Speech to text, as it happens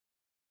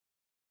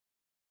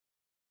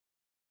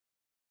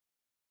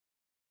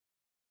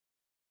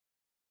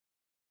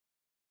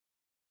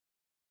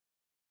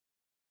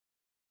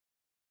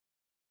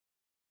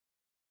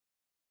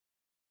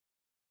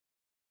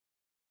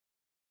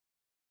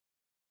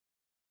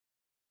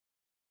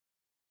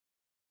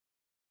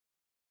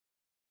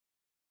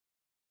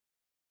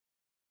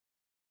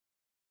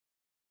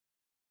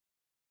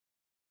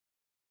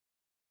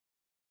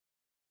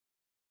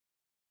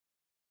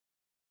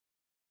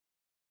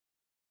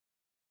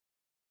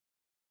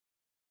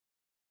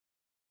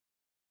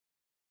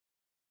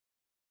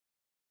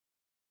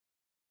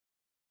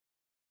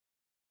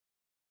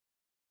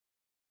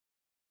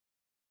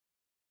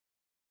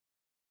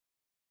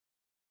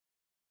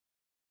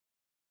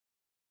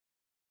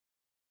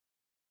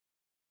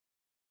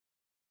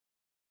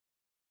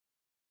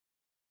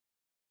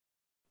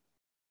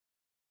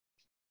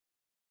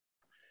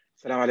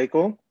السلام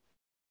عليكم.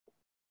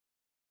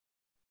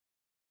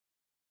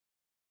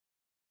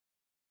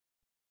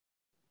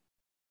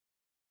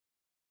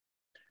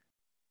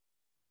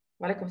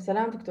 وعليكم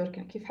السلام دكتور،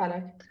 كيف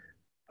حالك؟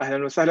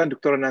 أهلا وسهلا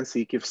دكتورة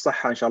نانسي، كيف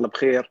الصحة؟ إن شاء الله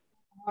بخير.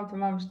 تمام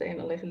تمام،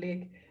 مشتاقين. الله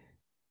يخليك.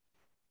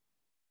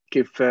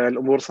 كيف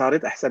الأمور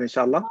صارت أحسن إن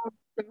شاء الله؟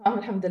 تمام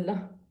الحمد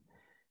لله.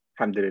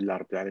 الحمد لله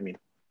رب العالمين.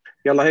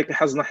 يلا هيك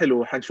حظنا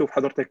حلو، حنشوف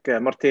حضرتك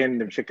مرتين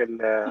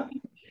بشكل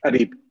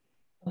قريب.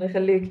 الله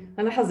يخليك،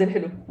 انا حظي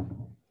الحلو.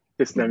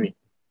 تسلمي.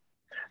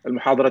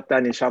 المحاضرة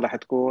الثانية إن شاء الله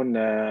حتكون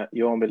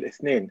يوم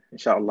الاثنين إن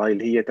شاء الله،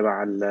 اللي هي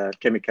تبع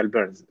الكيميكال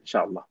بيرنز إن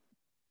شاء الله.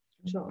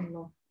 ان شاء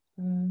الله.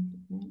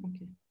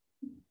 اوكي.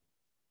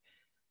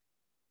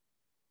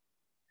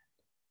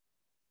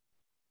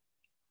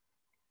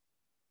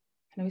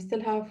 احنا we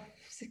still have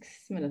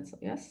 6 minutes.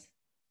 yes.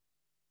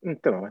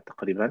 تمام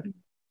تقريبا.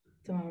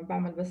 تمام،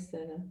 بعمل بس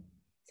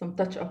some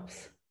touch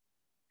ups.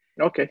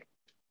 أوكي.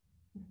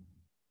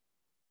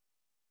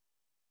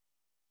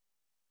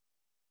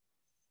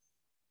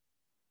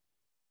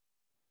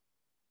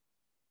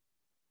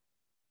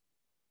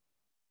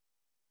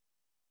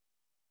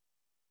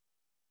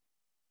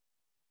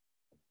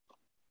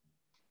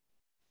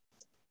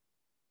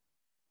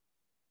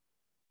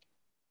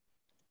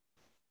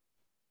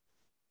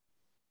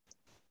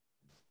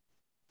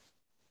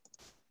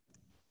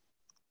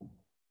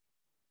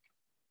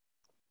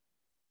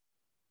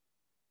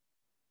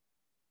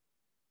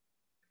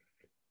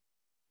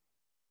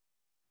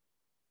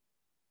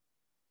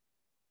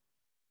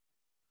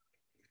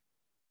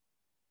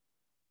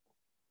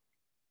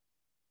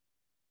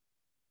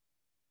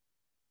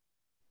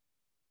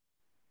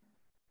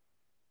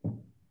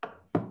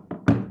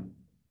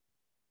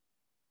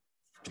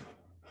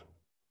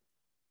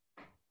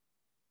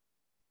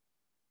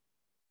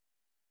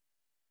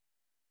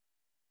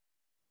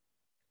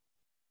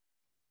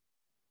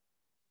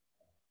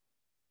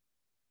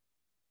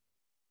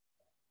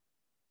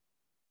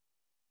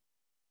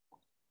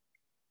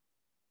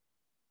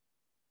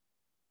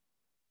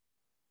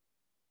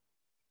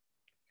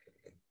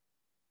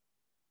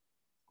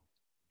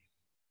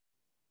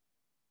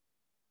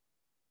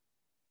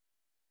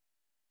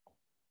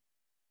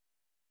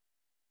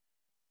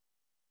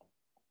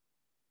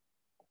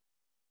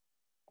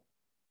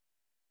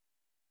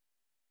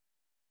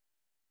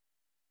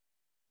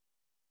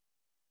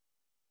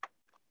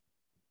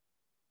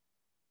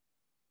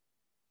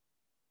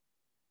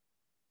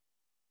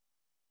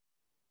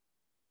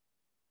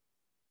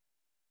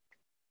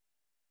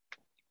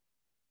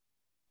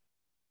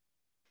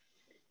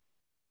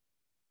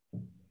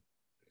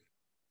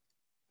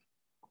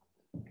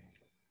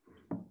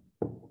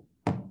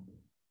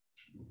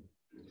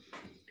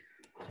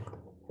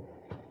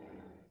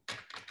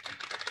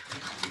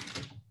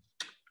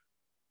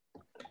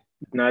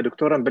 بدنا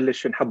دكتورة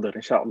نبلش نحضر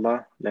إن شاء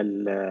الله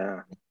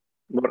للمور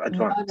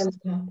أدفانس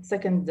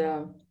second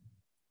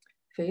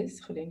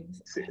phase. خليني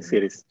بس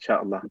سيريز إن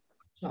شاء الله. ان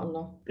شاء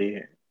الله.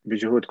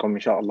 بجهودكم إن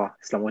شاء الله،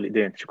 تسلموا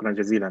الإيدين، شكرا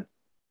جزيلا.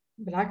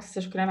 بالعكس،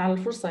 شكرا على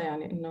الفرصة،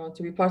 يعني انه to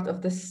be part of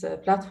this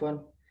platform.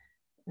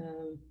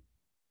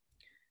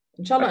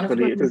 ان شاء الله انه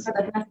Actually it تكون is.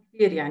 فادت ناس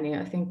كثير،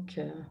 يعني I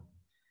think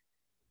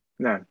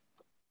نعم.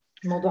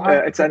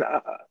 الموضوعات.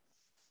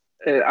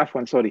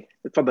 عفوا سوري،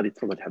 تفضلي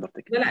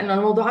حضرتك. لا انه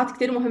الموضوعات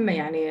كثير مهمه،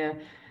 يعني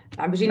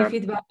عم بيجيني نعم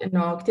فيدباك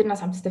انه كثير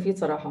ناس عم تستفيد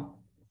صراحه.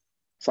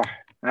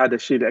 صح، هذا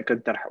الشيء اللي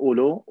كنت رح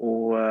اقوله،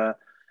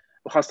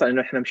 وخاصه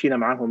انه احنا مشينا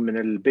معاهم من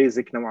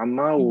البيزك نوعا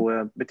ما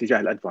وباتجاه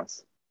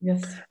الادفانس.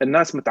 يس.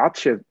 الناس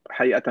متعطشه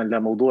حقيقه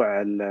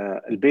لموضوع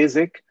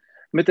البيزك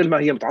مثل ما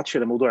هي متعطشه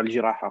لموضوع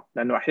الجراحه،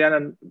 لانه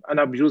احيانا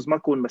انا بجوز ما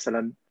اكون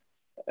مثلا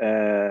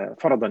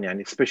فرضا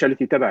يعني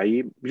السبيشاليتي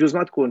تبعي بجوز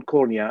ما تكون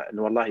كورنيا،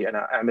 انه والله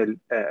انا اعمل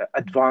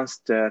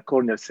ادفانسد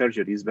كورنيال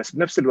سيرجريز، بس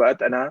بنفس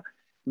الوقت انا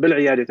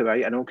بالعياده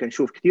تبعي انا ممكن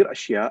اشوف كثير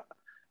اشياء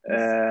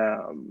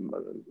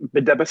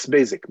بدها بس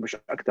بيزك مش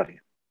اكثر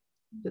يعني.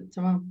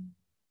 تمام.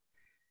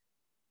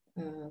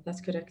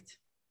 that's correct.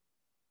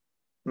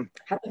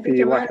 حتى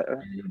في واحد.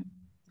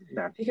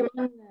 نعم في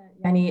كمان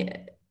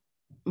يعني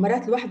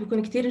مرات الواحد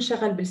بيكون كثير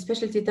انشغل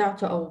بالسبيشالتي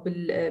تاعته او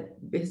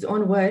بهز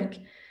اون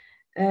ورك،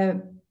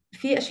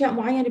 في اشياء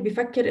معينه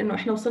بيفكر انه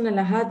احنا وصلنا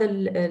لهذا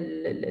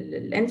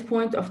الاند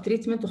بوينت اوف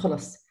تريتمنت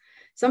وخلص.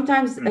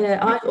 sometimes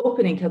eye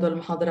opening هدول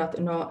المحاضرات،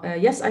 انه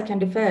yes I can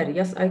refer,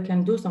 yes I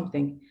can do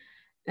something.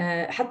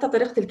 حتى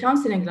طريقه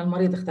الكونسلنج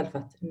للمريض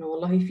اختلفت، انه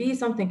والله في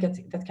something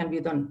that can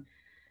be done.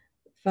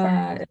 ف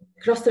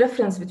cross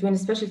reference between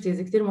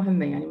specialties كثير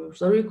مهمه، يعني مش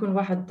ضروري يكون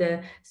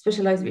واحد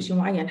specialize بشيء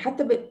معين،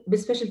 حتى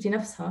بالسبيشالتي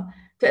نفسها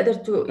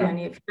تقدر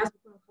يعني في ناس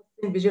بيكونوا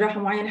متخصصين بجراحه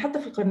معينه حتى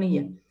في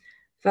القرنيه،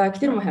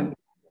 فكثير مهم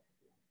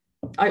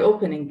eye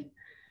opening.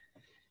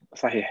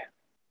 صحيح.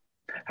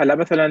 هلا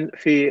مثلا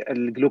في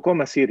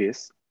الجلوكوما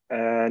سيريس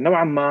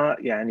نوعا ما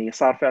يعني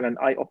صار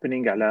فعلا اي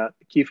اوبننج على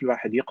كيف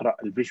الواحد يقرا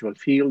الفيجوال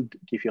فيلد،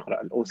 كيف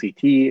يقرا الاو سي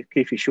تي،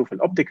 كيف يشوف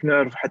الاوبتيك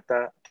نيرف.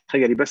 حتى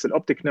تخيلي بس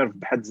الاوبتيك نيرف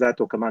بحد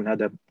ذاته كمان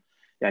هذا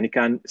يعني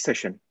كان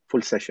سيشن،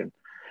 فول سيشن.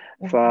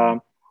 ف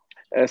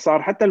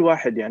صار حتى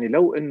الواحد يعني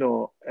لو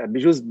انه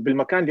بجوز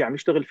بالمكان اللي عم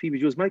يشتغل فيه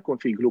بجوز ما يكون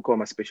في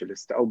جلوكوما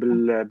سبيشالست، او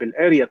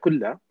بالاريا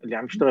كلها اللي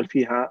عم يشتغل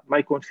فيها ما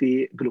يكون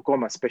في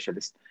جلوكوما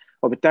سبيشالست،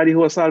 وبالتالي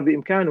هو صار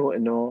بامكانه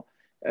انه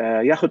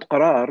ياخذ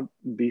قرار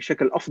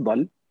بشكل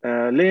افضل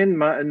لين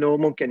ما انه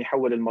ممكن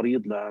يحول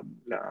المريض ل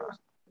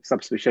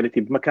سب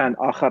سبيشاليتي بمكان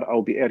اخر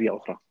او باريا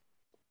اخرى.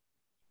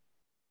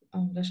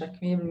 لا شك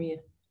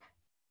 100%.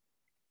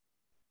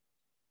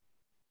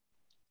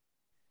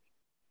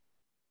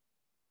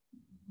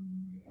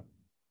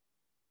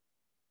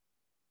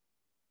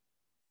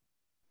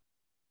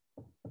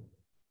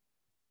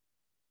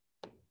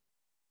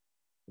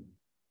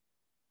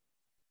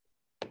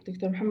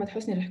 دكتور محمد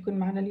حسني رح يكون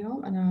معنا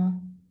اليوم.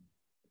 أنا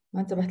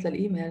ما انتبهت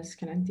للإيميلز،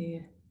 كان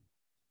عندي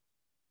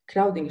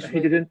crowding He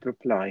شوي. didn't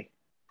reply.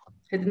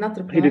 He did not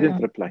reply. He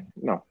didn't reply.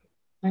 No.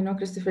 I know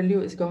Christopher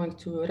Liu is going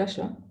to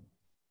Russia.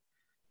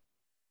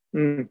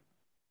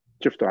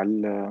 شفته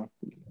على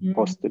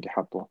البوست اللي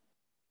حطوه.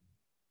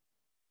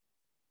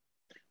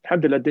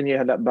 الحمد لله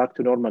الدنيا هلا back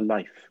to normal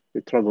life.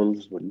 The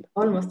travels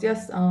almost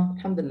yes.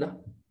 الحمد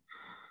لله.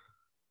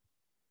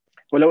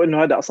 ولو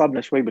انه هذا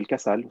اصابنا شوي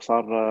بالكسل،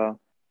 وصار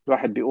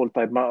الواحد بيقول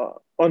طيب ما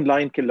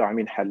اونلاين كله عم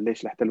ينحل،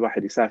 ليش لحتى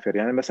الواحد يسافر؟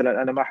 يعني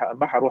مثلا انا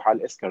ما حروح على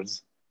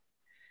الاسكرز.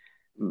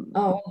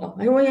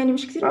 والله هو يعني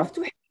مش كثير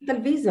مفتوح حتى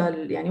الفيزا،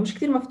 يعني مش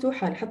كثير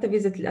مفتوحه حتى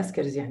فيزا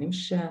الاسكرز، يعني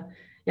مش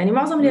يعني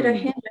معظم اللي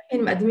رايحين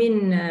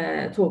مقدمين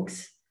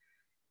توكس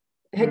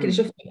هيك اللي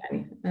شفته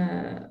يعني.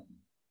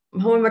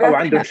 هو مرات او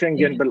عندهم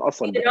شنغن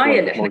بالاصل بتكون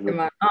احنا موجود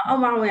كمان او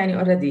معه يعني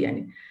اوريدي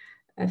يعني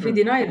في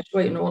دينايل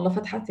شوي انه والله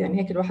فتحت، يعني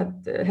هيك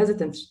الواحد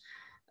هيزيتنت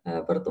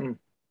برضه.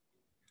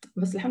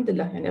 بس الحمد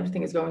لله يعني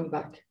everything is going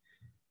back.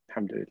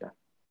 الحمد لله.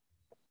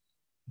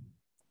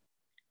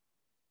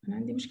 انا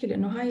عندي مشكله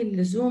انه هاي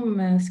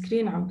الزوم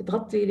سكرين عم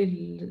بتغطي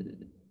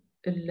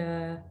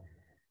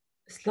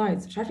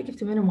السلايدز، مش عارفه كيف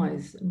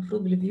تمينيمايز،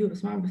 المفروض بالفيو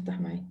بس ما عم بفتح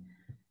معي.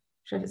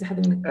 مش عارفه اذا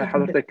حدا من الثلاثه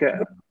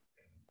حضرتك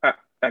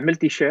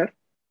عملتي شير؟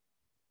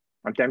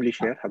 عم تعملي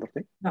شير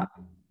حضرتك؟ لا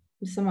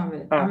لسه ما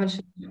عملت. اعمل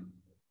شيء.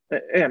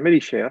 ايه اعملي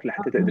شير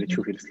لحتى تقدري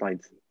تشوفي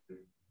السلايدز.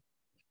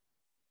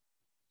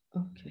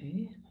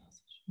 اوكي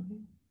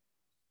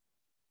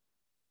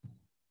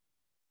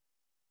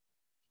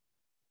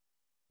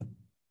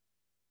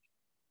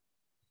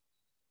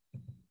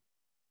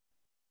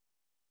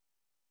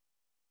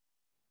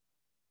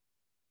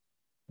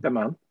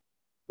تمام.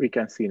 we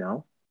can see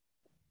now.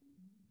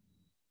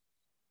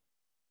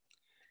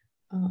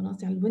 انا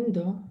قصدي على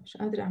الويندو مش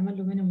قادره اعمل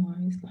له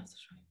مينيمايز. لحظه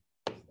شوي.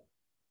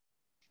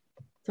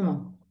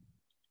 تمام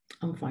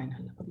I'm fine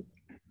هلا.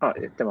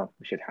 إيه، تمام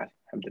مشي الحال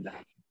الحمد لله.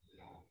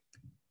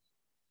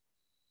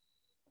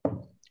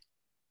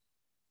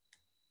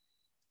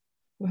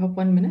 We have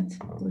 1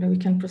 minute ولا we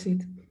can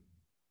proceed.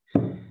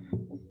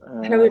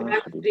 احنا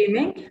we're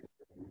streaming.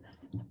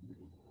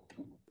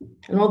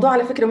 الموضوع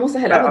على فكره مو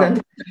سهل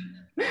ابدا.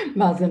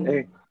 ما اظن.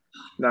 ايه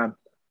نعم.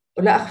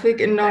 ولا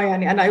اخفيك انه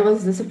يعني انا I was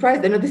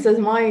surprised انه this is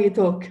my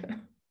talk.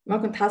 ما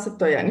كنت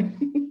حاسبته يعني.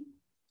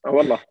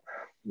 والله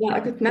لا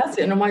كنت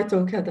ناسي انه my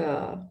talk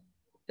هذا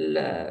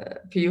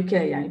في UK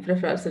يعني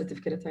Peripheral ulcerative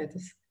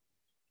keratitis.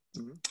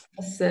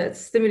 بس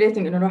stimulating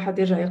انه الواحد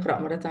يرجع يقرا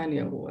مره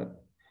ثانيه و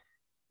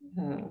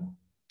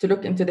to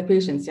look into the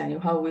patients يعني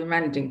how we're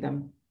managing them.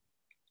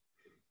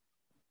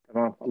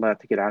 تمام الله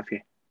يعطيك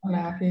العافيه. الله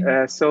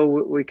يعافيك.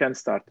 So we can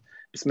start.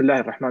 بسم الله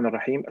الرحمن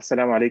الرحيم.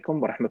 السلام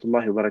عليكم ورحمة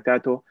الله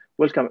وبركاته.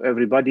 Welcome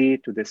everybody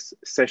to this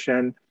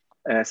session,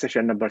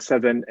 session number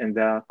 7 in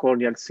the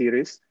corneal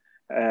series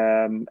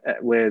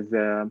with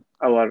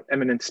our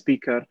eminent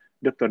speaker,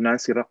 Dr.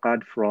 Nancy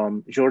Raqad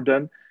from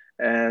Jordan.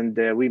 And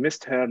we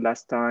missed her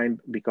last time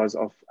because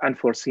of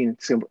unforeseen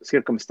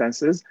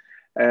circumstances.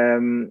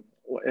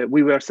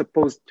 We were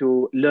supposed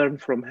to learn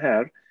from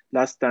her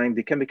last time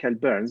the chemical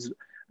burns,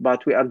 but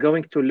we are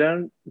going to learn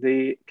the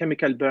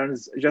chemical burns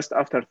just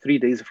after 3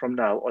 days from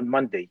now on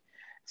Monday.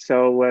 So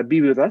be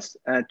with us.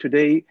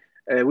 Today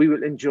we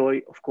will enjoy,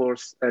 of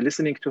course,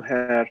 listening to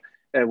her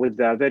with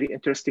a very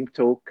interesting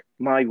talk,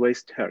 My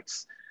Waist Hurts.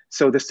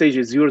 So the stage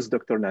is yours,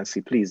 Dr.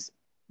 Nancy, please.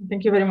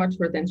 Thank you very much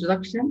for the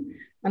introduction.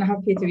 I'm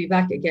happy to be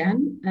back again.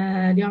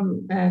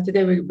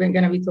 Today we're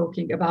going to be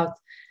talking about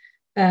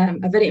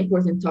a very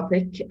important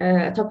topic,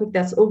 a topic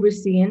that's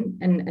overseen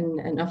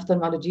in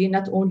ophthalmology,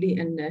 not only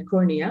in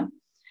cornea.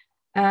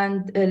 And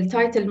the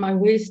title "My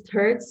Waist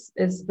Hurts"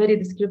 is very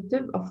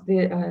descriptive of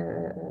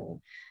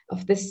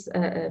this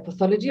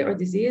pathology or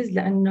disease.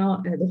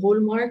 لأنه the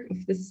hallmark of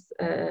this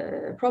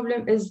problem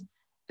is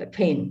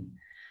pain.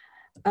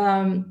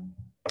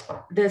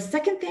 The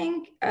second thing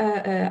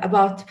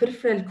about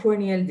peripheral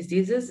corneal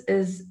diseases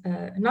is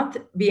not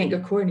being a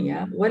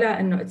cornea, ولا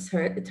إنه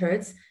it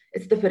hurts.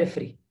 It's the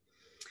periphery.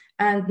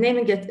 And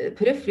naming it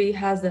periphery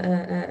has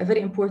a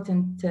very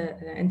important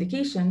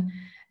indication,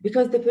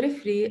 because the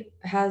periphery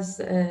has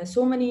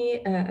so many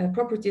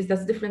properties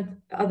that's different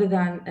other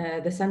than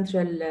the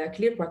central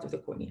clear part of the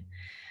cornea.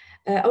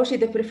 أول شيء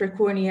the peripheral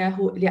cornea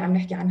هو اللي عم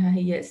نحكي عنها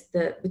هي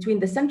between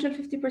the central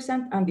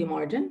 50% and the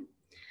margin.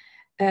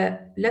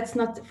 Let's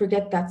not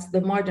forget that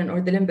the margin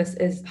or the limbus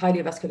is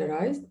highly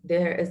vascularized.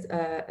 There is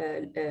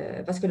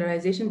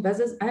vascularization,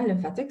 vessels, and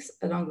lymphatics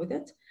along with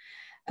it.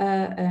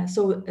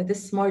 So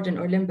this margin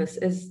or limbus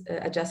is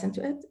adjacent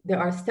to it. There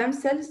are stem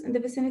cells in the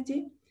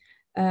vicinity.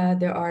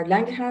 There are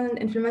Langerhans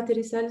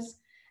inflammatory cells.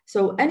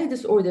 So any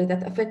disorder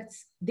that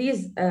affects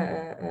these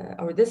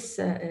or this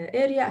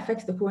area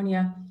affects the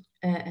cornea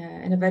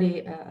in a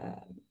very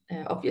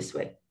obvious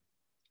way.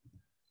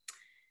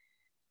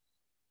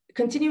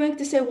 Continuing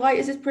to say, why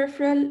is it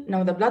peripheral?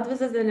 Now, the blood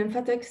vessels and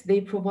lymphatics,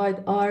 they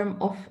provide arm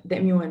of the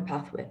immune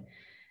pathway.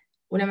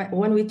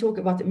 When we talk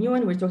about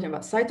immune, we're talking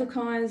about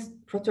cytokines,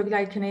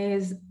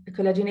 protoglycanase,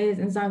 collagenase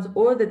enzymes,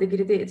 or the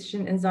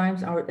degradation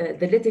enzymes or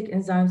the lytic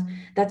enzymes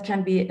that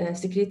can be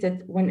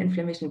secreted when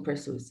inflammation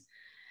pursues.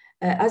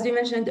 As we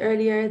mentioned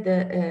earlier,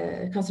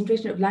 the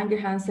concentration of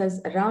Langerhans cells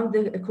around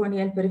the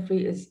corneal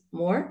periphery is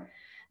more.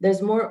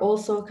 There's more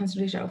also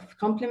concentration of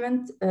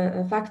complement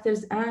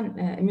factors and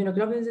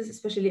immunoglobulins,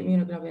 especially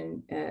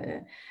immunoglobulin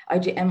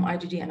IgM,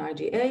 IgG, and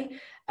IgA,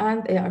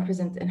 and they are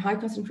present in high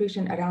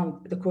concentration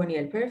around the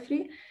corneal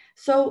periphery.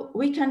 So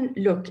we can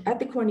look at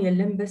the corneal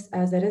limbus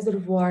as a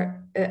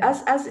reservoir,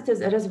 as it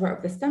is a reservoir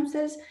of the stem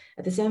cells.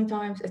 At the same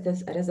time, it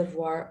is a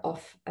reservoir of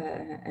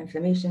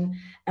inflammation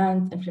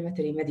and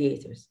inflammatory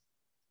mediators.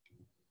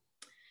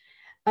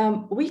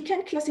 We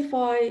can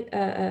classify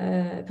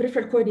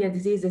peripheral corneal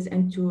diseases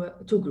into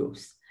two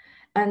groups.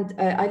 And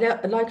I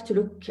like to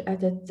look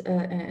at it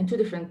in two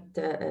different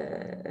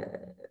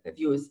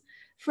views.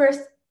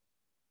 First,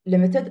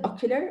 limited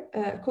ocular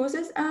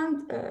causes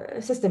and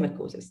systemic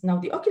causes. Now,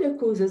 the ocular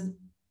causes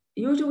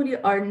usually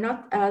are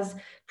not as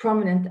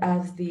prominent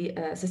as the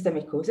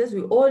systemic causes.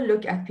 We all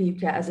look at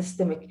PUK as a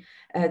systemic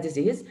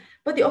disease,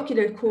 but the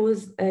ocular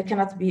cause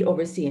cannot be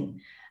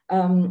overseen.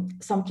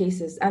 Some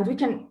cases, and we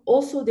can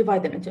also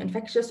divide them into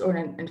infectious or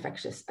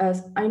non-infectious.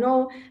 As I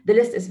know, the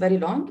list is very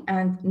long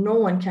and no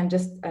one can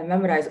just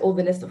memorize all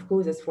the list of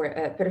causes for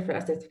peripheral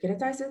ulcerative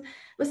keratitis,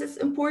 but it's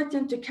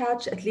important to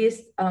catch at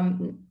least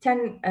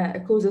 10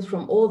 causes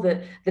from all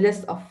the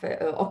list of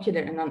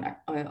ocular and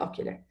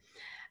non-ocular.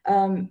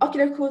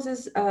 Ocular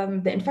causes,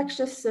 the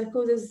infectious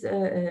causes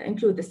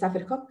include the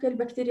staphylococcal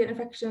bacterial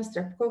infection,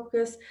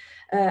 streptococcus,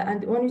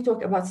 and when we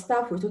talk about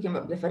staph, we're talking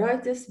about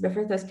blepharitis.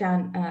 Blepharitis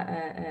can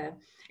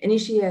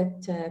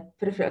initiate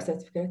peripheral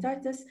ulcerative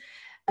keratitis.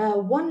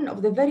 One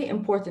of the very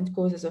important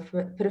causes of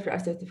peripheral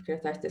ulcerative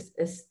keratitis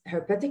is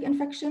herpetic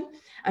infection,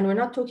 and we're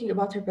not talking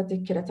about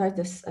herpetic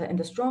keratitis in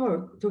the stroma,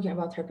 we're talking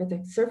about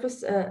herpetic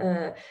surface,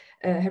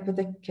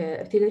 herpetic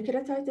epithelial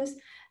keratitis.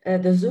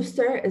 The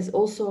zoster is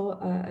also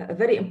a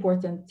very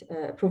important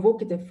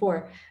provocative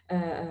for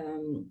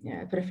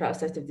peripheral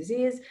ulcerative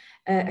disease,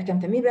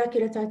 acanthamoeba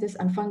keratitis,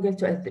 and fungal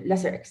to a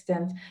lesser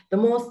extent. The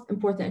most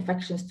important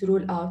infections to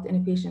rule out in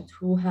a patient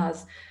who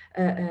has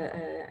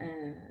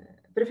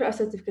peripheral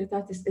ulcerative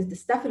keratitis is the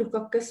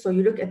staphylococcus. So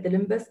you look at the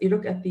limbus, you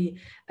look at the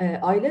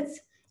eyelids,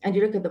 and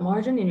you look at the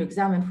margin, and you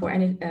examine for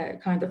any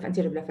kind of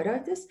anterior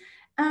blepharitis,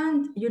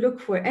 and you look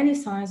for any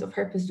signs of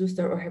herpes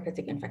zoster or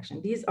herpetic infection.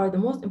 These are the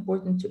most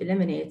important to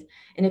eliminate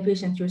in a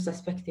patient you're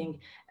suspecting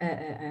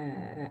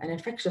an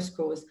infectious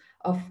cause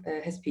of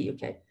his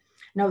PUK.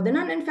 Now, the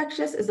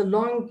non-infectious is a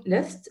long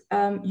list.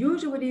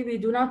 Usually, we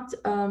do not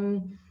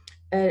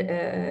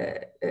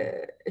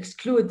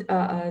exclude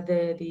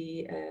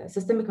the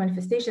systemic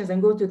manifestations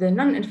and go to the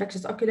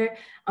non-infectious ocular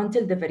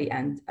until the very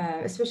end,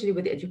 especially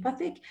with the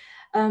idiopathic.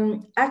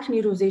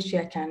 Acne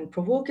rosacea can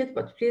provoke it,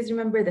 but please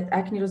remember that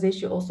acne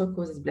rosacea also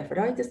causes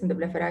blepharitis, and the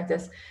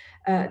blepharitis,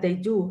 they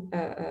do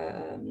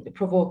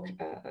provoke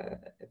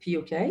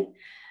PUK.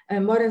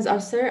 Moran's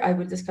ulcer, I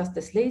will discuss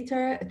this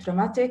later,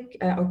 traumatic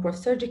or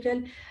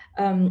post-surgical,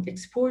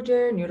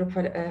 exposure,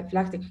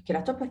 neurophylactic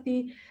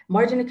keratopathy,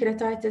 marginal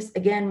keratitis.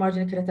 Again,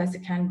 marginal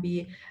keratitis can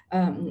be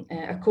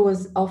a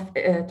cause of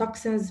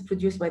toxins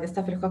produced by the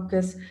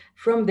staphylococcus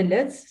from the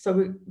lids. So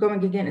we're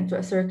going again into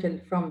a circle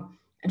from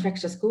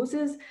infectious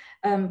causes,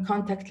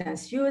 contact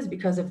lens use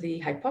because of the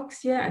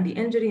hypoxia and the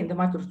injury and the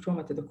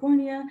microtrauma to the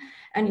cornea,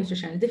 and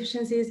nutritional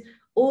deficiencies.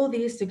 All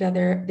these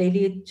together, they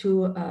lead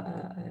to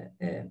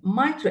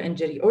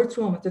micro-injury or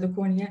trauma to the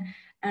cornea,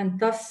 and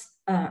thus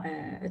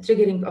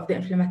triggering of the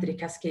inflammatory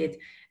cascade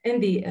in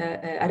the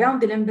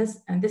around the limbus,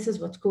 and this is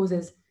what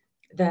causes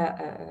the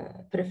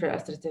peripheral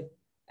ulcerative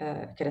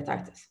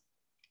keratitis.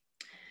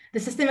 The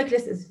systemic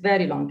list is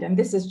very long, and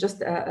this is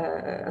just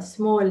a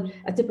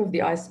tip of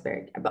the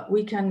iceberg. But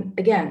we can,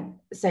 again,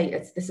 say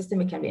the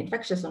systemic can be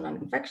infectious or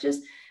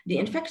non-infectious. The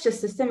infectious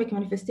systemic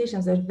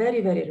manifestations are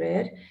very, very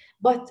rare,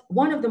 but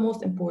one of the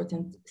most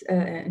important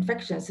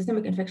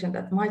systemic infections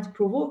that might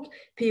provoke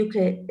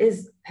PUK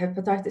is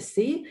hepatitis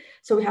C.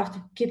 So we have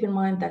to keep in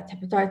mind that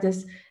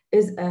hepatitis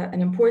is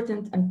an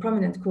important and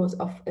prominent cause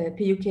of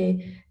PUK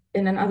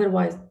in an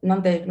otherwise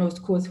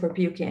non-diagnosed cause for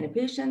PUK in a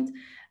patient.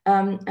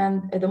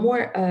 And the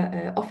more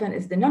often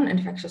is the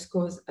non-infectious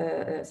cause,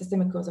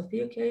 systemic cause of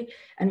PUK,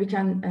 and we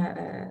can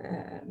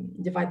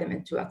divide them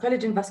into a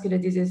collagen vascular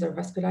disease or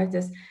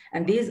vasculitis,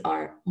 and these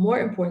are more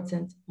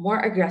important, more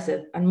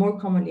aggressive, and more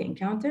commonly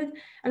encountered.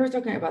 And we're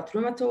talking about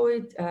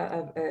rheumatoid,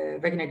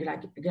 vaginal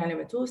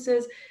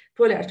granulomatosis,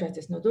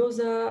 polyarthritis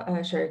nodosa,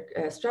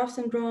 Sherk-Strauss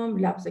syndrome,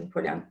 lapsing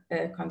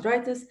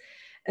polychondritis,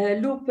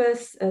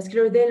 lupus,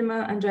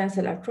 scleroderma, and giant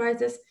cell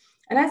arthritis.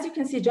 And as you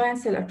can see, giant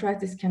cell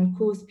arthritis can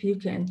cause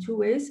PUK in two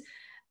ways.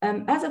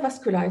 As a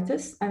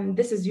vasculitis, and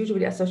this is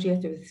usually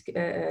associated with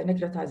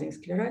necrotizing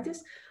scleritis,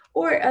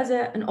 or as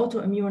an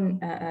autoimmune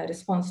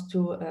response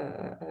to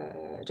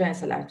giant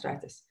cell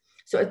arthritis.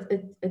 So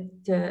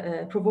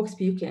it provokes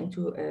PUK in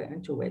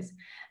two ways.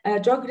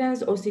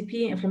 Sjogren's,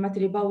 OCP,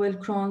 inflammatory bowel,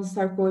 Crohn's,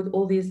 sarcoid,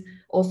 all these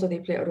also they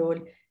play a role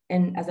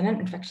in as an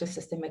infectious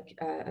systemic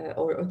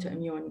or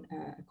autoimmune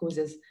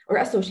causes or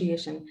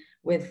association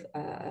with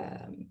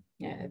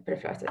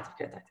peripheral ulcerative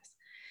keratitis.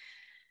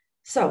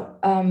 So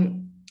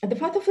the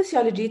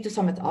pathophysiology, to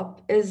sum it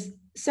up, is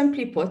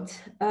simply put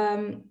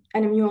an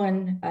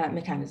immune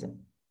mechanism,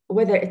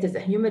 whether it is a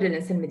humoral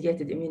and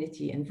cell-mediated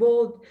immunity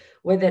involved,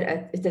 whether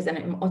it is an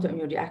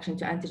autoimmune reaction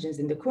to antigens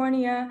in the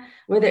cornea,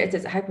 whether it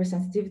is a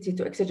hypersensitivity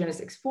to exogenous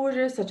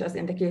exposures, such as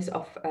in the case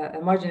of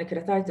marginal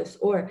keratitis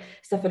or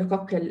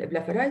staphylococcal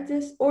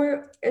blepharitis,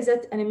 or is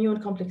it an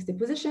immune complex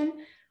deposition?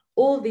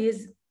 All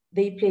these,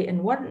 they play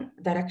in one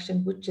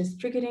direction, which is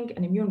triggering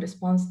an immune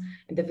response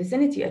in the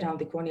vicinity around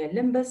the corneal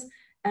limbus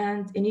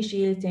and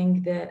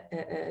initiating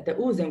the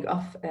oozing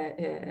of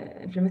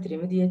inflammatory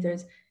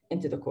mediators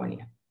into the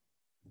cornea.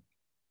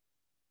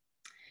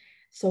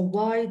 So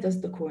why does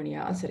the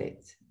cornea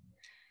ulcerate?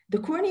 The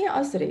cornea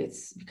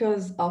ulcerates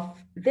because of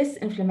this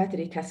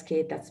inflammatory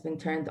cascade that's been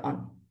turned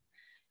on.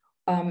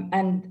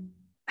 And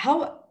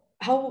how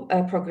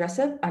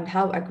progressive and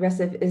how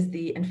aggressive is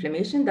the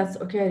inflammation that's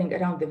occurring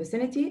around the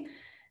vicinity?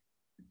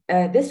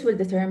 This will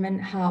determine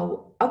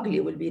how ugly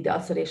will be the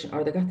ulceration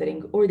or the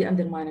guttering or the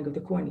undermining of the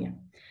cornea.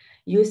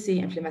 You see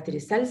inflammatory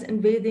cells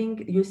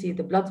invading, you see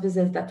the blood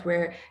vessels that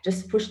were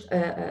just pushed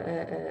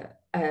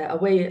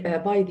away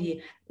by the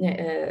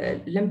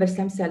limbus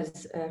stem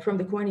cells from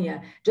the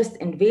cornea, just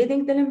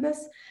invading the limbus.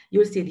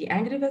 You'll see the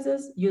angry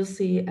vessels, you'll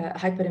see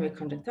hyperemic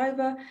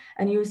conjunctiva,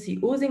 and you'll see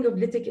oozing of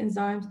lytic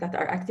enzymes that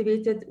are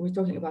activated. We're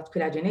talking about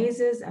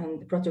collagenases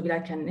and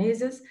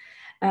protoglycanases,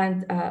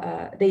 and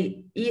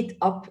they eat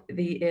up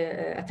the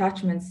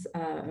attachments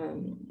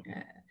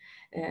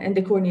in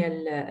the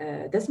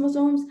corneal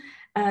desmosomes.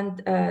 And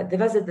the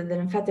vessels and the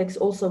lymphatics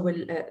also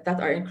will, that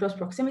are in close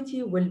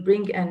proximity, will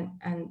bring in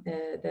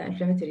the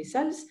inflammatory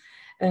cells,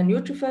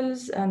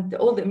 neutrophils, and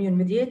all the immune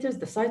mediators,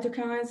 the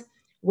cytokines,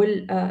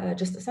 will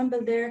just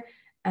assemble there.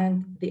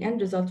 And the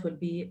end result will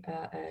be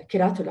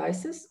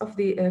keratolysis of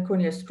the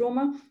corneal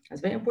stroma.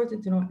 It's very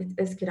important to know it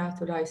is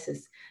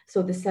keratolysis.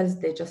 So the cells,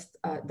 they just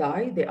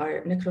die, they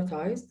are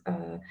necrotized.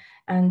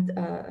 And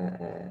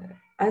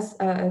as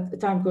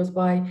time goes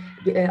by,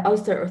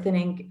 ulcer or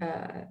thinning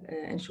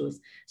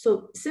ensues.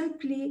 So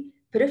simply,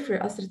 peripheral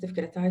ulcerative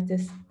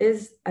keratitis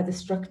is a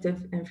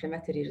destructive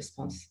inflammatory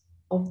response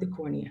of the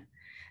cornea.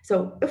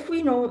 So if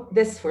we know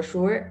this for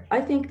sure,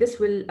 I think this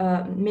will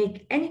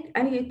make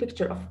any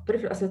picture of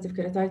peripheral ulcerative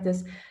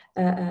keratitis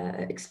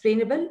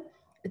explainable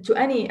to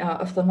any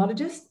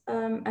ophthalmologist.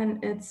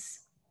 And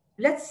it's,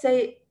 let's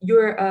say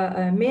your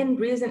main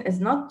reason is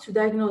not to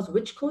diagnose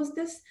which caused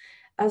this,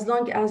 as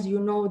long as you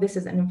know this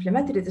is an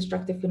inflammatory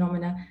destructive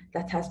phenomena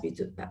that has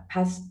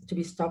to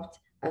be stopped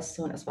as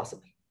soon as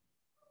possible.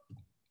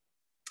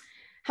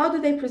 How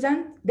do they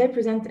present? They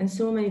present in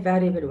so many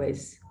variable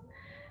ways.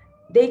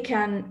 They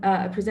can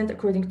present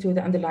according to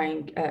the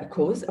underlying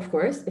cause, of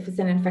course. If it's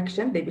an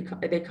infection,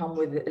 they come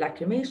with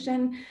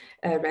lacrimation,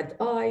 red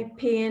eye,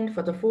 pain,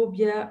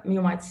 photophobia.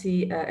 You might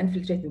see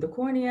infiltrating the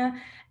cornea,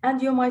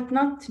 and you might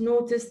not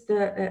notice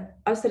the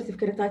ulcerative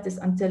keratitis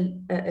until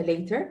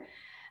later.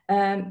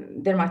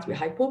 There might be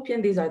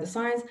hypopia, these are the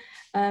signs.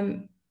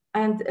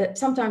 And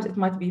sometimes it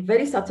might be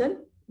very subtle.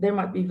 There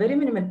might be very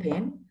minimal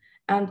pain.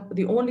 And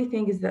the only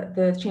thing is that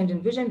the change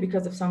in vision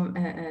because of some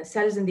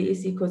cells in the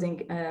AC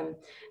causing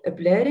a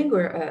blurring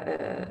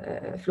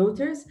or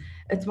floaters.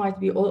 It might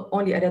be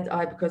only a red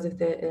eye because of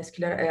the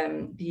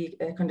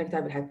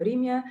conjunctival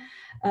hyperemia.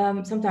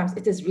 Sometimes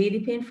it is really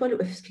painful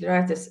if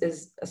scleritis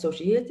is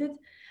associated.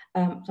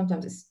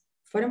 Sometimes it's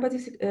foreign body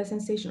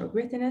sensation or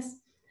grittiness.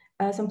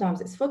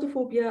 Sometimes it's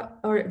photophobia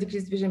or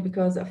decreased vision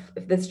because if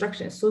the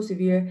destruction is so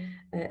severe,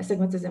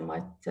 astigmatism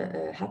might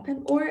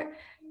happen, or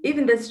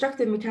even the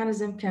destructive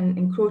mechanism can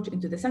encroach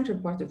into the central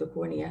part of the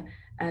cornea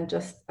and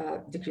just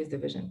decrease the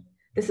vision.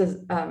 This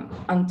is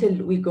until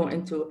we go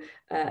into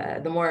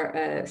the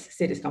more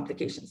serious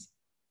complications.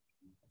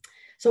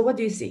 So what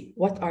do you see?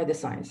 What are the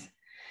signs?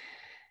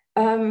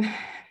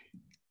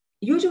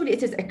 Usually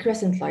it is a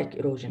crescent-like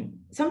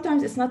erosion.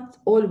 Sometimes it's not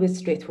always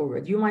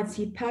straightforward. You might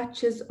see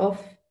patches of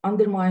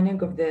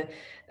undermining of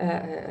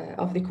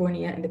the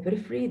cornea in the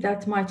periphery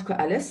that might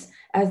coalesce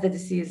as the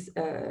disease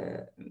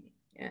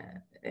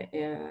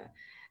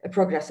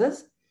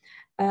progresses.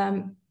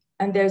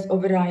 And there's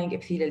overlying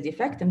epithelial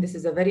defect, and this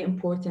is a very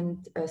important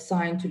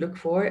sign to look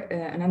for,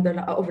 an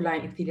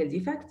overlying epithelial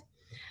defect.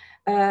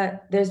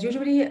 There's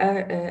usually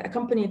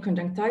accompanying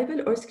conjunctival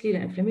or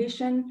scleral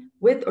inflammation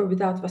with or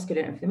without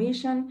vascular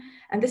inflammation.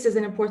 And this is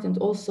an important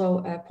also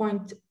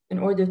point in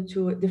order to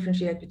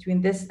differentiate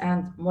between this and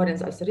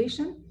Morin's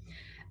ulceration.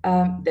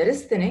 There is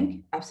thinning,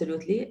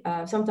 absolutely.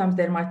 Sometimes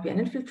there might be an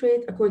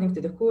infiltrate according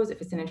to the cause. If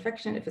it's an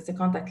infection, if it's a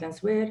contact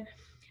lens wear,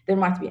 there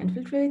might be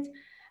infiltrate.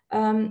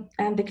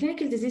 And the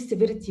clinical disease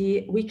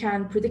severity, we can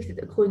predict it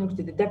according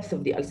to the depth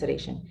of the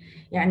ulceration.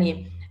 Yani,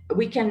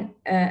 we can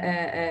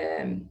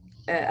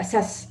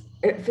assess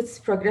if it's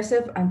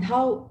progressive and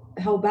how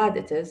bad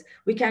it is.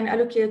 We can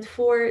allocate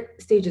 4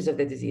 stages of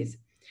the disease.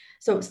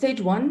 So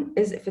stage 1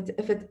 is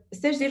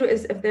stage 0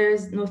 is if there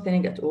is no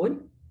thinning at all,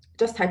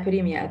 just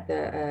hyperemia at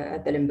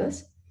the limbus.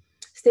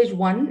 Stage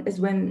 1 is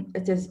when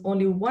it is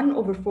only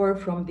 1/4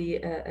 from the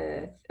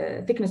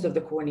thickness of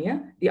the cornea,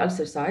 the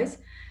ulcer size.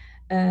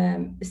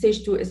 Stage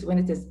 2 is when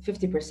it is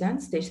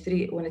 50%, stage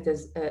 3 when it is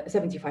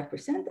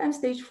 75%, and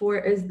stage 4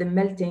 is the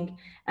melting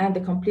and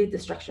the complete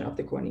destruction of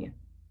the cornea.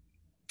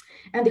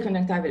 And the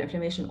conjunctival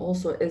inflammation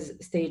also is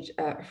stage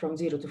from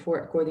 0 to 4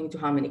 according to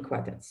how many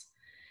quadrants.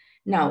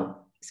 Now,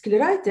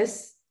 scleritis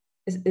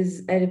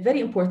is a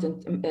very important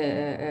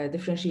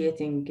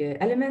differentiating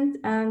element,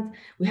 and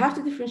we have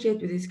to differentiate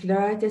between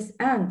scleritis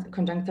and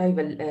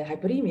conjunctival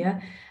hyperemia.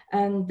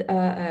 And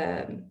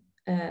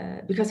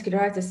because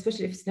scleritis,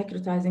 especially if it's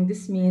necrotizing,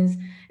 this means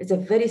it's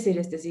a very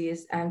serious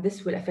disease, and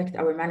this will affect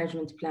our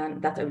management plan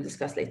that I will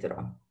discuss later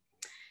on.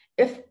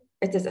 If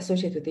it is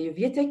associated with the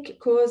uveitic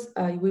cause,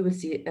 we will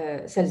see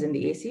cells in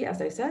the AC,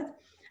 as I said.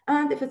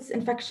 And if it's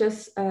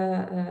infectious,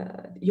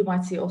 you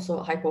might see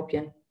also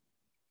hypopyon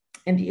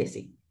in the AC.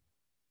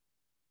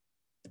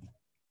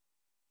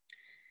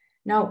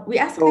 Now, we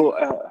asked... So,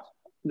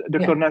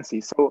 Dr. Nancy,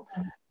 so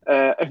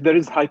if there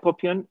is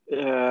hypopyon,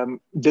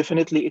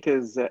 definitely it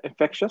is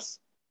infectious.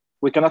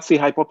 We cannot see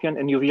hypopyon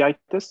in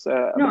uveitis,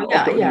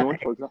 autoimmune,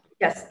 for example.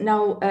 Yes.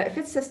 Now, if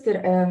it's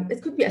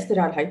it could be a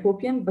sterile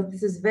hypopyon, but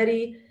this is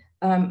very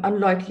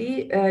unlikely.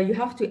 You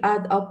have to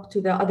add up to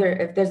the other.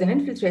 If there's an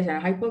infiltrate and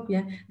a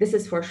hypopyon, this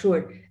is for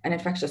sure an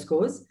infectious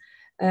cause.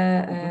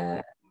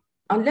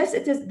 Unless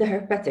it is the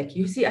herpetic.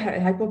 You see a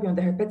hypopyon,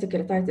 the herpetic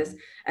keratitis,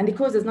 and the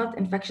cause is not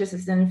infectious,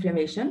 it's an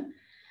inflammation.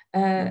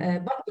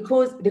 But the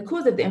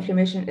cause of the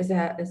inflammation is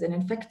an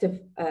infective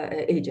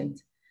agent.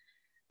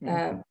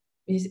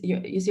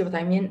 You see what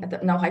I mean?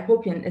 Now,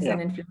 hypopyon is an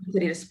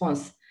inflammatory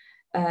response.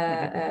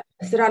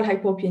 Sterile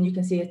hypopyon, you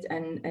can see it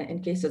in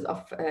cases of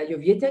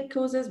uveitic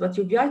causes, but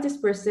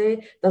uveitis per se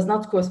does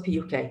not cause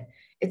PUK.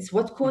 It's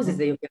what causes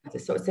the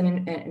uveitis. So it's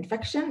an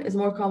infection is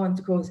more common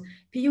to cause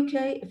PUK.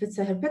 If it's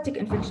a herpetic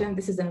infection,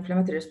 this is an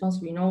inflammatory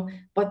response, we know,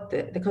 but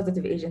the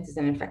causative agent is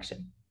an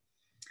infection.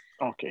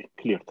 Okay,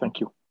 clear. Thank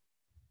you.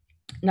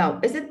 Now,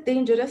 is it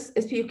dangerous?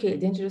 Is PUK a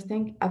dangerous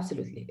thing?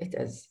 Absolutely, it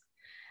is.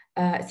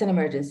 It's an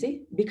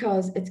emergency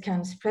because it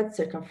can spread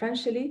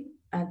circumferentially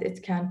and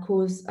it can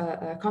cause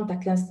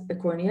contact lens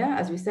cornea.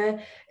 As we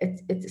said,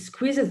 it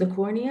squeezes the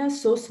cornea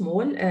so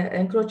small,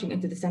 encroaching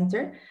into the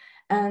center,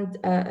 and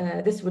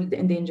this will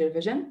endanger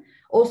vision.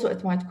 Also,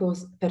 it might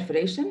cause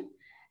perforation.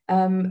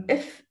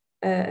 It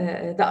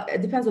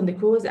depends on the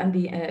cause, and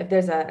if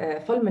there's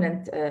a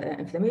fulminant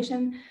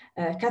inflammation,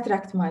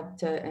 cataract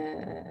might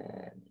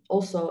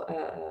also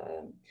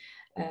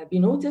be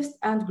noticed,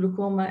 and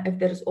glaucoma if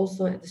there is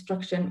also a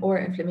destruction or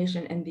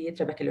inflammation in the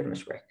trabecular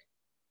meshwork.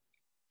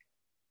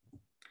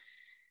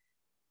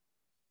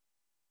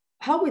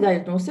 How we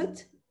diagnose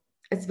it?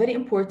 It's very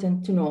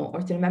important to know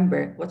or to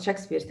remember what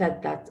Shakespeare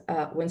said, that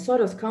when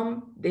sorrows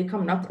come, they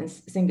come not in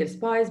single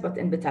spies, but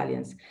in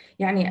battalions.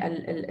 يعني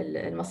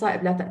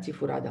المصائب لا تأتي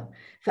فرادى.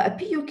 فA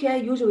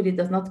PUK usually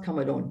does not come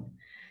alone.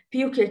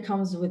 PUK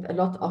comes with a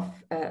lot of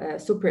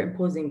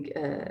superimposing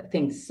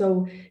things.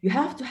 So you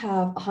have to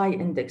have a high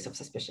index of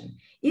suspicion,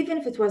 even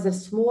if it was a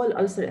small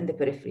ulcer in the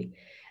periphery.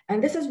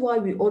 And this is why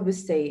we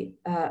always say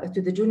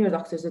to the junior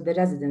doctors or the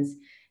residents,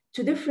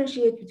 to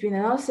differentiate between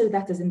an ulcer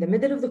that is in the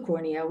middle of the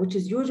cornea, which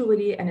is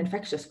usually an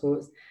infectious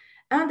cause,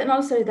 and an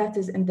ulcer that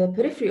is in the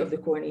periphery of the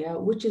cornea,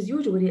 which is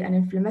usually an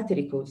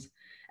inflammatory cause,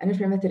 an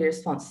inflammatory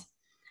response.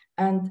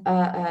 And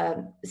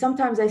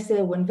sometimes I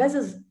say when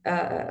vessels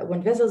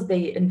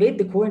they invade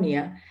the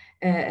cornea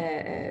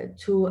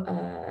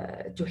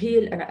to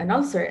heal an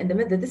ulcer in the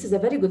middle, this is a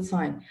very good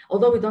sign.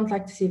 Although we don't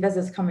like to see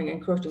vessels coming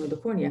encroaching with the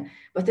cornea,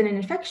 but in an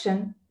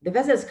infection, the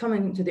vessels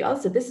coming to the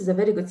ulcer, this is a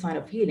very good sign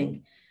of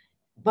healing.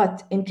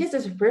 But in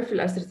cases of peripheral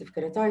ulcerative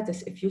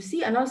keratitis, if you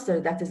see an ulcer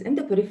that is in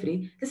the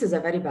periphery, this is a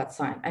very bad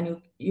sign, and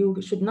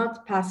you should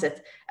not pass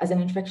it as an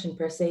infection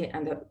per se,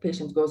 and the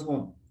patient goes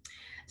home.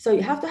 So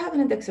you have to have an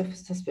index of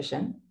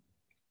suspicion,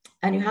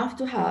 and you have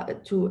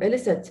to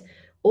elicit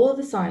all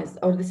the signs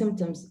or the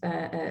symptoms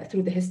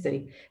through the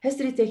history.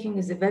 History taking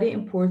is a very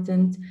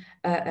important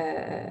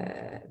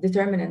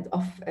determinant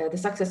of the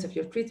success of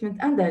your treatment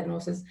and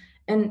diagnosis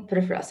in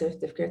peripheral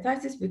ulcerative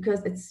keratitis,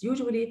 because it's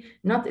usually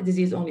not a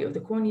disease only of the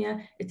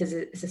cornea, it is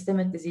a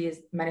systemic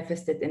disease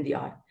manifested in the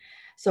eye.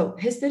 So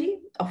history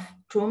of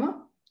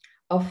trauma,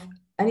 of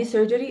any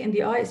surgery in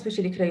the eye,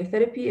 especially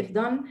cryotherapy if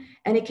done,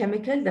 any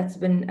chemical that's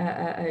been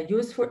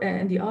used for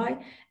in the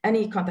eye,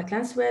 any contact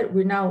lens wear.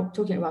 We're now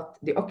talking about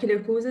the ocular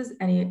causes,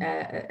 any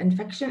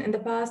infection in the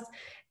past,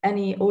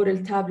 any oral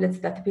tablets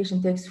that the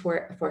patient takes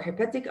for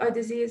hepatic eye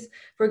disease,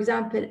 for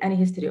example, any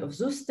history of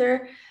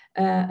zoster,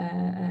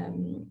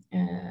 and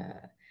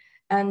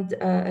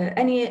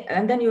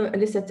then you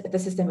elicit the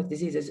systemic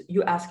diseases.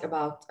 You ask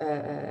about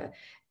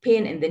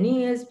pain in the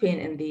knees, pain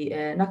in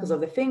the knuckles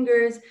of the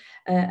fingers,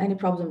 any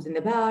problems in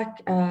the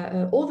back,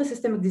 all the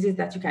systemic disease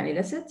that you can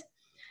elicit.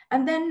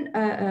 And then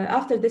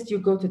after this, you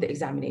go to the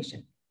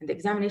examination. And the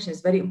examination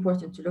is very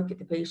important to look at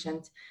the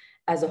patient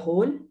as a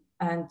whole,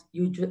 and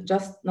you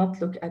just not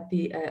look at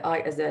the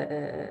eye as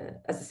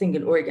a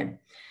single organ.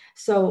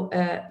 So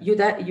you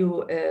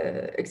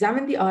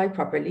examine the eye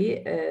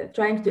properly,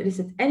 trying to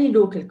elicit any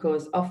local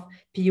cause of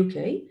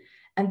PUK.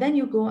 And then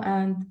you go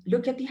and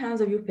look at the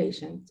hands of your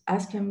patient,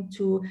 ask him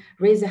to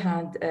raise a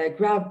hand,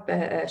 grab,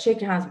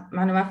 shake hands.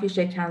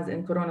 Shake hands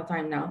in Corona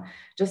time now,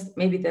 just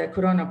maybe the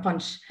Corona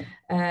punch,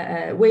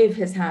 wave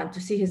his hand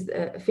to see his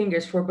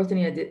fingers for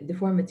botonial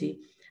deformity.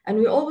 And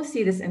we always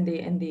see this in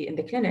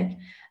the clinic.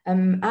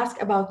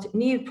 Ask about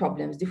knee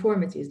problems,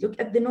 deformities. Look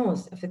at the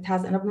nose if it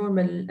has an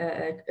abnormal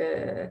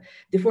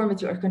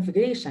deformity or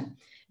configuration,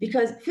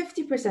 because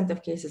 50%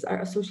 of cases are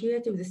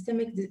associated with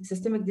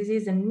systemic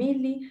disease and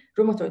mainly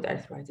rheumatoid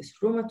arthritis.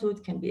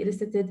 Rheumatoid can be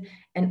elicited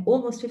in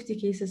almost 50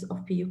 cases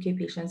of PUK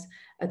patients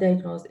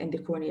diagnosed in the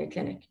cornea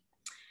clinic.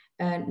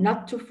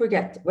 Not to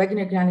forget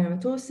Wegener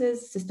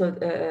granulomatosis,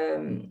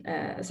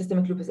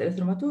 systemic lupus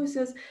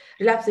erythematosus,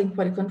 relapsing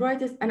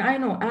polychondritis. And I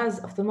know as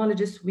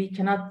ophthalmologists, we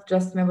cannot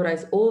just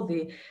memorize all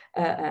the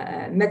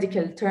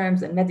medical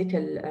terms and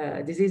medical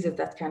diseases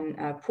that can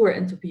pour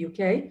into PUK.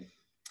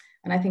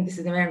 And I think this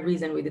is the main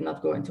reason we did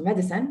not go into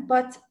medicine,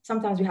 but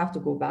sometimes we have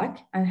to go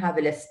back and have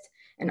a list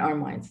in our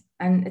minds.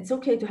 And it's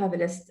okay to have a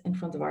list in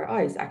front of our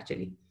eyes,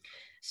 actually.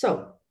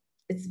 So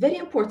it's very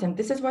important.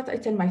 This is what I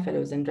tell my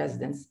fellows and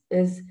residents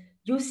is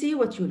you see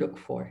what you look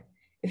for.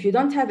 If you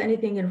don't have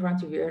anything in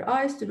front of your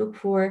eyes to look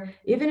for,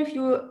 even if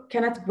you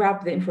cannot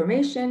grab the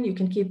information, you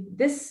can keep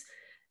this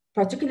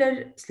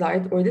particular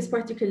slide or this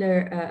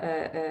particular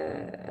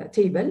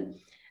table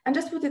and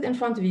just put it in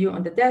front of you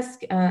on the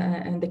desk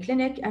in the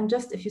clinic. And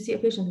just if you see a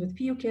patient with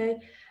PUK,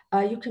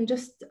 you can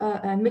just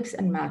mix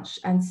and match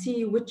and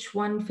see which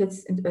one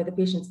fits into the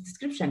patient's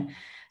description.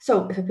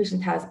 So if a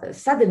patient has a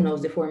saddle nose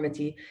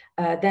deformity,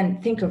 then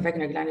think of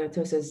Wegener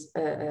granulomatosis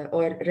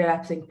or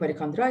relapsing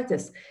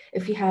polychondritis.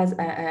 If he has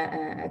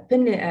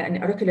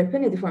an auricular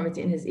pinna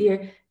deformity in his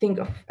ear, think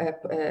of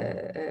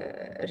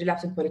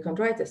relapsing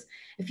polychondritis.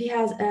 If he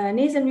has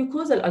nasal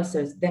mucosal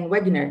ulcers, then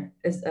Wegener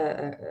is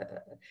a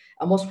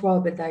most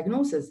probable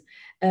diagnosis.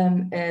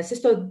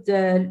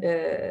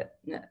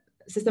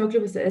 Systemic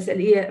lupus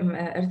SLE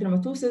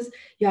erythematosus,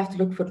 you have to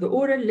look for the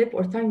oral, lip,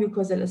 or tongue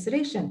mucosal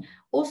ulceration.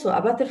 Also,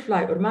 a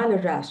butterfly or malar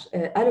rash,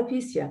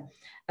 alopecia,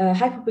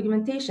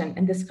 hypopigmentation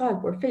in the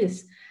scalp or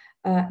face.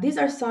 These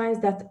are signs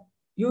that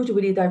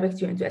usually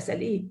direct you into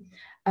SLE.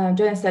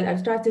 Giant cell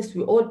arthritis,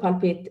 we all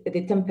palpate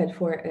the temple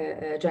for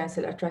giant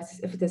cell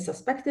arthritis if it is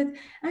suspected,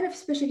 and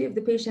especially if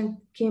the patient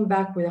came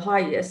back with a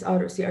high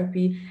ESR or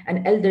CRP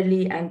and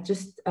elderly, and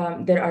just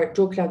there are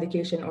jaw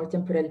claudication or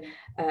temporal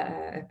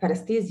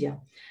paresthesia.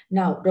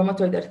 Now,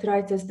 rheumatoid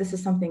arthritis, this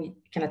is something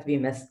cannot be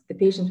missed. The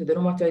patient with the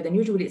rheumatoid, and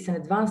usually it's an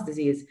advanced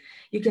disease.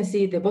 You can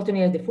see the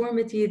botonial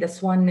deformity, the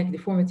swan neck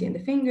deformity in the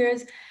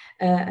fingers.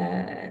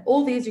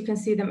 All these, you can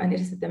see them and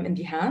elicit them in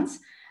the hands.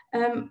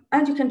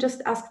 And you can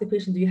just ask the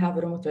patient, do you have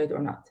a rheumatoid or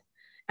not?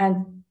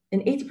 And in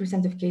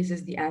 80% of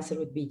cases, the answer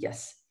would be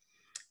yes.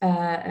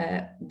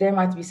 There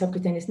might be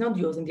subcutaneous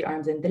nodules in the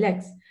arms and the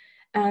legs.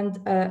 And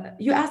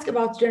you ask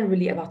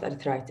generally about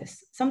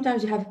arthritis.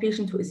 Sometimes you have a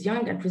patient who is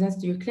young and presents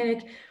to your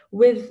clinic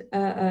with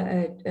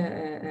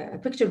a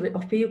picture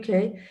of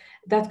PUK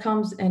that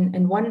comes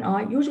in one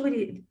eye.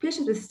 Usually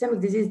patients with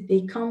systemic disease,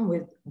 they come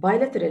with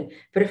bilateral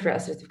peripheral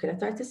ulcerative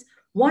keratitis.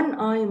 One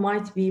eye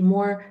might be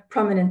more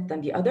prominent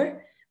than the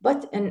other,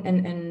 but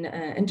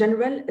in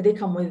general, they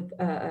come with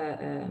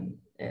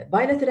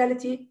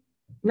bilaterality,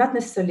 not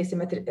necessarily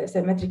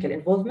symmetrical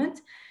involvement.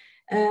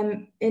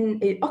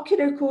 In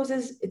ocular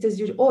causes, it is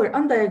usually, or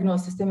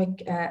undiagnosed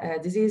systemic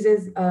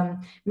diseases,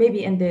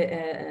 maybe in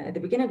the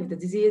beginning of the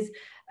disease,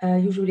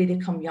 usually they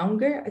come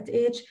younger at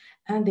age,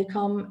 and they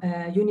come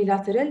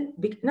unilateral,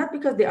 not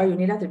because they are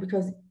unilateral,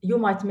 because you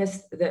might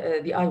miss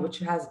the eye which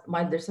has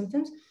milder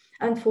symptoms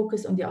and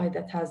focus on the eye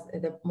that has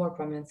the more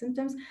prominent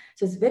symptoms.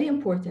 So it's very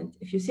important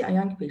if you see a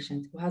young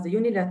patient who has a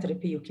unilateral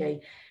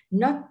PUK,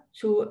 not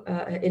to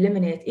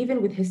eliminate,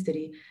 even with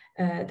history,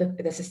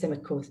 the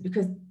systemic cause,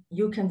 because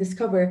you can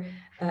discover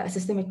a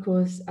systemic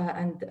cause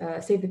and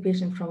save the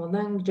patient from a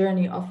long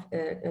journey of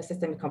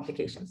systemic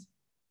complications.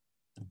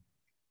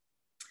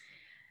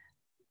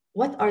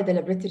 What are the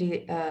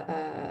laboratory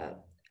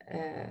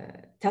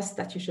tests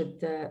that you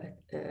should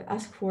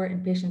ask for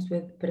in patients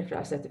with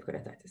peripheral ulcerative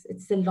keratitis?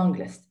 It's a long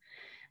list,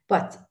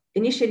 but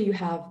initially you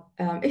have,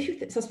 if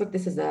you suspect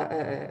this is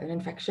an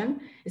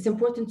infection, it's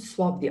important to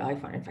swab the eye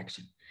for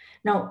infection.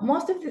 Now,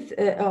 most of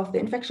the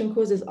infection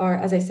causes are,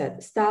 as I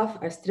said,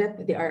 staph or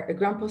strep. They are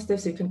gram-positive,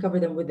 so you can cover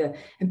them with the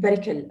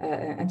empirical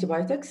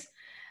antibiotics.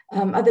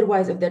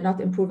 Otherwise, if they're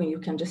not improving, you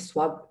can just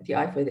swab the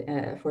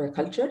eye for a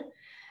culture.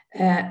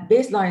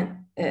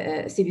 Baseline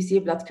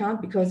CBC blood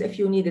count, because if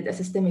you needed a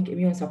systemic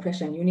immune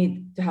suppression, you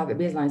need to have a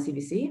baseline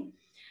CBC.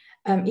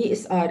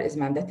 ESR is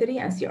mandatory,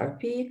 and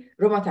CRP.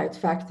 Rheumatoid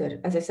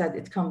factor, as I said,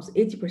 it comes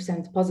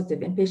 80%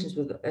 positive in patients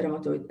with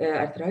rheumatoid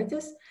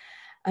arthritis.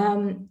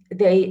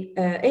 The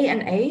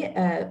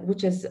ANA,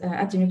 which is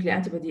anti-nuclear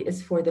antibody,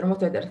 is for the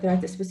rheumatoid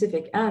arthritis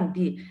specific and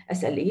the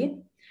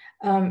SLE.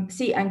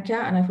 C and K,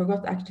 and I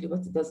forgot actually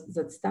what does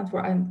that stand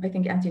for. I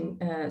think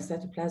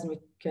anti-cytoplasmic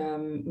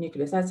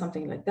nucleoside,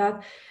 something like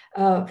that,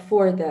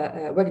 for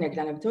the Wegener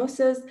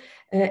granulomatosis.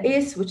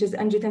 ACE, which is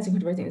angiotensin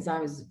converting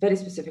enzyme, is very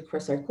specific for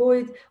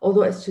sarcoid,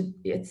 although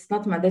it's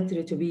not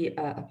mandatory to be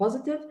a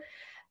positive.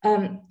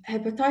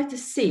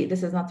 Hepatitis C,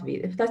 this is not to be,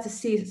 hepatitis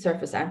C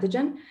surface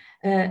antigen.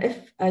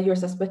 If you're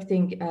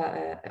suspecting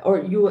or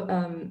you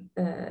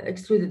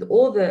excluded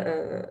all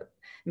the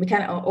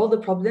all the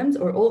problems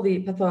or all the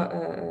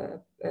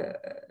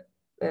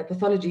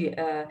pathology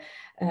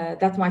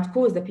that might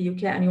cause the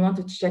PUK, and you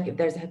wanted to check if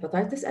there's a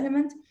hepatitis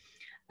element.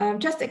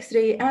 Chest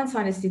X-ray and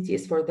sinus CT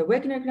is for the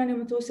Wegener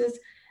granulomatosis,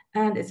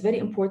 and it's very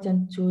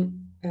important to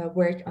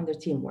work under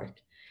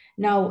teamwork.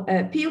 Now,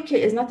 PUK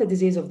is not a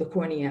disease of the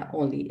cornea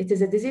only. It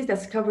is a disease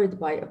that's covered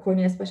by a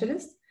cornea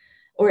specialist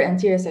or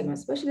anterior segment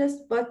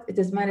specialist, but it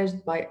is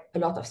managed by a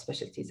lot of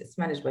specialties. It's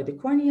managed by the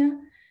cornea,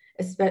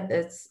 it's by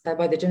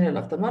the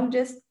general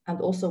ophthalmologist,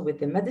 and also with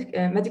the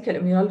medical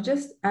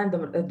immunologist and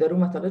the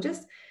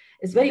rheumatologist.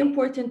 It's very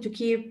important to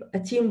keep a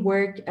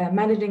teamwork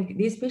managing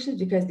these patients,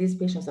 because these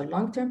patients are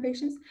long-term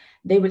patients.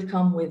 They will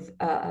come with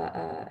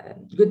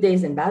good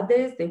days and bad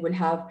days. They will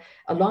have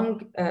a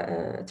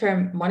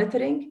long-term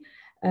monitoring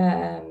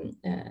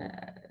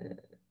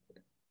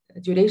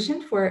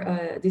duration for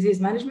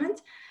disease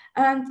management.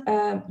 And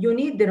you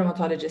need the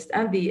rheumatologist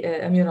and the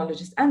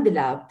immunologist and the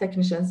lab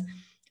technicians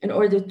in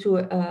order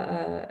to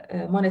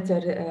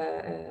monitor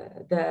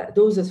the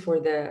doses for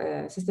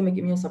the systemic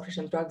immune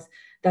suppression drugs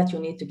that you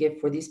need to give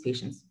for these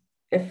patients,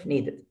 if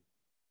needed.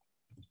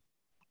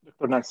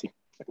 Dr. Nancy,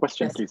 a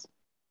question, Yes. please.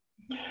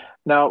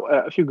 Now,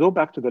 if you go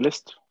back to the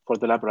list for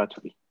the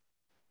laboratory,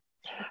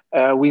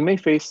 we may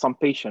face some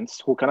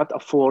patients who cannot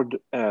afford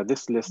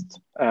this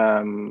list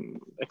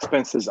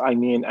expenses,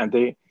 and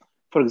they,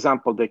 for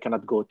example, they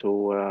cannot go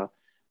to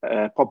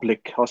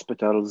public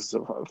hospitals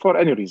for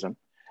any reason.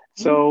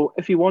 So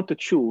if you want to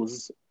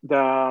choose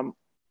the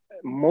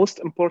most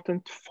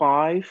important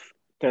 5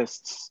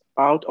 tests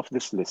out of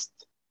this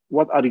list,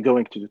 what are you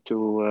going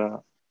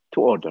to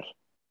order?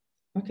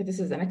 Okay, this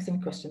is an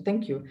excellent question.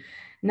 Thank you.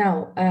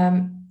 Now,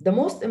 the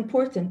most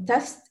important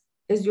test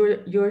is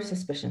your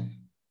suspicion.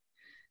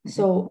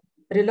 So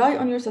rely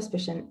on your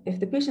suspicion. If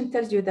the patient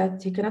tells you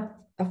that he cannot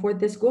afford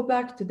this, go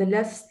back to the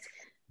list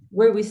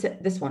where we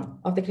set this one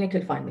of the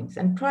clinical findings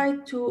and try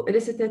to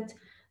elicit it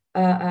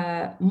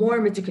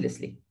more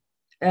meticulously.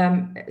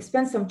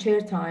 Spend some chair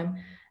time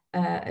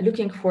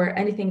looking for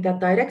anything that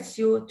directs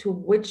you to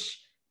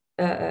which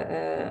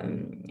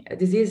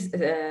disease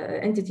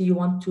entity you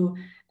want to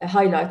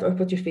highlight or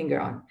put your finger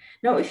on.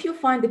 Now, if you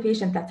find the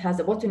patient that has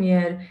a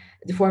boutonniere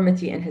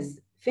deformity in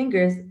his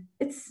fingers,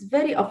 it's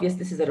very obvious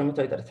this is a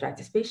rheumatoid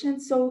arthritis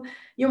patient. So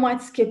you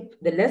might skip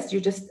the list.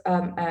 You just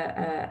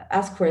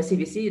ask for a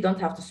CBC. You don't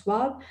have to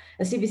swab.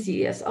 A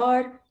CBC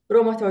ESR,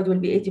 rheumatoid will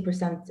be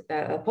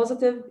 80%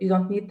 positive. You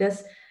don't need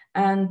this.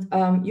 And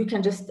you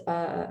can just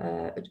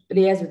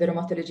liaise with the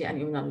rheumatology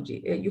and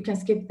immunology. You can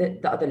skip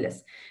the other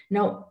list.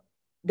 Now,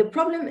 the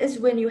problem is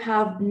when you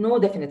have no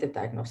definitive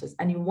diagnosis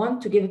and you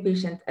want to give a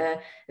patient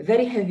a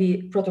very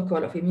heavy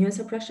protocol of immune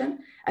suppression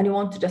and you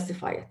want to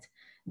justify it.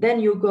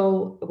 Then you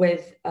go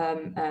with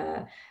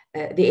the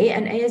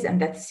ANAs and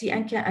that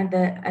CNK and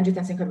the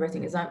angiotensin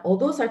converting enzyme.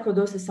 Although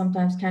sarcoidosis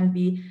sometimes can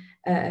be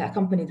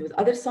accompanied with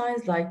other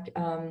signs like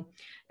the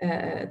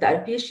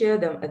alopecia,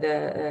 the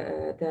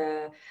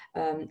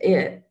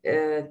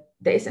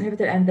ACE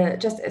inhibitor, and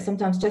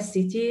sometimes just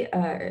CT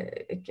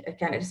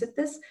can elicit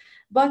this.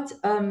 But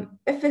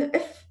if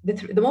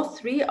the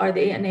most 3 are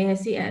the ANA,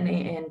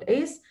 CNA, and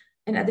ACE,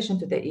 in addition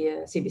to the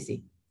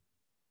CBC.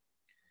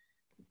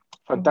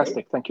 Fantastic.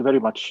 Okay. Thank you very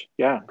much.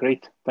 Yeah,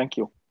 great. Thank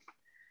you.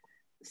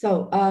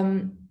 So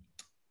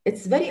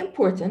it's very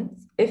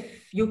important,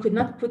 if you could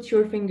not put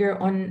your finger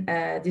on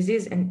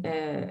disease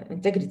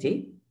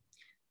integrity,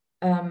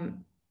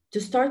 to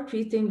start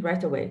treating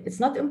right away. It's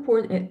not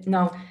important.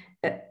 Now,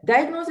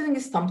 diagnosing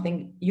is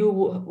something you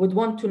would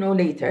want to know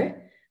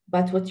later,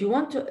 but what you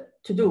want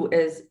to do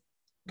is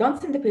don't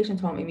send the patient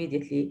home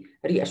immediately,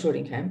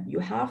 reassuring him. You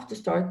have to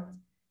start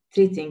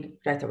treating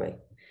right away.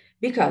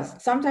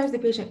 Because sometimes the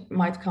patient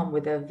might come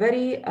with a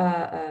very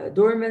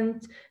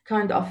dormant,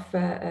 kind of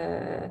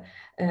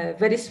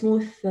very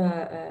smooth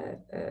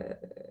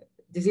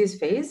disease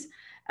phase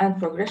and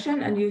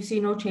progression, and you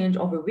see no change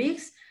over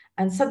weeks.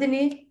 and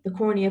suddenly the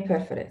cornea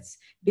perforates,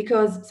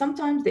 because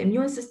sometimes the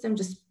immune system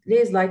just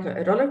lays like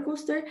a roller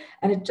coaster,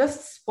 and it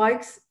just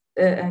spikes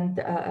and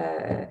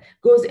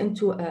goes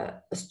into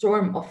a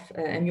storm of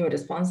immune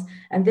response,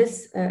 and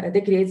this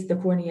degrades the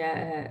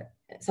cornea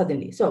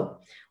suddenly. So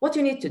what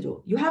you need to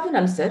do, you have an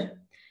ulcer,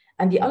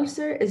 and the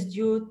ulcer is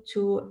due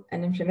to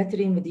an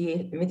inflammatory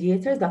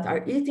mediators that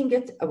are eating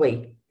it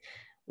away.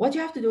 What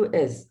you have to do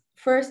is,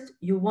 first,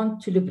 you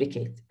want to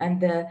lubricate.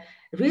 And the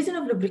reason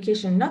of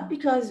lubrication, not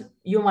because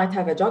you might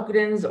have a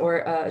Sjogren's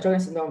or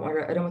Sjogren's syndrome or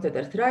a rheumatoid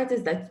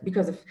arthritis, that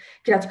because of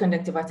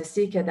keratoconjunctivitis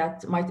sicca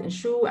that might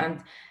ensue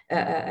and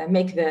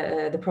make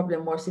the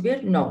problem more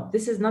severe. No,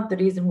 this is not the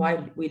reason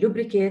why we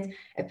lubricate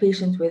a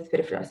patient with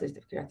peripheral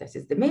ulcerative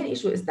keratitis. The main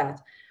issue is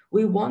that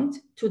we want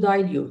to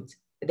dilute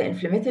the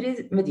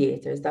inflammatory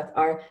mediators that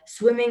are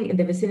swimming in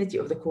the vicinity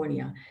of the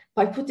cornea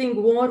by putting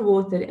more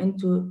water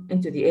into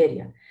the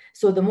area.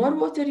 So the more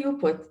water you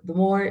put, the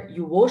more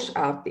you wash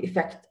out the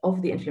effect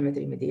of the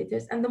inflammatory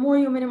mediators, and the more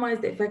you minimize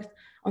the effect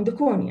on the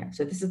cornea.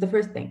 So this is the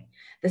first thing.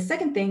 The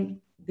second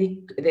thing, the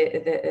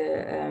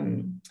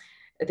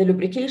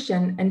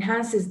lubrication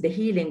enhances the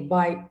healing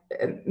by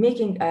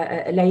making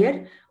a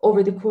layer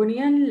over the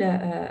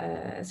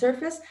corneal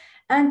surface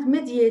and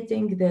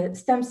mediating the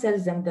stem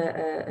cells and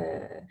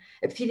the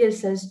epithelial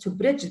cells to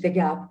bridge the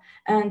gap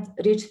and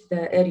reach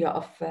the area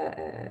of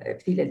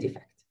epithelial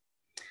defect.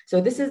 So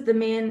this is the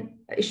main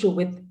issue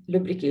with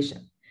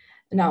lubrication.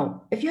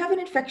 Now, if you have an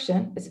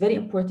infection, it's very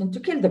important to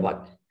kill the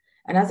bug.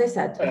 And as I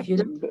said, if you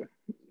don't...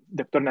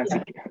 Dr.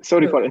 Nancy,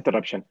 sorry for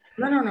interruption.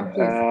 No,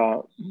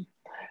 please.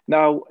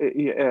 Now,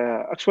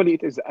 actually,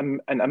 it is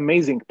an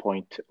amazing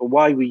point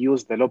why we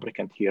use the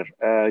lubricant here.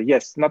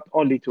 Yes, not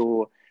only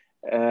to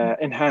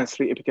enhance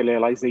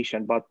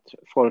reepithelialization, but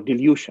for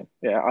dilution.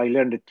 I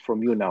learned it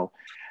from you now.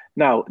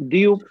 Now,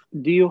 do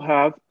you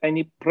have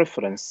any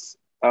preference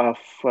of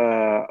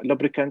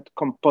lubricant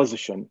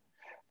composition,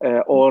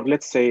 or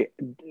let's say,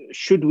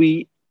 should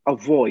we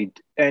avoid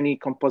any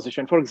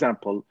composition? For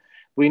example,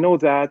 we know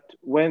that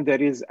when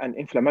there is an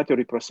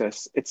inflammatory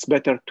process, it's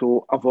better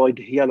to avoid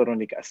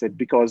hyaluronic acid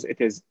because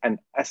it is an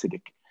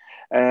acidic.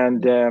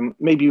 And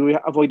maybe we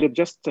avoid it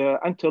just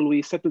until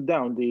we settle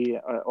down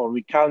or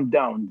we calm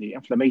down the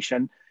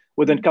inflammation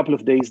within a couple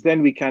of days,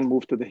 then we can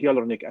move to the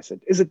hyaluronic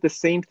acid. Is it the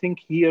same thing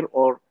here,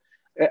 or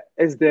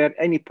is there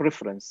any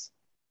preference?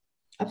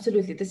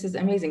 Absolutely, this is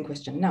an amazing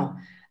question. Now,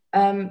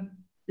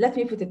 let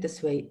me put it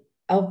this way.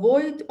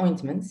 Avoid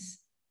ointments,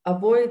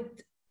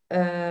 avoid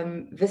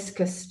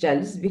viscous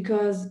gels,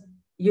 because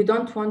you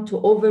don't want to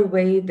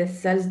overweigh the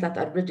cells that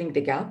are bridging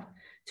the gap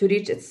to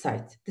reach its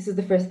site. This is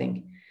the first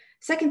thing.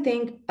 Second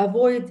thing,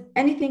 avoid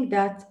anything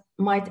that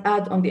might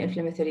add on the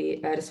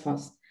inflammatory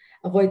response.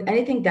 Avoid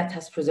anything that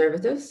has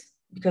preservatives,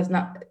 because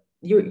now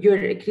you're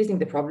increasing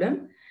the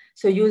problem.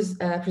 So use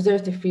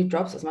preservative-free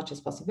drops as much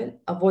as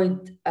possible.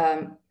 Avoid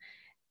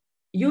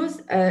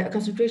use a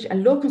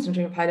low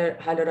concentration of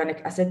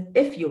hyaluronic acid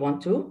if you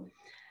want to.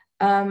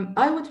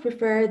 I would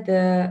prefer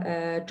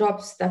the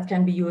drops that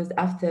can be used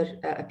after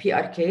a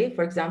PRK,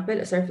 for example,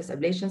 a surface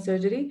ablation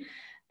surgery.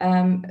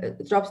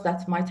 Drops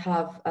that might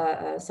have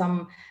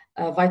some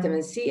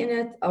vitamin C in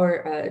it,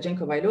 or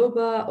ginkgo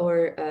biloba,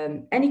 or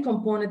any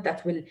component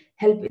that will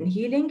help in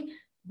healing.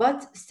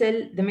 But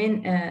still, the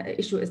main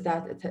issue is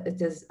that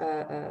it is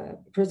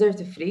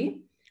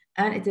preservative-free,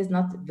 and it is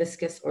not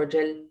viscous or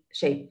gel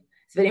shape.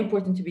 It's very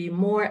important to be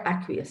more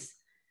aqueous.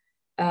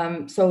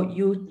 So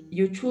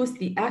you choose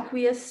the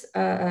aqueous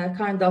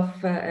kind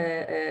of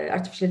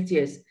artificial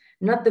tears,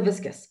 not the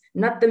viscous,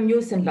 not the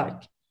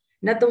mucin-like,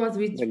 not the ones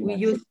we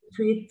use to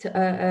treat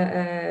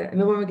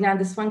mammary gland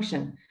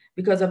dysfunction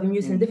because of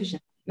mucin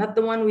deficiency, not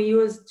the one we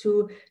use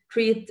to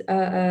treat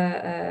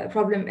a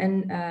problem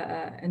in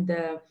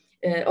the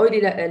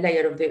oily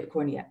layer of the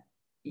cornea.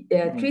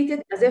 Treat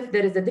it as if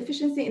there is a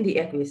deficiency in the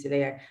aqueous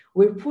layer.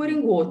 We're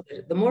pouring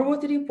water. The more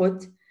water you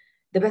put,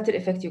 the better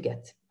effect you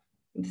get.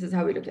 This is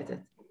how we look at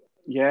it.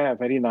 Yeah,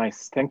 very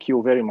nice. Thank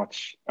you very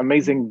much.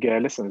 Amazing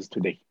lessons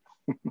today.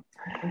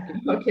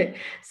 Okay,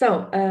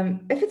 so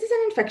if it is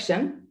an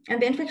infection,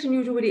 and the infection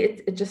usually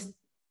it just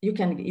you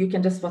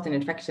can just spot an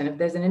infection if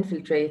there's an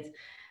infiltrate,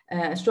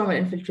 stromal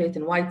infiltrate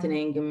and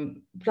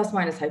whitening, plus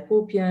minus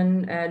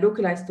hypopion,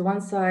 localized to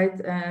one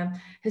side,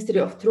 history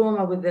of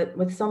trauma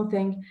with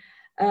something.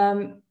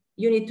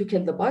 You need to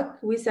kill the bug.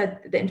 We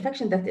said the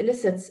infection that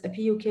elicits a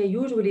PUK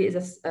usually is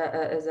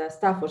a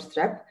staph or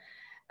strep.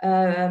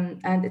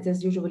 And it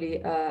is usually,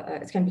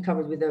 it can be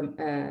covered with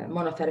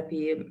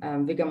monotherapy,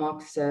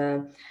 Vigamox,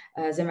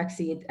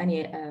 Zemaxid,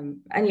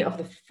 any of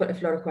the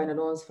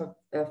fluoroquinolones for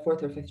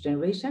 4th or 5th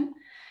generation.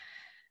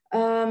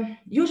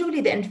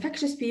 Usually the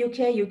infectious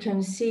PUK, you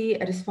can see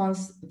a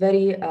response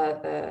very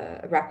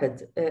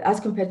rapid as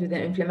compared with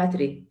an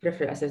inflammatory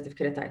peripheral ulcerative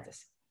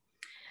keratitis.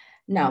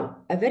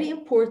 Now, a very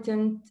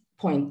important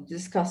point to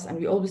discuss, and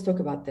we always talk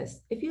about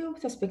this. If you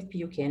suspect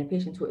PUK in a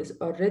patient who is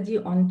already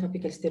on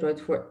topical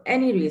steroid for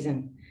any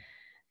reason,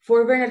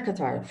 for vernal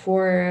catarrh,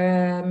 for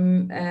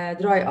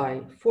dry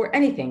eye, for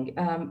anything,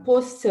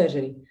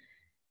 post-surgery,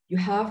 you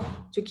have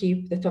to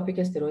keep the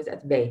topical steroids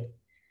at bay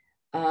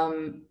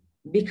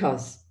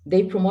because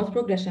they promote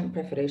progression and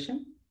proliferation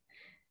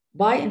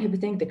by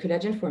inhibiting the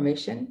collagen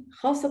formation,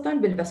 خاصة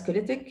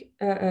بالvasculitic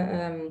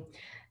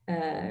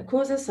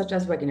causes such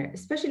as Wegener,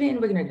 especially in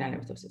Wegener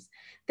granulomatosis.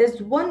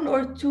 There's one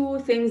or two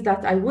things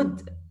that I would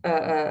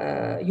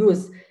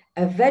use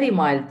a very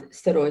mild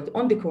steroid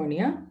on the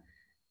cornea.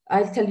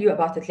 I'll tell you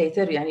about it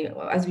later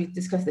as we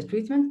discuss the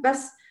treatment. But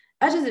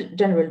as a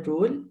general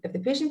rule, if the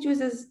patient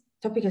uses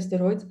topical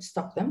steroids,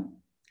 stop them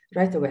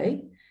right away.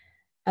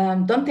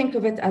 Don't think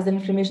of it as an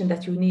inflammation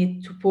that you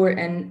need to pour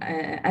in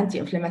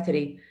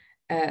anti-inflammatory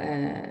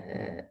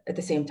at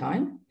the same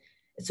time.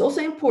 It's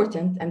also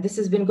important, and this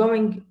has been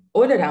going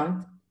all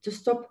around, to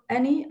stop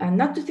any and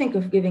not to think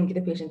of giving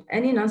the patient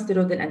any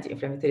non-steroidal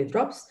anti-inflammatory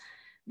drops,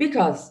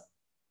 because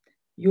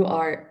you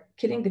are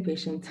killing the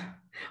patient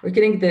or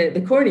killing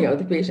the cornea of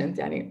the patient.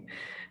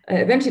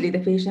 Eventually the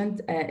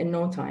patient in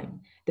no time.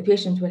 The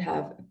patient will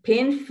have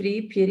pain-free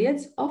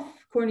periods of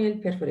corneal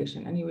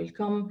perforation and he will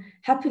come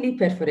happily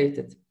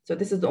perforated. So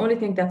this is the only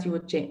thing that you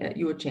would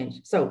change.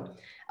 So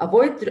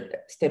avoid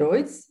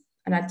steroids,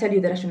 and I'll tell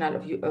you the rationale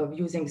of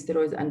using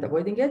steroids and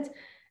avoiding it,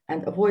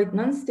 and avoid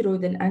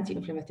non-steroidal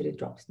anti-inflammatory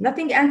drops.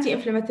 Nothing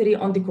anti-inflammatory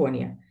on the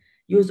cornea.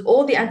 Use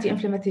all the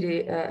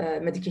anti-inflammatory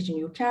medication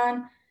you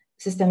can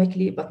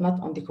systemically, but not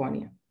on the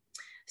cornea.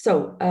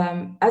 So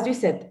as we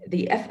said,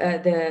 the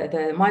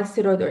mild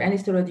steroid or any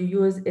steroid you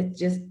use, it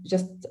just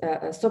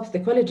stops the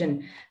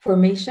collagen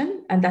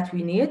formation, and that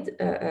we need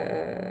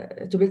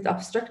to build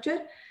up structure.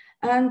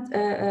 And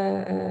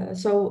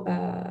so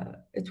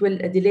it will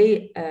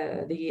delay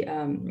the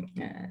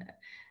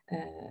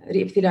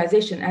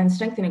reepithelialization and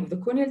strengthening of the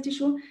corneal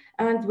tissue,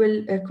 and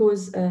will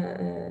cause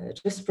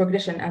just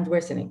progression and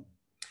worsening.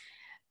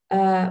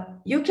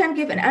 You can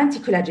give an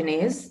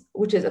anticollagenase,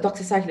 which is a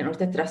doxycycline or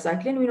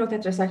tetracycline. We know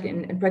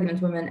tetracycline in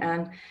pregnant women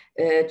and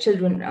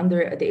children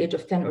under the age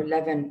of 10 or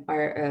 11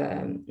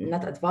 are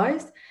not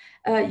advised.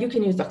 You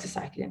can use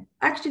doxycycline.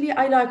 Actually,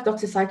 I like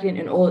doxycycline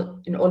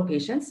in all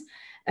patients.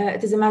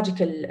 It is a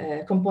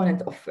magical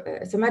component of,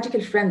 it's a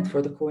magical friend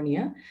for the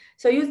cornea.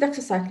 So use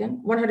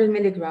doxycycline, 100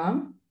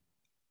 milligram,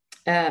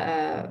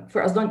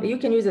 for as long, you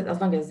can use it as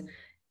long as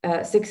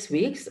 6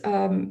 weeks,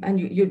 and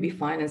you'll be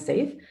fine and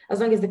safe, as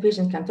long as the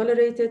patient can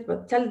tolerate it.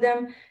 But tell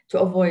them to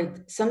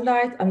avoid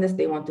sunlight unless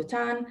they want to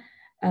tan,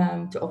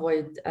 to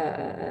avoid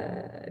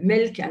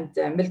milk and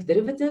milk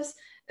derivatives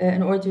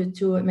in order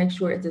to make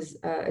sure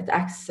it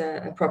acts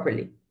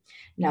properly.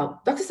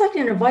 Now,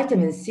 doxycycline and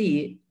vitamin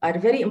C are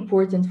very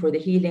important for the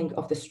healing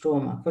of the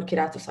stroma, for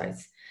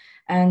keratocytes.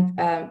 And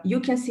you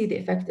can see the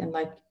effect in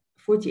like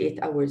 48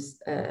 hours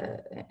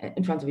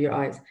in front of your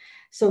eyes.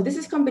 So this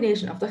is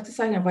combination of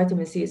doxycycline and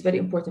vitamin C is very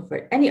important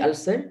for any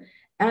ulcer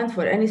and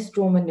for any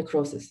stromal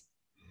necrosis.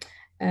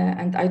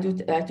 And I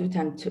do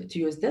tend to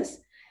use this.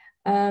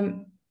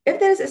 If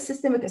there is a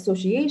systemic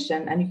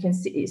association, and you can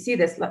see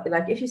this,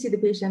 like if you see the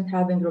patient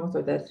having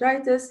rheumatoid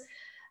arthritis,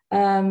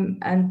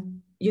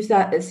 and you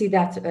see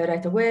that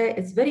right away,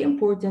 it's very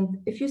important.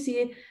 If you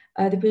see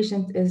the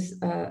patient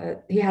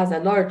he has a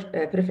large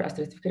peripheral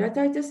ulcerative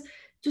keratitis,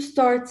 to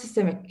start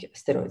systemic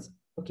steroids.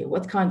 Okay,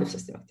 what kind of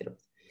systemic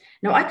steroids?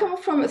 Now, I come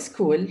from a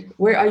school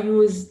where I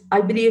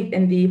believe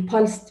in the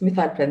pulsed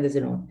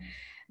methylprednisolone,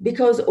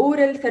 because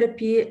oral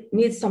therapy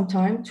needs some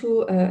time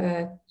to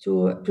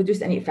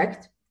produce any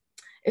effect.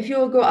 If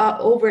you go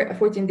over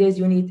 14 days,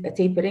 you need a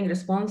tapering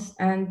response,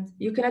 and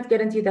you cannot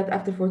guarantee that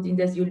after 14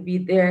 days, you'll be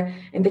there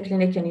in the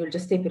clinic and you'll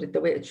just taper it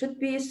the way it should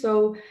be.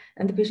 So,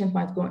 and the patient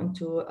might go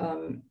into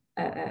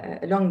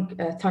a long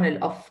tunnel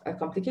of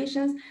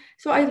complications.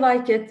 So I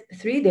like it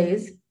 3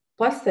 days,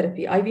 pulse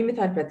therapy, IV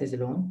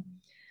methylprednisolone.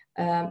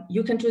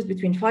 You can choose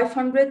between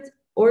 500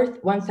 or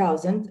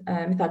 1,000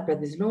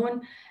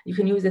 methylprednisolone. You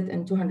can use it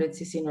in 200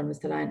 cc normal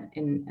saline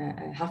in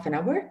half an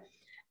hour.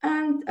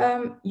 And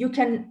you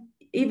can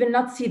even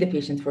not see the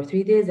patient for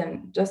 3 days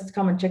and just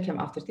come and check him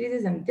after 3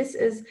 days. And this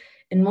is,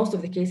 in most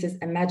of the cases,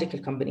 a magical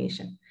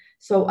combination.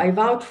 So I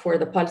vouch for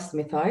the pulsed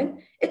methyl,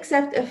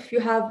 except if you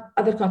have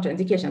other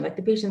contraindication, like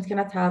the patient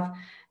cannot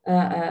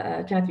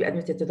be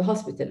admitted to the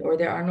hospital, or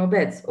there are no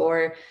beds,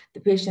 or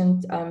the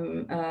patient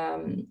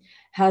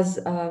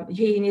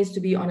he needs to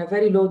be on a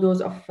very low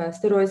dose of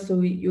steroids.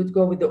 So you'd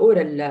go with the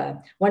oral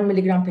 1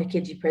 milligram per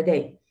kg per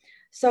day.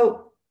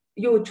 So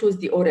you would choose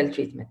the oral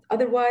treatment.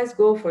 Otherwise,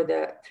 go for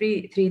the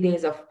three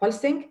days of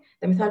pulsing,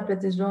 the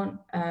methylprednisolone,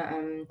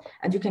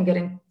 and you can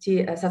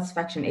guarantee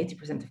satisfaction in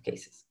 80% of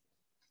cases.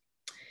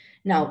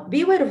 Now,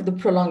 beware of the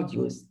prolonged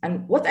use.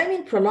 And what I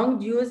mean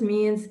prolonged use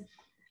means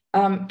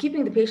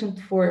keeping the patient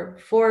for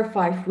 4 or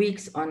 5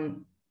 weeks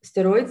on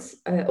steroids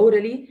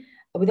orally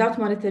without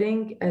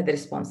monitoring the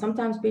response.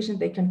 Sometimes patients,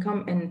 they can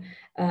come in,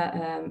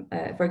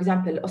 for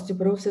example,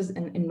 osteoporosis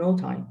in no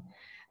time.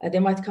 They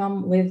might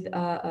come with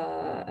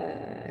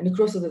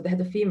necrosis of the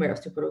head of femur,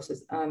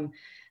 osteoporosis.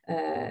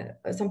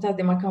 Sometimes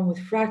they might come with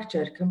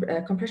fracture,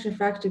 compression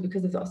fracture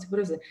because of the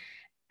osteoporosis.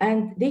 And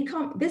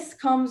this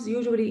comes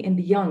usually in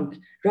the young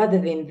rather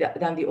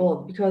than the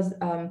old, because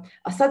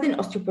a sudden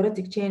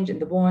osteoporotic change in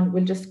the bone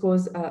will just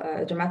cause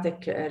a dramatic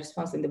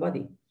response in the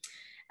body.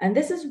 And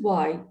this is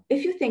why,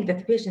 if you think that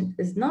the patient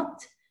is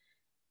not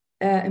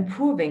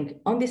improving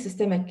on the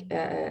systemic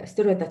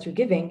steroid that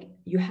you're giving,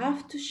 you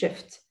have to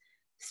shift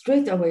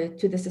straight away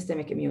to the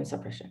systemic immune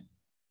suppression.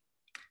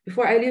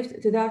 Before I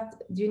leave to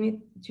that, do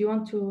you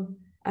want to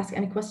ask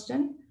any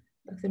question,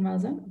 Dr.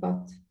 Mazen,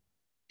 about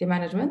the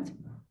management?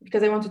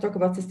 Because I want to talk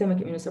about systemic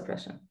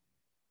immunosuppression.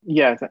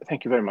 Yeah,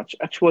 thank you very much.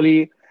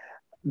 Actually,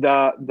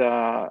 the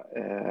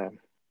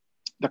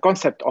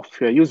concept of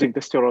using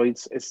the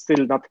steroids is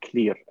still not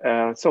clear.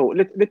 So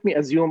let me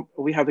assume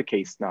we have a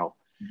case now.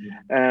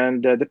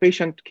 And the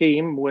patient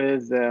came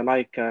with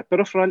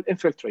peripheral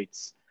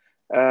infiltrates,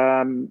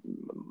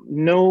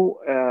 no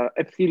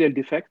epithelial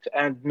defect,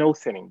 and no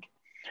thinning.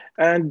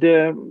 And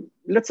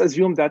let's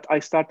assume that I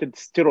started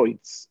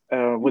steroids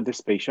with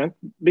this patient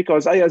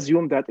because I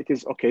assume that it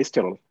is okay,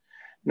 sterile.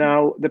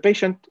 Now, the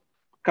patient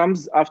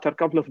comes after a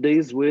couple of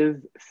days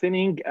with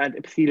thinning and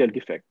epithelial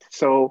defect.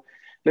 So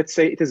let's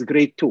say it is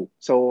grade 2.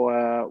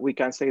 So we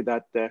can say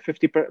that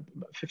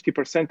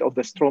 50% of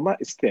the stroma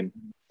is thin.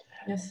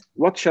 Yes.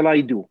 What shall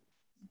I do?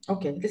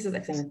 Okay, this is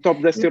excellent.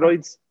 Stop the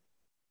steroids?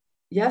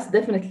 Yes,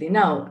 definitely.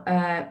 Now,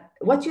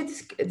 what you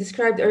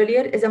described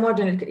earlier is a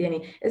marginal,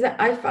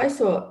 if I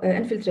saw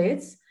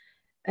infiltrates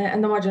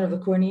in the margin of the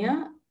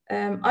cornea,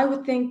 I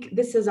would think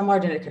this is a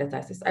marginal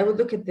keratitis. I would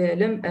look at the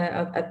limb,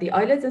 at the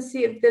eyelids and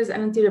see if there's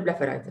an anterior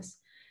blepharitis.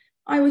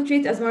 I would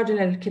treat as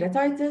marginal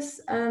keratitis,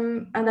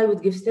 and I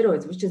would give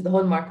steroids, which is the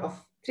hallmark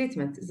of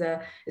treatment, is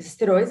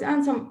steroids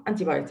and some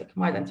antibiotic,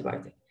 mild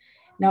antibiotic.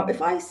 Now,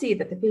 if I see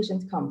that the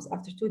patient comes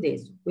after 2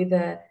 days with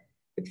a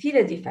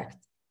epithelial defect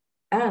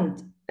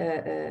and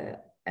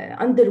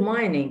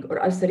undermining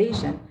or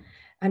ulceration,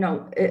 I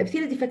know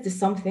epithelial defect is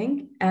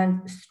something,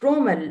 and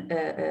stromal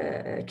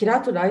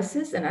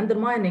keratolysis and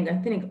undermining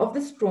and thinning of the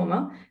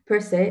stroma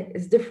per se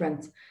is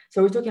different.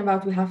 So we're talking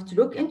about we have to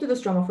look into the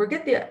stroma,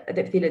 forget the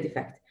epithelial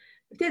defect.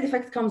 Epithelial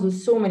defect comes with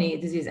so many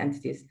disease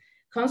entities.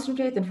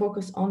 Concentrate and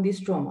focus on the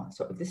stroma.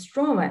 So if the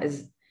stroma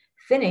is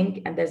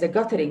thinning and there's a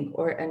guttering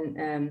or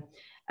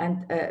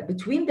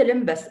between the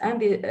limbus and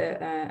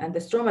the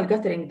stromal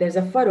guttering, there's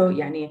a furrow,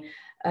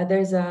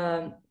 there's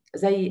a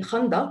زي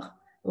خندق,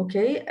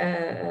 okay?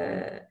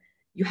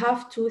 You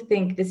have to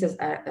think this is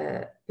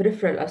a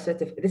peripheral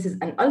ulcerative, this is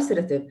an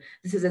ulcerative,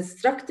 this is a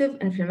destructive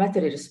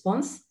inflammatory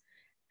response,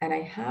 and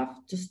I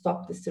have to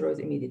stop the steroids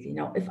immediately.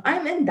 Now, if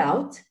I'm in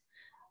doubt,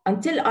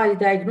 until I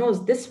diagnose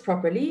this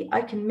properly,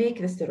 I can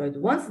make the steroid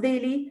once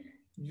daily,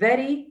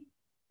 very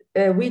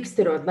weak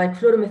steroid like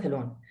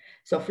fluoromethalone.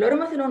 So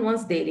fluoromethalone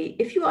once daily,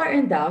 if you are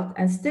in doubt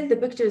and still the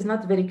picture is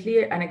not very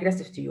clear and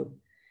aggressive to you,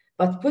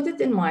 but put it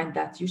in mind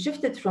that you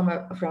shifted from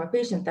a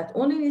patient that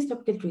only needs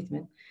topical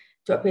treatment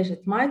to a patient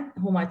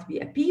who might be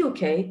a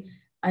PUK,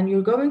 and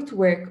you're going to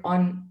work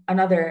on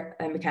another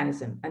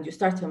mechanism, and you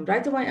start him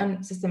right away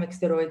on systemic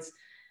steroids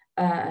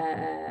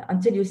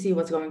until you see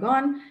what's going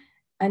on,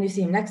 and you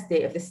see him next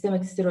day. If the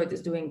systemic steroid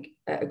is doing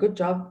a good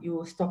job,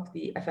 you stop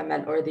the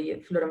FML or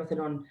the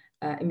fluoromethalone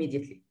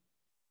immediately.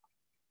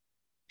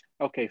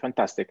 Okay,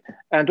 fantastic.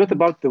 And what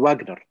about the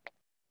Wagner?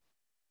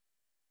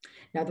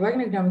 Now, the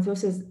Wagner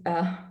grammatosis,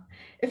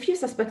 if you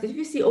suspect it, if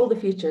you see all the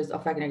features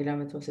of Wagner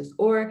grammatosis,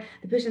 or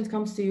the patient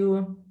comes to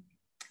you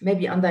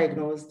maybe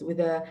undiagnosed with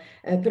a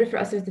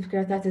peripheral ulcerative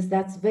keratitis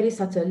that's very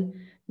subtle,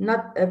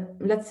 not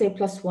let's say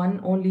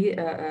 +1 only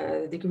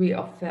degree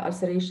of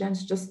ulceration,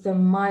 just a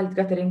mild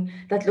guttering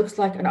that looks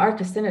like an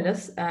arcus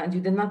senilis, and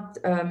you did not,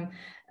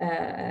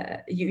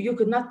 you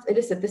could not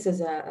elicit this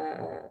as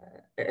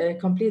a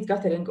complete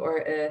guttering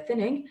or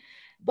thinning.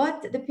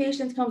 But the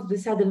patient comes with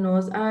a saddle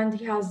nose, and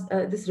he has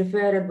this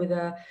referral with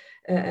a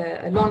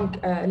long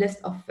list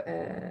of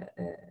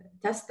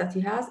tests that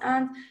he has,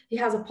 and he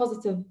has a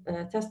positive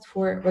test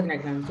for Wagner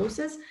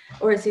grammatosis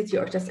or a CT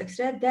or chest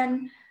X-ray.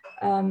 Then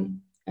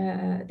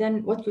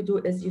what you do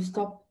is you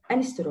stop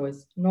any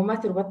steroids, no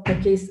matter what the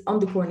case on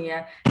the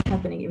cornea is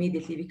happening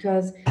immediately,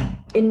 because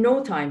in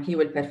no time he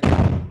will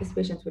perforate. This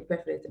patient will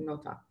perforate in no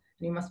time,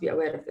 and you must be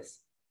aware of this.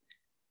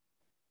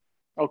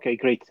 Okay,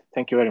 great.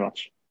 Thank you very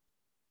much.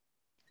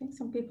 I think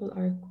some people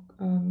are.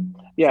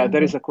 Yeah,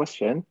 there is a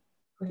question.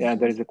 Yeah,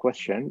 there is a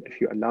question. If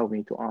you allow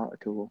me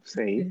to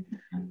say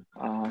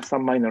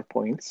some minor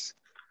points.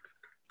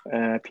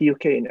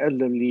 PUK in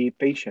elderly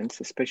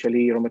patients,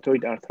 especially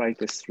rheumatoid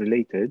arthritis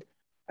related,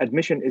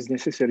 admission is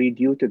necessary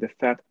due to the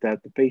fact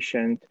that the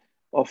patient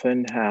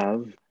often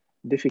have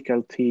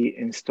difficulty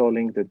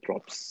installing the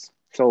drops.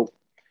 So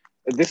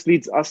this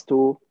leads us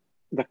to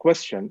the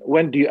question,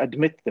 when do you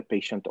admit the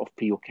patient of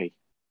PUK?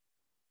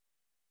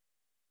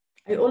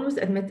 I always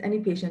admit any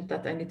patient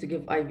that I need to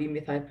give IV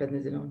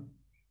methylprednisolone,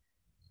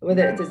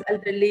 whether it is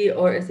elderly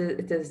or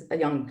it is a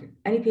young.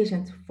 Any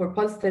patient for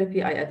pulse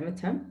therapy, I admit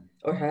him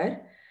or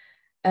her.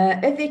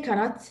 If they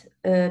cannot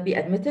be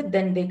admitted,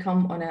 then they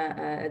come on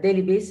a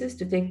daily basis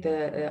to take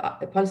the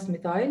pulse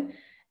methyl,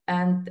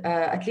 and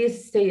at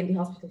least stay in the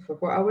hospital for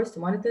 4 hours to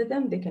monitor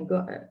them. They can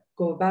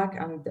go back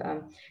and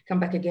come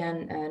back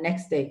again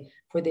next day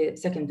for the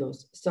second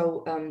dose.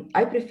 So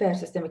I prefer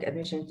systemic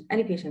admission to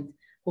any patient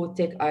who would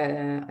take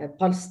a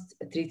pulsed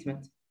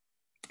treatment,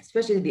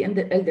 especially the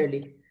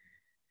elderly.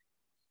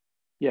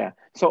 Yeah,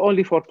 so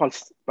only for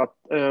pulse, but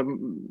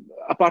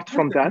apart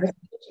from that,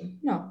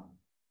 no.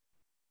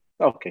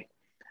 Okay.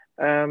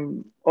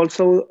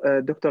 Also,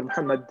 Dr.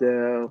 Muhammad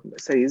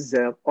says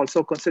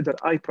also consider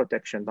eye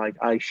protection, like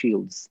eye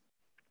shields.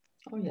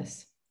 Oh,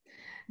 yes.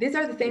 These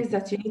are the things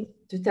that you need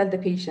to tell the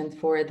patient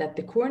for that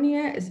the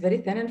cornea is very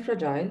thin and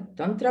fragile.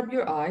 Don't rub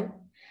your eye.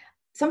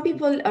 Some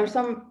people or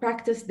some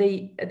practice,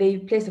 they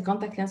place a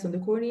contact lens on the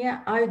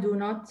cornea. I do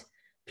not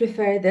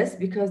prefer this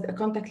because a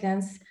contact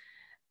lens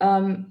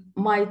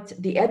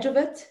the edge of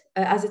it,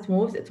 as it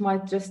moves, it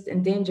might just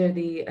endanger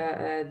the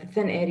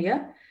thin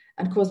area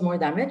and cause more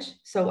damage.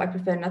 So I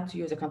prefer not to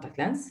use a contact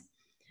lens.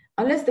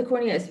 Unless the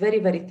cornea is very,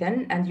 very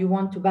thin and you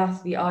want to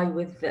bath the eye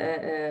with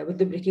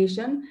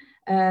lubrication,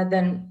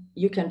 then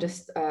you can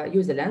just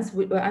use a lens.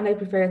 And I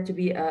prefer it to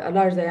be a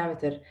large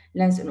diameter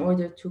lens in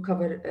order to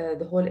cover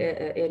the whole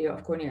area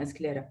of cornea and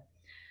sclera.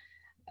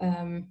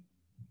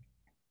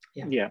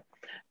 Yeah.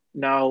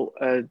 Now,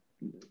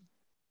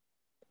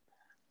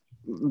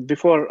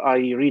 before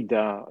I read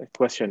the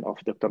question of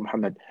Dr.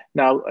 Muhammad,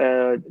 now,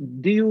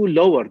 do you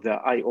lower the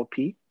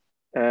IOP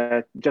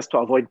just to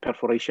avoid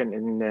perforation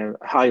in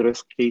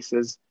high-risk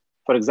cases?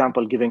 For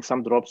example, giving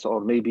some drops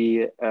or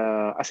maybe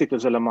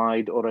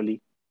acetazolamide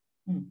orally?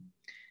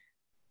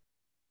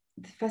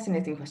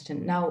 Fascinating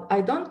question. Now,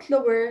 I don't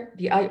lower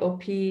the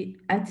IOP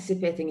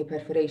anticipating a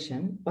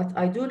perforation, but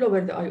I do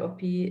lower the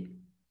IOP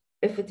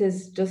if it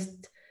is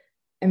just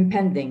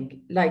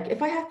impending. Like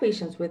if I have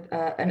patients with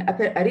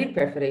a real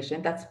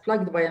perforation that's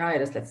plugged by an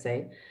iris, let's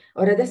say,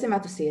 or a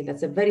descematocele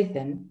that's a very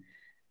thin,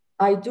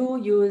 I do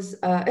use,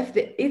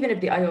 even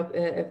if the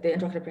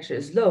intraocular pressure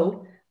is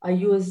low, I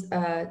use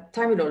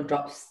timolol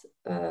drops,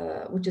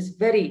 which is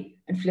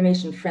very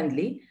inflammation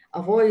friendly.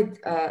 Avoid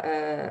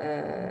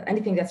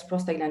anything that's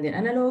prostaglandin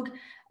analog.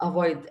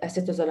 Avoid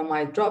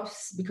acetazolamide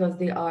drops because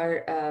they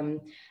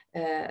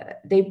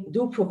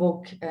do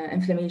provoke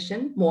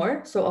inflammation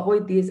more. So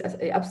avoid these,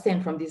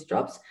 abstain from these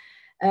drops.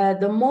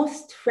 The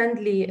most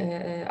friendly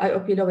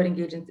IOP lowering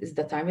agent is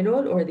the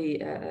timolol or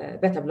the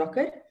beta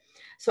blocker.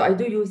 So I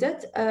do use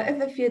it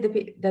if I feel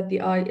that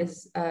the eye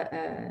is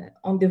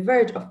on the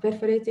verge of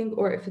perforating,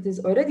 or if it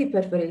is already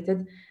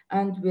perforated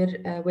and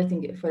we're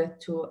waiting for it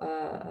to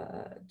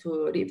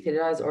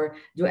re-epithelialize or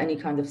do any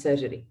kind of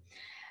surgery.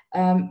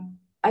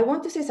 I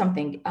want to say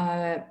something.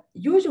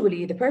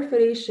 Usually the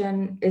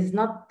perforation is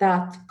not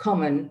that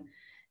common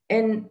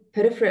in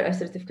peripheral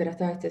ulcerative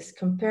keratitis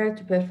compared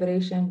to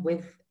perforation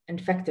with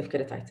infective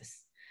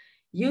keratitis.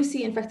 You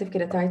see infective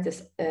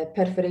keratitis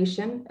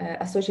perforation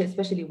associated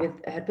especially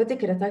with herpetic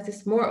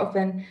keratitis more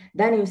often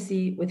than you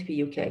see with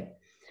PUK.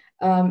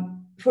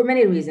 For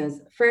many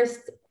reasons.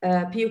 First,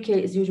 PUK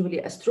is usually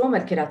a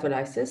stromal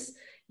keratolysis.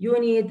 You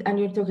need, and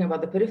you're talking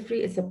about the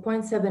periphery, it's a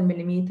 0.7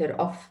 millimeter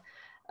of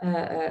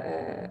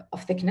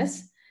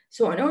thickness.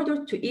 So in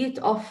order to eat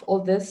off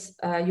all this,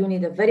 you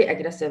need a very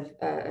aggressive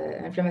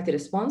inflammatory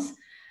response.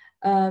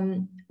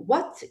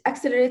 What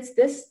accelerates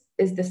this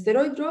is the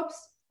steroid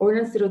drops or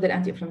non-steroidal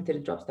anti-inflammatory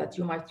drops that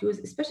you might use,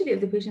 especially if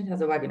the patient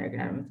has a Wagner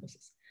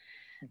granulomatosis.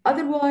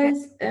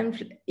 Otherwise,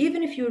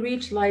 even if you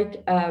reach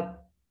like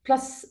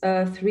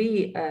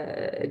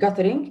 +3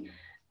 guttering,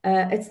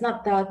 it's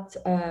not that,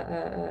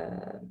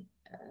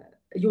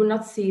 you will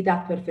not see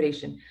that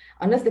perforation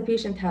unless the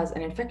patient has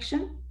an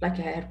infection like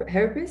a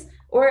herpes,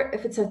 or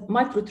if it's a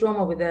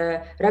microtrauma with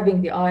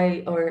rubbing the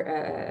eye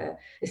or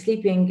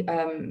sleeping.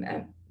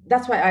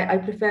 That's why I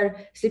prefer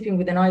sleeping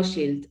with an eye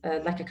shield,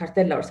 like a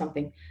cartella or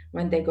something,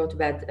 when they go to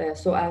bed,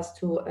 so as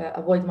to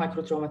avoid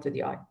microtrauma to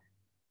the eye.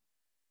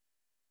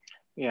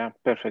 Yeah,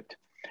 perfect.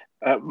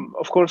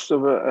 Of course,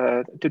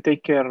 to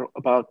take care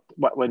about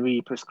when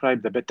we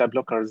prescribe the beta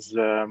blockers,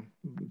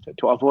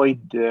 to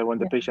avoid when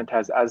the patient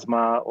has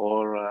asthma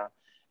or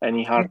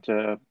any heart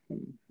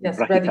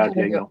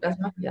bradycardia.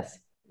 Asthma, yes.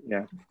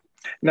 Yeah.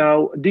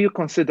 Now, do you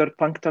consider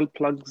punctal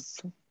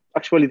plugs?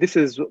 Actually, this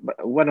is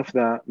one of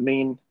the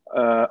main,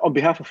 on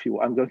behalf of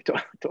you, I'm going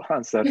to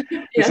answer.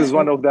 This is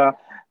one of the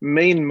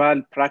main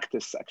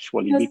malpractice,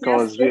 actually,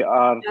 because we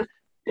are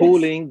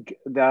pulling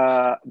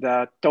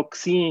the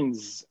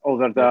toxins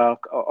over the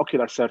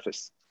ocular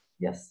surface.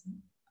 Yes,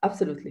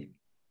 absolutely.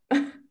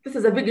 This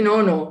is a big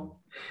no-no.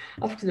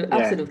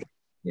 Absolutely.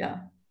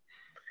 Yeah.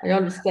 I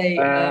always say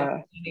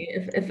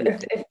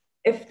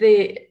if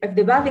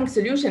the bathing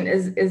solution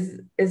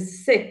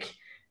is sick,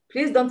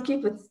 please don't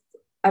keep it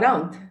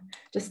around.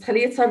 Just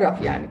خليه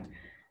يتصرف يعني.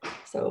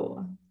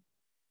 So.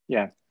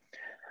 Yeah.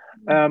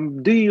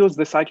 Do you use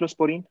the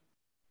cyclosporine?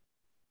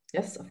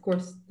 Yes, of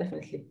course,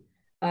 definitely.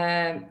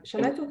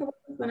 Shall I talk about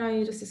it when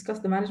I just discuss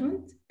the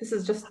management? This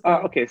is just.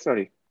 Okay,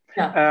 sorry.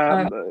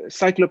 Yeah.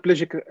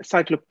 Cycloplegic.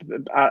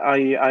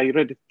 I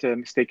read it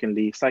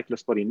mistakenly.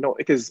 Cyclosporine. No,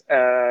 it is.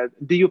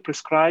 Do you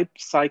prescribe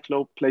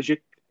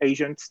cycloplegic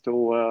agents to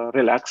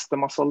relax the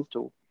muscle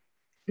for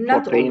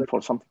Not all pain, the,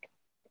 for something?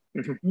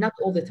 not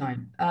all the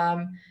time.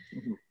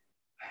 Mhm.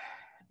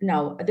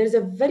 Now, there's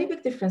a very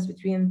big difference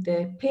between the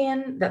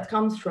pain that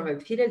comes from a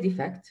epithelial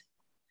defect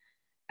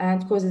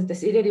and causes the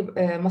ciliary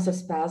muscle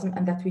spasm,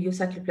 and that we use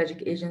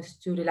cycloplegic agents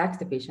to relax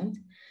the patient,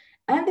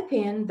 and the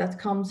pain that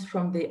comes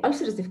from the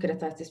ulcerative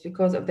keratitis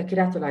because of the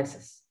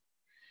keratolysis.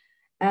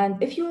 And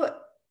if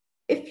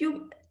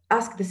you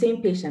ask the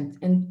same patient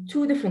in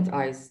two different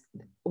eyes,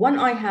 one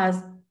eye has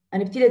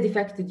an epithelial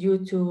defect due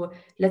to,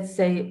 let's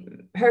say,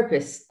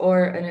 herpes, or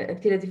an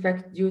epithelial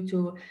defect due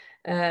to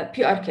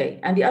PRK,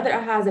 and the other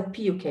eye has a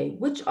PUK,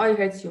 which eye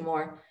hurts you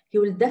more? He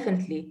will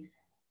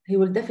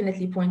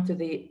definitely point to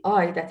the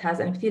eye that has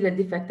an epithelial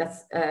defect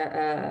that's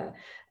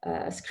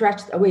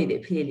scratched away the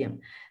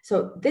epithelium.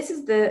 So this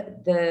is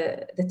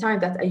the time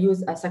that I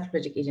use a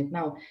cycloplegic agent.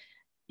 Now,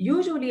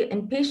 usually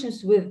in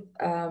patients with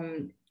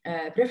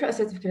peripheral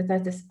ulcerative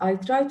keratitis, I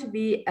try to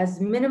be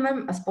as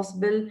minimum as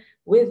possible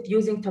with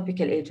using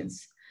topical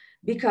agents,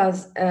 because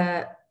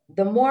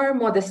the more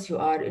modest you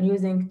are in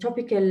using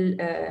topical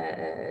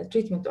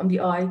treatment on the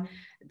eye,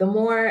 the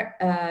more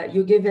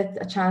you give it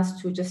a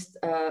chance to just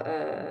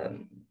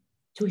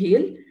to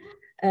heal.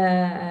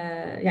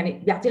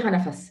 يعني بيعطيها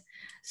نفس.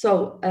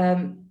 So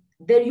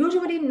they're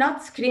usually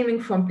not screaming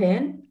from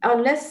pain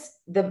unless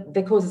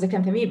the cause is a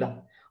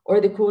Canthamoeba,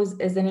 or the cause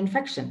is an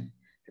infection,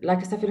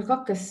 like a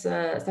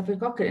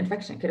staphylococcal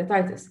infection,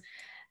 keratitis.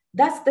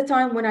 That's the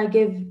time when I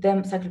give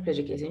them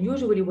cycloplegic agent.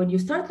 Usually when you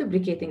start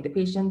lubricating the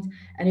patient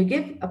and you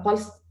give a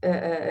pulsed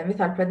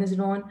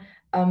methylprednisolone,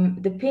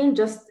 the pain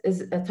just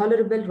is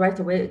tolerable right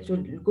away. It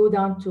will go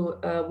down to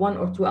 1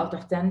 or 2 out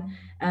of 10,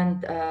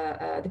 and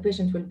the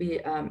patient will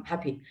be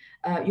happy.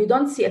 You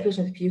don't see a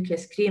patient with PUK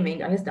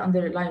screaming unless the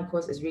underlying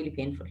cause is really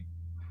painful.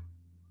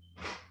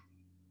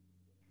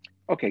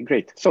 Okay,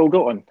 great. So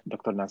go on,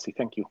 Dr. Nancy.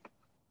 Thank you.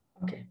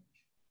 Okay.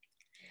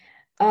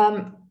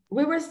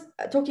 We were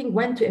talking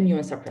when to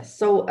immunosuppress.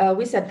 So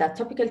we said that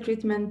topical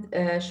treatment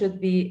should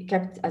be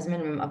kept as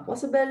minimum as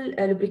possible.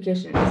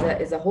 Lubrication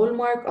is a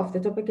hallmark of the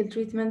topical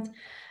treatment.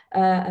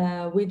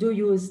 We do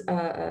use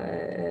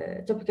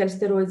topical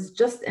steroids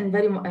just in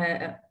very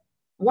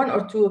one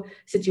or two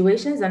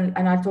situations, and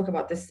I'll talk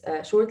about this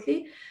shortly.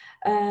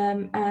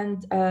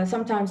 And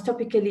sometimes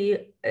topically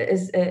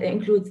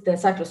includes the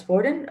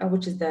cyclosporin,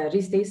 which is the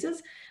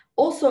Restasis.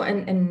 Also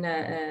in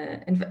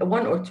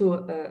one or two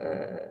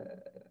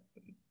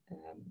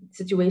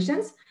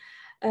situations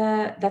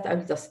that I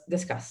will just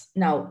discuss.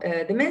 Now,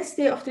 the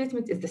mainstay of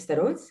treatment is the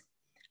steroids,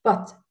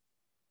 but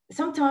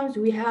sometimes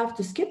we have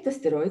to skip the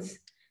steroids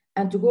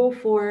and to go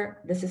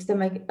for the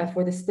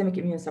systemic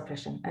immune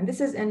suppression. And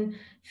this is in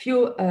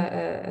few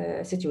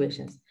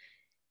situations.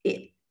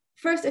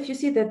 First, if you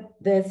see that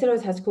the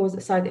steroid has caused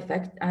a side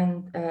effect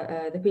and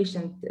the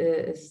patient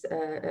is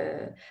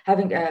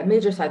having a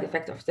major side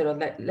effect of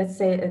steroid, like let's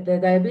say the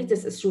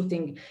diabetes is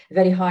shooting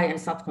very high and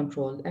it's not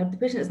controlled, and if the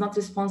patient is not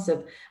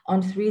responsive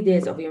on 3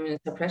 days of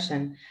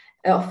immunosuppression,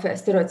 of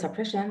steroid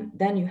suppression,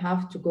 then you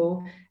have to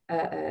go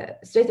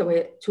straight away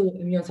to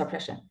immune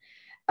suppression.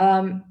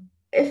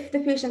 If the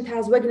patient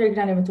has Wegener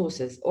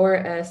granulomatosis, or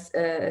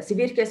a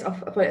severe case of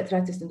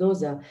polyarthritis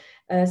nodosa,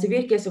 a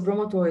severe case of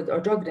rheumatoid or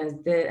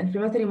Sjogren's, the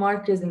inflammatory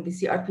markers in the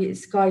CRP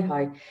is sky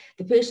high,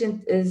 the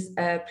patient is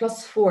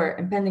 +4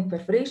 impending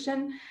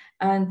perforation,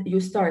 and you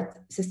start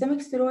systemic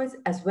steroids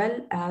as well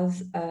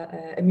as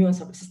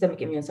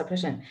systemic immune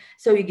suppression.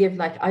 So you give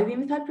like IV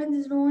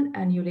methylprednisolone,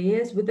 and you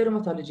liaise with the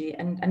rheumatology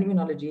and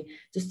immunology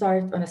to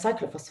start on a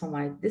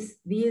cyclophosphamide.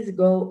 These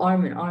go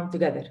arm in arm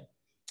together,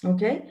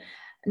 okay?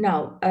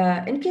 Now,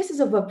 in cases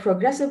of a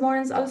progressive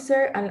Morin's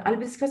ulcer, and I'll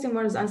be discussing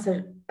Morin's ulcer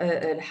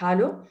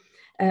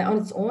on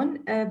its own,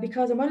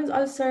 because a Morin's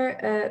ulcer,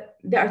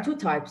 there are two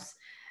types.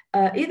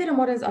 Either a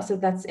Morin's ulcer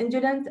that's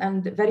indolent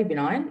and very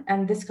benign,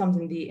 and this comes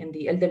in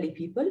the elderly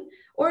people,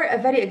 or a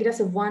very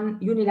aggressive one,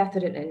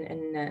 unilateral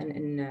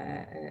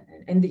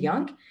in the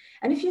young.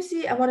 And if you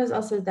see a Morin's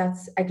ulcer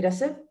that's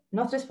aggressive,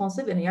 not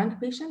responsive in a young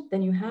patient,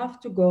 then you have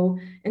to go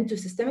into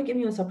systemic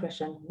immune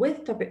suppression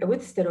with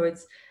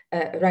steroids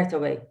right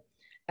away.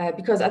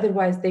 Because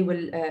otherwise they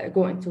will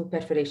go into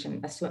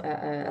perforation as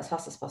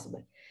fast as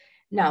possible.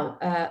 Now,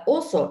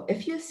 also,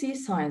 if you see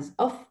signs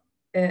of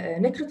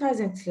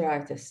necrotizing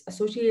scleritis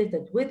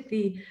associated with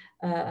the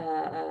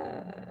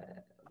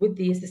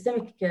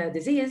systemic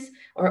disease,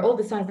 or all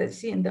the signs that you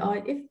see in the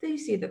eye, if they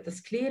see that the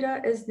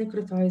sclera is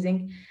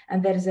necrotizing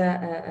and there is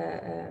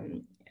a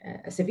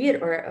severe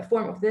or a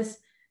form of this,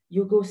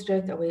 you go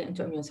straight away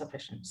into immune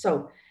suppression.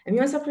 So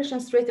immune suppression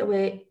straight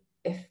away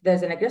if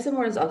there's an aggressive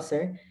Morin's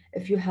ulcer,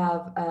 if you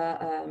have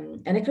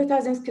a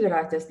necrotizing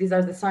scleritis, these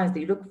are the signs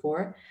that you look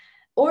for,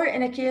 or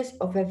in a case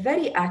of a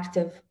very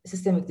active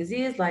systemic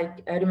disease,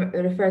 like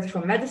referred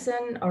from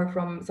medicine or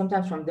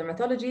sometimes from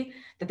dermatology,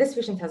 that this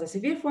patient has a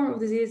severe form of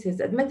disease,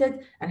 he's admitted,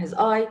 and his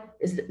eye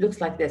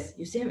looks like this.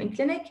 You see him in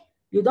clinic,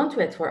 you don't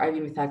wait for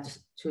IV methyl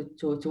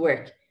to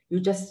work. You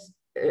just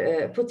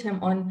put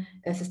him on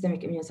a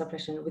systemic immune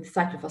suppression with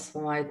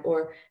cyclophosphamide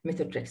or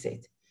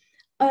methotrexate.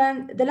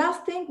 And the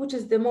last thing, which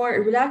is the more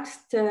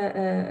relaxed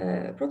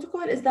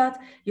protocol, is that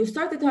you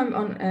started him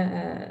on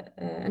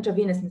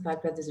intravenous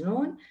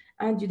methylprednisolone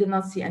and you did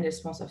not see any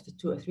response after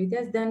 2 or 3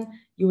 days, then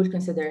you will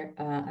consider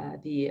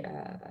the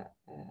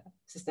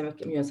systemic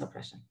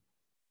immunosuppression.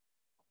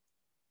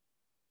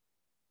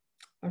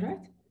 All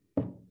right.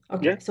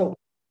 Okay. Yeah. So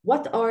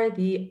what are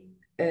the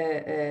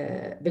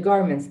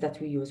garments that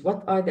we use?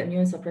 What are the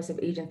immunosuppressive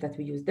agents that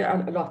we use? There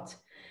are a lot.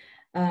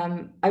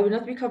 I will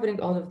not be covering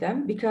all of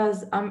them because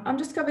I'm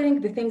just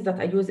covering the things that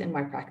I use in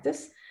my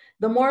practice.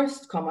 The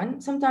most common,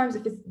 sometimes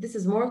if this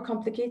is more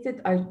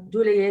complicated, I do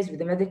liaise with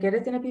the medical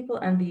retina people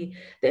and the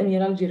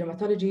immunology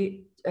rheumatology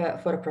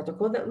for a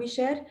protocol that we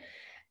share.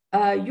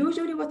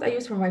 Usually what I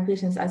use for my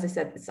patients, as I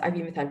said, it's IV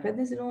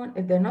methylprednisolone.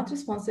 If they're not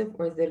responsive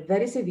or they're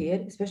very severe,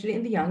 especially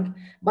in the young.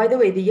 By the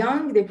way, the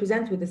young, they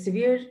present with a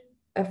severe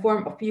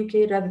form of PUK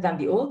rather than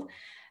the old.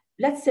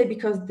 Let's say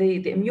because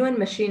the immune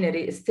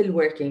machinery is still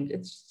working.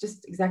 It's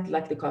just exactly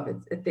like the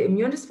COVID. The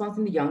immune response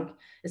in the young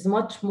is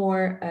much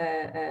more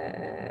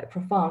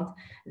profound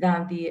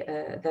than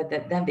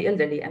the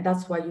elderly. And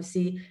that's why you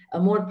see a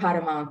more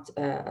paramount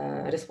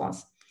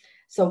response.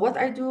 So what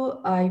I do,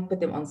 I put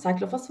them on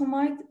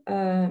cyclophosphamide,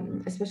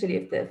 especially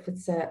if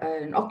it's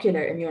an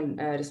ocular immune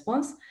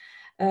response.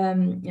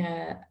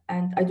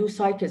 And I do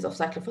cycles of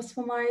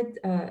cyclophosphamide.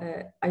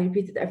 I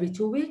repeat it every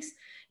 2 weeks.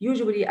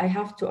 Usually I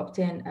have to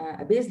obtain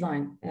a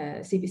baseline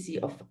CBC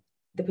of,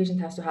 the patient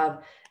has to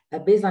have a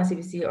baseline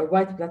CBC or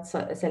white blood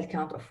cell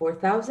count of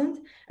 4,000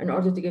 in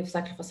order to give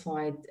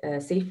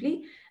cyclophosphamide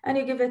safely. And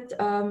you give it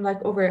like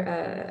over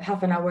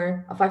half an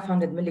hour,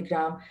 500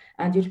 milligram,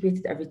 and you repeat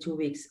it every 2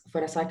 weeks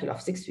for a cycle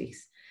of 6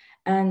 weeks.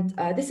 And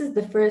this is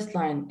the first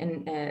line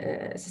in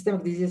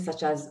systemic diseases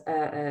such as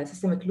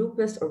systemic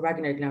lupus or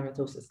Wagner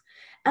granulomatosis.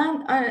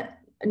 And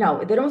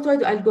now the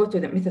rheumatoid, I'll go to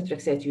the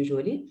methotrexate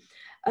usually.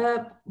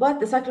 But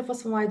the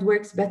cyclophosphamide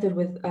works better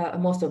with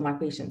most of my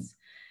patients.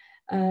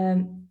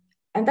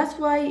 And that's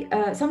why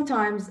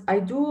sometimes I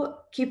do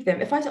keep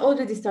them. If I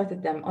already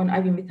started them on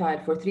IV methyl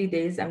for 3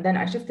 days and then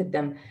I shifted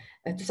them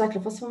to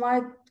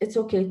cyclophosphamide, it's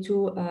okay to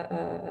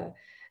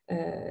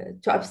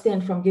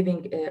abstain from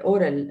giving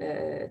oral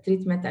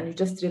treatment, and you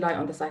just rely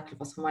on the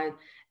cyclophosphamide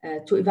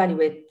to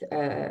evaluate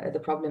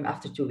the problem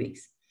after 2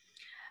 weeks.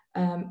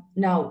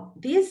 Now,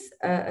 these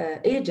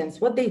agents,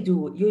 what they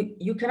do,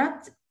 you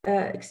cannot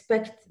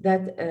expect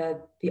that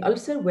the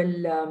ulcer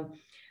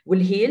will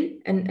heal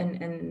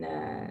and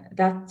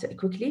that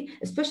quickly,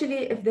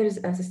 especially if there is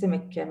a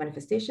systemic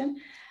manifestation.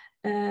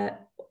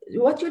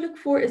 What you look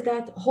for is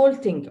that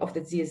halting of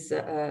the disease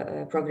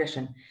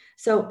progression.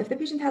 So if the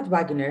patient had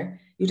Wagner,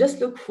 you just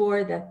look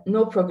for that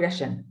no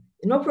progression.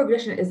 No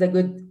progression is a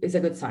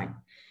good sign.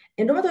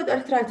 In rheumatoid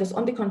arthritis,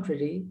 on the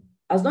contrary,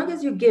 as long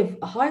as you give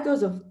a high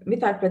dose of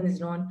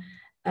methylprednisolone,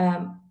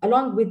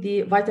 along with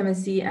the vitamin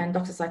C and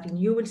doxycycline,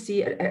 you will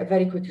see a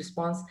very quick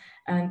response,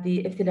 and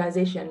the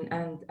epithelialization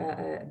and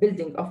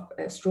building of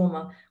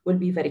stroma will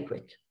be very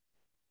quick.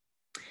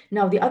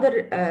 Now, the other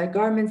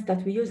garments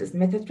that we use is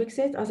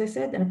methotrexate, as I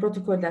said, in a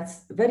protocol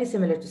that's very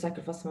similar to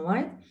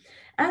cyclophosphamide,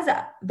 as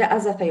the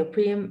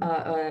azathioprine,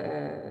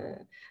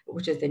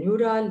 which is the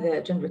neural,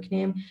 the generic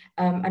name,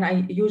 and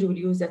I usually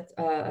use it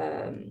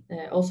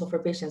also for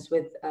patients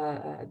with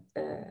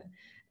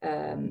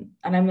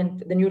and I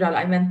meant the neural,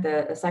 I meant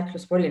the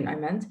cyclosporine,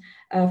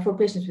 for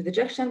patients with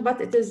ejection, but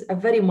it is a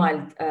very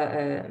mild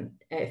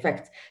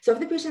effect. So if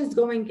the patient is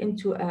going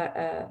into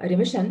a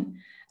remission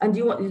and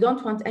you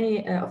don't want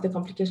any of the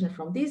complication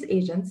from these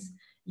agents,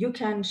 you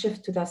can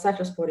shift to the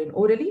cyclosporine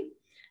orally,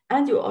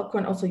 and you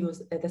can also use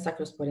the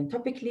cyclosporine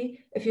topically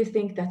if you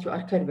think that you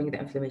are curbing the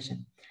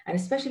inflammation, and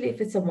especially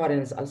if it's a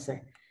Morin's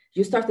ulcer.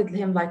 You started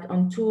him like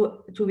on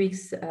two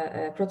weeks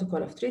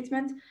protocol of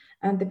treatment,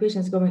 and the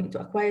patient is going into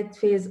a quiet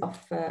phase of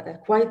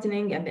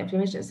quietening, and the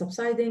inflammation is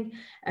subsiding,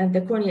 and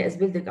the cornea is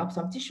building up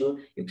some tissue.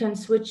 You can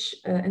switch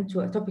into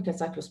a topical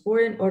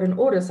cyclosporine or an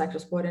oral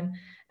cyclosporine,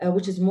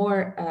 which is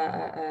more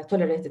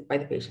tolerated by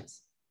the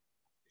patients.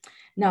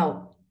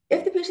 Now,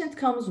 if the patient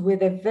comes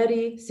with a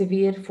very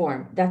severe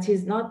form that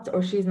he's not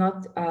or she's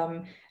not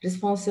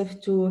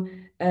responsive to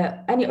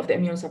any of the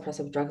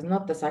immunosuppressive drugs,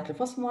 not the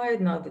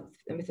cyclophosphamide, not the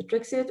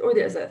methotrexate, or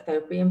the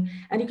azathioprine,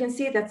 and you can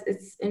see that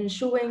it's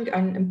ensuing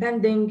and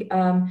impending,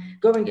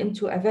 going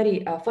into a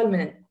very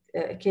fulminant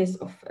case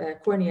of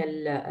corneal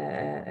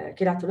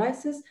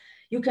keratolysis,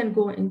 you can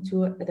go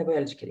into the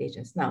biological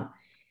agents. Now,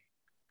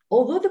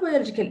 although the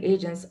biological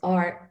agents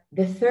are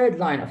the third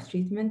line of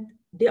treatment,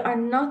 they are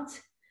not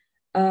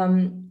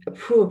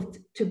approved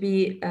to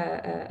be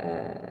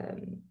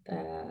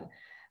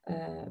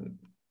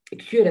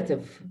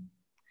curative,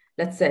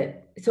 let's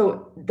say.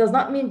 So it does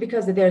not mean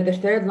because they're the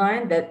third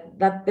line that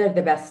they're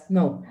the best,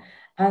 no.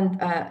 And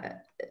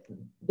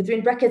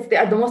between brackets, they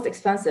are the most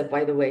expensive,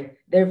 by the way.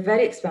 They're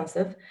very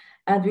expensive,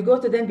 and we go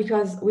to them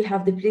because we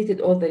have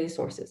depleted all the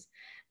resources.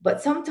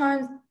 But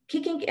sometimes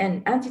kicking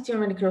in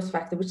anti-tumor necrosis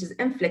factor, which is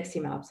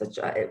infliximab,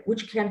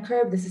 which can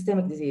curb the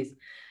systemic disease,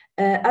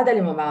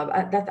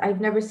 adalimumab, that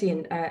I've never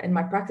seen in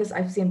my practice.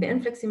 I've seen the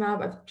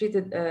infliximab, I've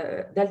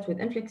dealt with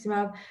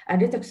infliximab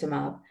and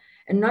rituximab.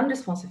 In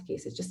non-responsive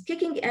cases, just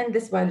kicking in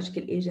this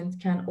biological agent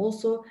can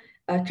also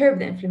curb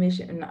the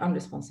inflammation in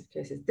unresponsive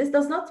cases. This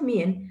does not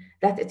mean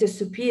that it is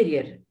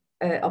superior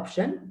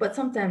option, but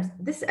sometimes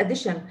this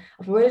addition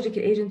of a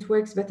biological agent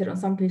works better on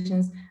some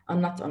patients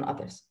and not on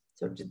others.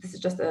 So this is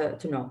just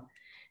to know.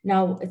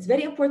 Now, it's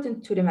very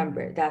important to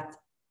remember that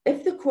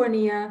if the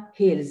cornea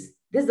heals,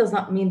 this does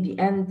not mean the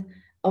end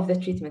of the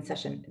treatment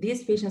session.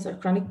 These patients are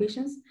chronic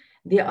patients.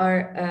 They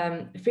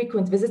are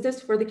frequent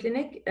visitors for the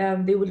clinic.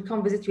 They will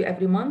come visit you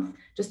every month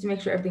just to make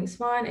sure everything is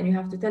fine. And you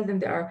have to tell them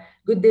there are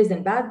good days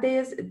and bad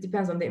days. It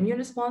depends on the immune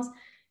response.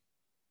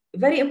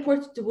 Very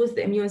important to boost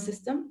the immune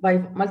system by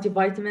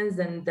multivitamins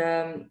and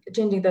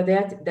changing the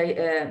diet,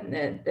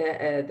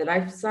 the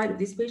lifestyle of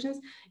these patients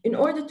in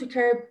order to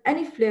curb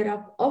any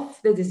flare-up of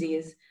the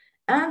disease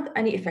and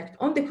any effect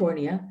on the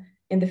cornea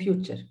in the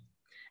future.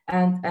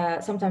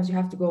 And sometimes you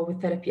have to go with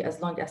therapy as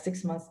long as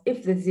 6 months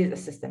if the disease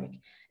is systemic.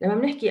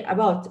 When we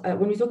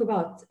talk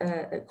about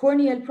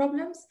corneal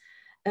problems,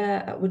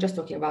 we're just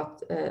talking about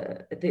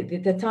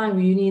the time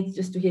you need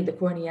just to heal the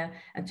cornea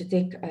and to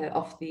take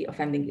off the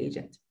offending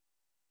agent.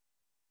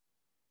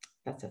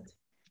 That's it.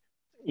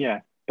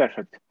 Yeah,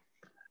 perfect.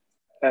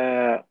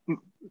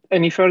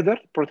 Any further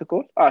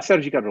protocol?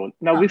 Surgical role.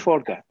 Now,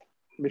 before that,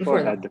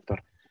 doctor.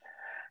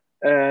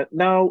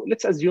 Now,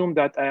 let's assume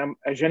that I am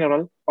a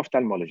general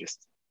ophthalmologist.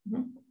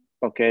 Mm-hmm.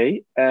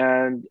 Okay,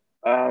 and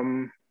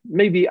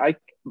maybe I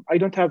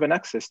don't have an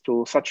access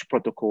to such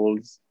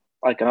protocols.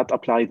 I cannot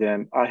apply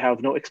them. I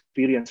have no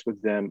experience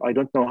with them. I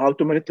don't know how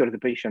to monitor the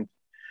patient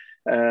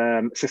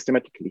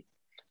systemically.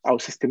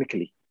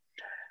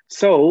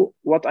 So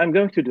what I'm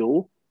going to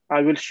do,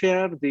 I will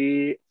share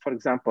for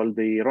example,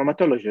 the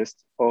rheumatologist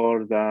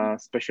or the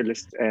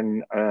specialist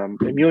in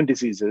immune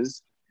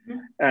diseases, mm-hmm.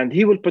 and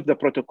he will put the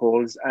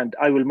protocols and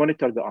I will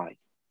monitor the eye.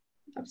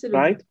 Absolutely.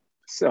 Right?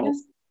 So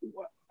yes.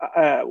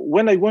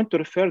 When I want to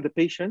refer the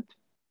patient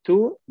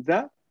to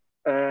that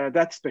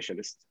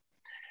specialist,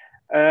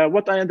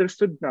 what I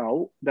understood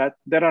now that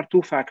there are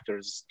two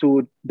factors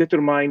to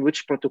determine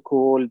which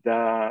protocol,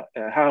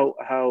 how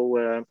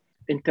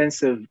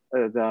intensive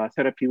the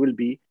therapy will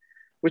be,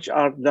 which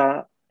are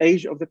the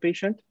age of the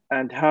patient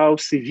and how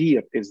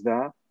severe is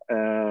the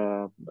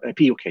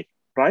PUK,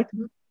 right?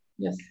 Mm-hmm.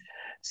 Yes.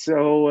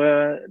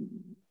 So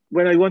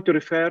when I want to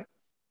refer,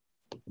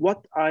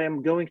 what I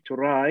am going to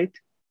write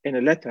in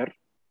a letter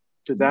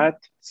to that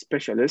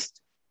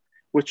specialist,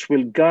 which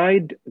will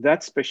guide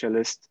that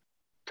specialist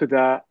to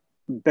the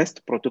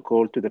best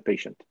protocol to the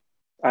patient.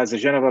 As a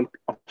general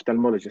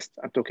ophthalmologist,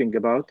 I'm talking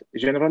about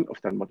general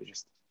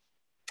ophthalmologist.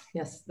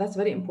 Yes, that's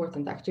very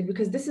important actually,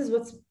 because this is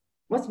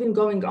what's been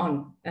going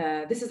on.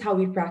 This is how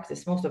we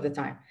practice most of the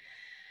time.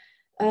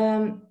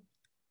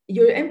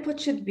 Your input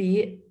should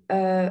be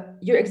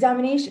your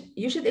examination.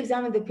 You should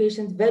examine the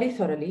patient very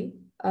thoroughly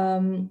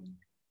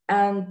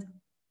and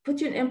put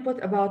your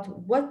input about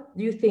what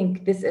do you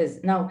think this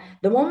is. Now,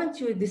 the moment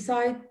you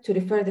decide to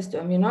refer this to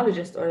an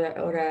immunologist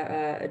or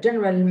a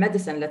general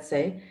medicine, let's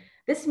say,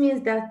 this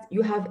means that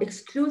you have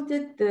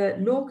excluded the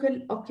local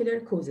ocular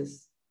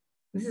causes.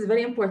 This is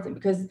very important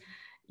because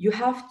you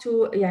have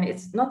to,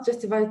 it's not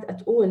justified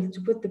at all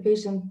to put the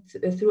patient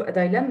through a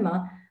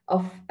dilemma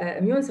of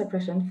immune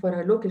suppression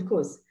for a local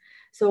cause.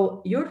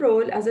 So your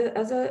role as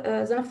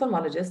an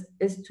ophthalmologist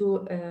is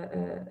to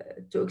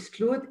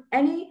exclude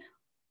any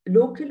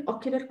local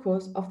ocular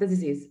cause of the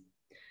disease.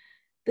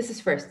 This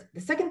is first. The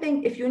second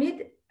thing, if you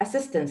need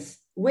assistance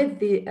with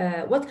the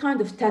what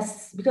kind of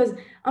tests, because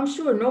I'm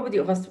sure nobody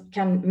of us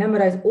can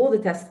memorize all the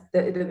tests, the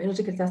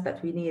immunological tests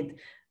that we need,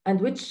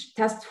 and which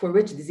test for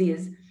which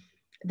disease,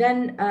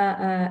 then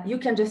you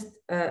can just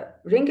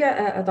ring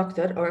a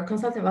doctor or a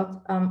consultant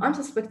about, I'm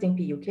suspecting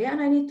PUK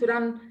and I need to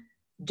run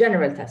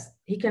general tests.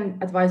 He can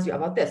advise you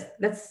about this.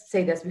 Let's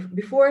say this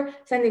before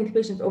sending the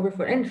patient over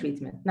for any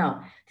treatment.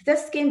 Now, the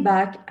tests came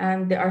back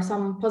and there are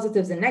some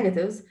positives and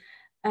negatives,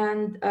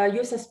 and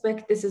you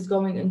suspect this is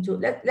going into,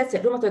 let's say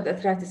rheumatoid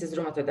arthritis is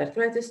rheumatoid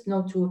arthritis.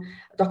 No two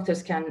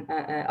doctors can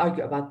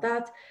argue about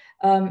that.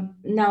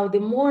 Now, the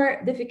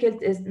more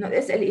difficult is,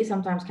 SLE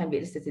sometimes can be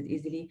elicited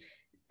easily.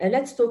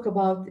 Let's talk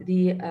about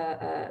the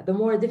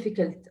more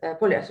difficult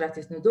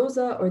polyarthritis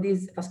nodosa or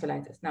these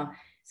vasculitis. Now,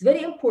 it's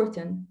very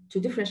important to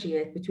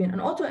differentiate between an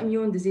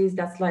autoimmune disease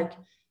that's like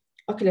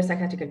ocular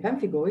psychiatric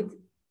pemphigoid,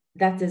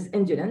 that is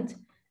indolent,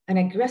 an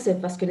aggressive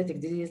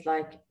vasculitic disease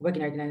like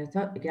Wegener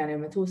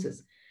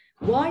granulomatosis.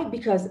 Why?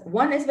 Because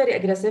one is very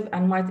aggressive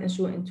and might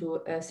ensure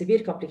into severe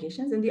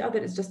complications, and the other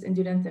is just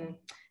indolent. And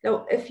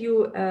now, if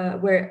you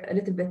were a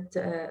little bit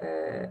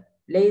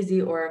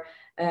lazy or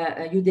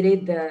you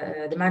delayed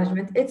the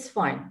management, it's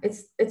fine.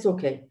 It's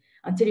okay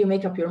until you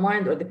make up your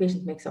mind or the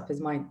patient makes up his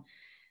mind.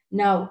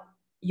 Now,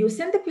 you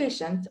send the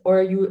patient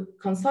or you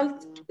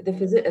consult the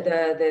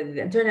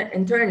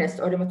internist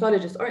or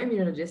rheumatologist or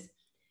immunologist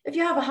if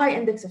you have a high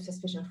index of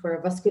suspicion for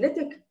a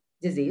vasculitic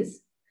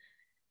disease,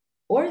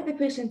 or the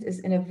patient is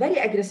in a very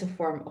aggressive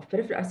form of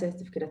peripheral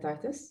ulcerative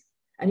keratitis,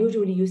 And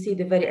usually you see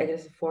the very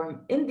aggressive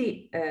form in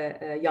the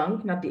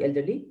young, not the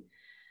elderly.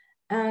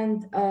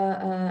 And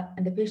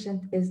the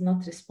patient is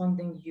not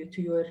responding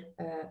to your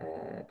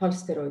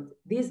pulse steroid.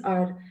 These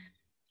are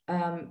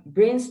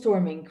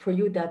brainstorming for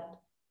you that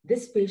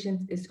this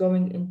patient is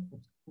going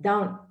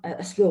down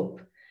a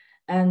slope,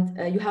 and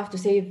you have to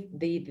save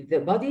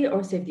the body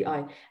or save the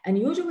eye. And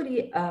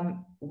usually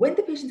when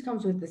the patient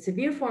comes with the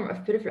severe form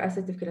of peripheral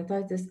ulcerative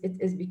keratitis, it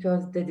is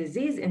because the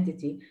disease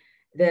entity,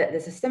 the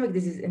systemic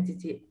disease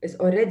entity, is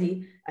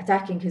already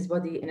attacking his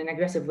body in an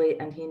aggressive way,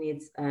 and he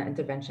needs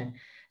intervention.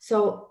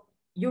 So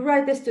you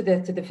write this to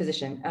the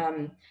physician.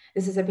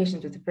 This is a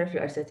patient with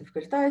peripheral ulcerative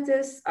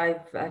keratitis.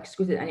 I've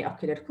excluded any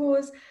ocular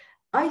cause.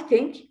 I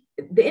think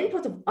the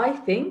input of I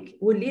think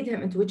will lead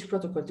him into which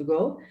protocol to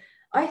go.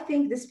 I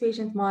think this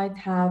patient might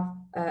have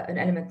an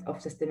element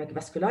of systemic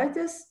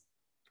vasculitis,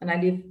 and I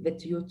leave it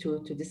to you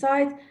to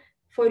decide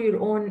for your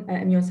own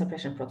immune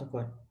suppression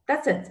protocol.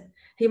 That's it.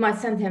 He might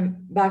send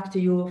him back to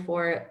you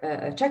for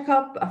a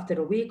checkup after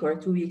a week or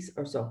 2 weeks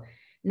or so.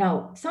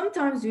 Now,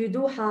 sometimes you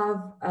do have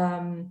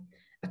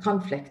a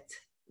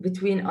conflict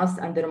between us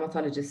and the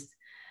rheumatologist.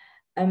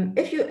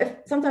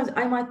 If sometimes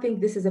I might think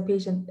this is a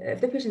patient,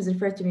 if the patient is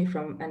referred to me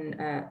from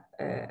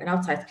an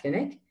outside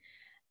clinic,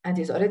 and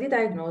he's already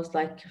diagnosed,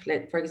 like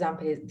for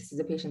example, this is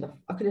a patient of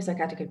ocular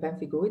psychiatric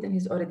pemphigoid, and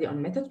he's already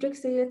on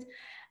methotrexate,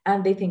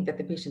 and they think that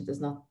the patient is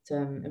not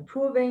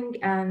improving,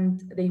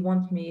 and they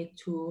want me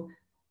to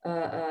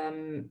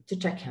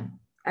check him.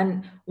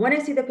 And when I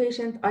see the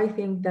patient, I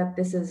think that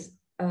this is,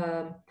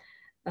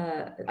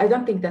 I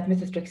don't think that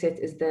methotrexate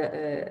is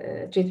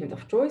the treatment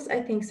of choice.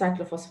 I think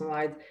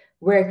cyclophosphamide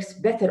works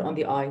better on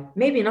the eye,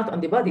 maybe not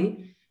on the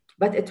body,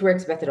 but it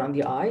works better on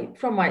the eye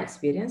from my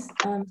experience.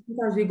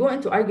 Sometimes we go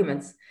into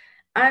arguments,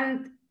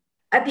 and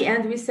at the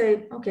end we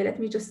say, okay, let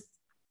me just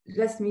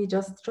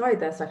try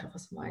the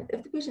cyclophosphamide.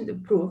 If the patient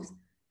improves,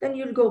 then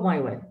you'll go my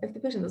way. If the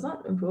patient does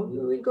not improve,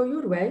 you will go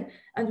your way,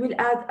 and we'll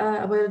add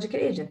a biological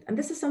agent. And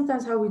this is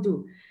sometimes how we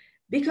do.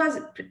 Because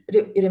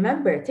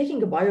remember,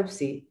 taking a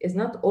biopsy is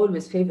not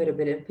always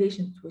favorable in a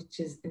patient which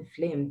is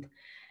inflamed.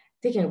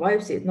 Taking a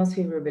biopsy is not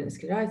favorable in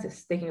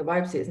scleritis. Taking a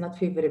biopsy is not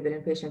favorable in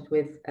a patient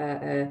with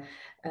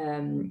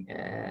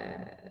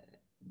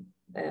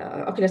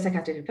ocular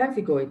psychiatric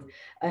pemphigoid.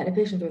 A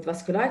patient with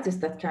vasculitis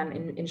that can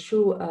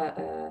ensue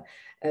a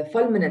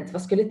fulminant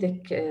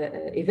vasculitic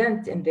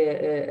event in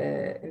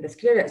the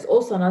sclera is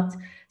also not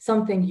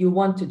something you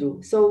want to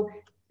do. So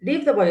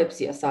leave the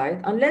biopsy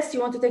aside unless you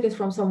want to take it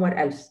from somewhere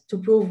else to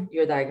prove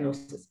your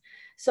diagnosis.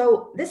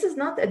 So this is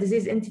not a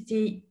disease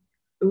entity.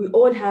 We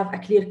all have a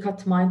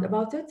clear-cut mind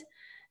about it.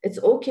 It's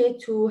okay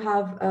to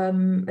have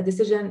a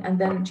decision and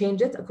then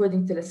change it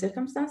according to the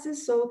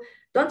circumstances. So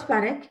don't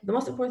panic. The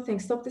most important thing,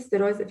 stop the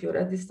steroids if you're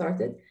already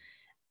started.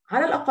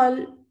 على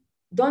الأقل,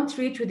 don't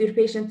reach with your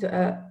patient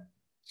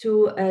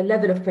to a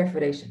level of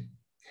perforation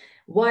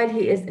while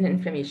he is in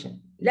inflammation.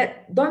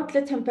 Don't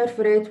let him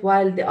perforate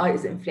while the eye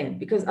is inflamed,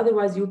 because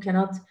otherwise you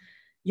cannot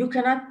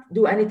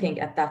do anything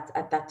at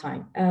that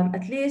time.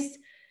 At least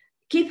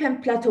keep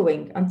him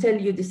plateauing until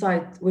you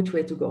decide which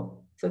way to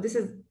go. So this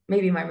is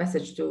maybe my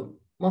message to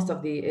most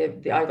of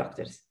the eye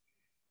doctors.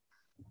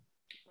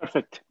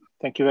 Perfect.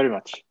 Thank you very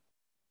much.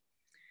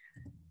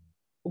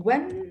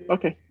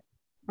 Okay,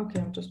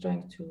 I'm just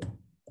trying to.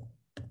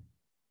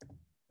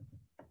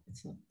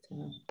 It's not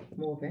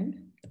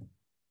moving.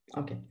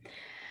 Okay.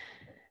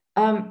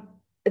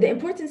 The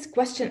importance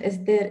question is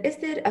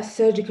there a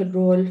surgical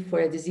role for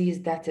a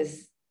disease that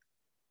is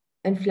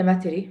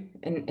inflammatory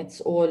in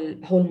its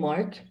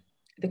hallmark?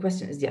 The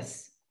question is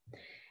yes.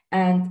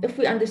 And if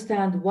we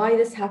understand why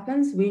this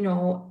happens, we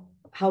know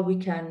how we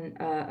can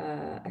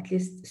at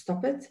least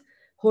stop it,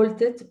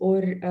 halt it,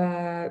 or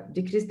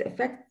decrease the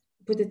effect,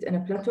 put it in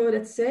a plateau,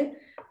 let's say,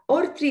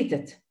 or treat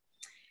it.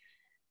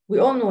 We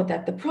all know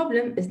that the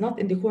problem is not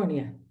in the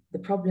cornea. The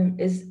problem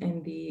is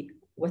in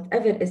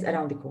whatever is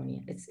around the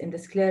cornea. It's in the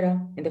sclera,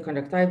 in the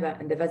conjunctiva,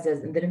 in the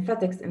vessels, in the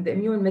lymphatics, in the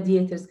immune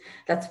mediators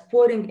that's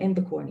pouring in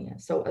the cornea.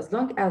 So as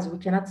long as we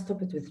cannot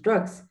stop it with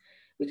drugs,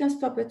 we can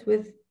stop it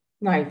with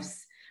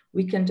knives.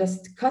 We can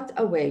just cut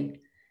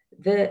away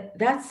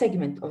that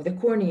segment of the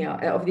cornea,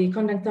 of the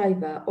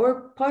conjunctiva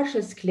or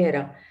partial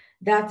sclera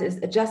that is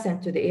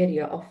adjacent to the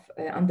area of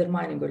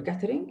undermining or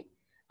guttering,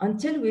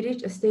 until we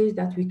reach a stage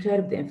that we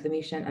curb the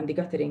inflammation and the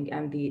guttering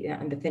and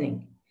the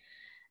thinning.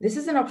 This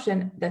is an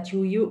option that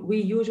we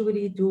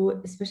usually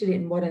do, especially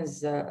in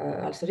Moran's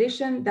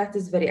ulceration, that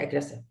is very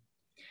aggressive.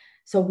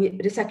 So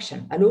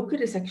resection, a local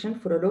resection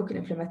for a local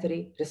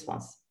inflammatory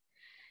response.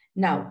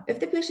 Now, if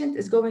the patient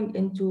is going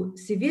into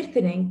severe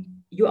thinning,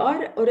 you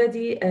are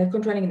already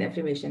controlling the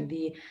inflammation.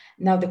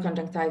 Now the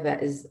conjunctiva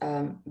is,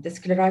 the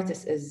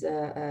scleritis is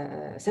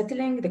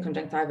settling, the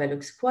conjunctiva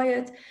looks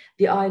quiet,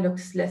 the eye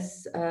looks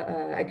less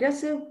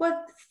aggressive,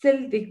 but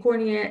still the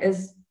cornea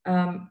is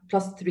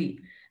 +3.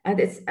 And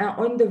it's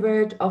on the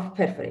verge of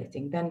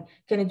perforating. Then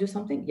can you do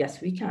something? Yes,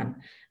 we can.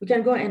 We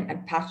can go in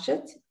and patch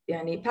it.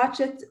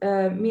 Patch it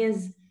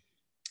means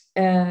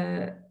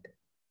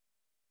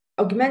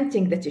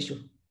augmenting the tissue.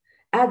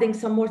 adding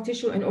some more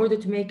tissue in order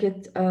to make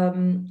it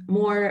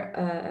more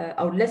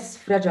or less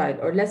fragile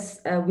or less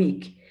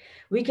weak.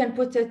 We can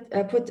put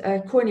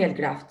a corneal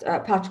graft,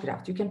 patch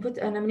graft. You can put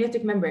an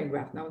amniotic membrane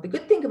graft. Now, the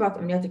good thing about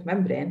amniotic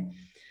membrane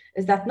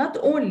is that not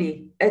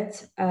only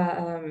it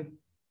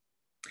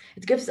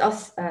gives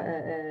us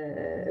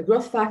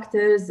growth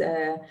factors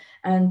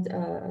and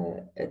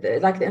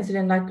like the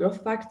insulin-like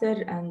growth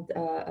factor and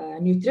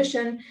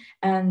nutrition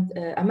and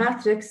a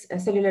matrix, a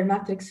cellular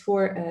matrix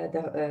for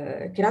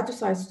the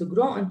keratocytes to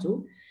grow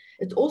into.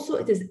 It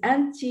is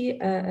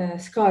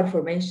anti-scar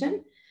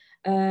formation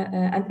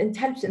and it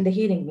helps in the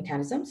healing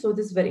mechanism. So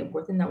this is very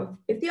important. Now,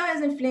 if the eye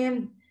is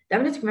inflamed, the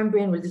amniotic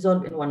membrane will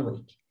dissolve in 1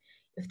 week.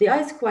 If the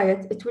eye is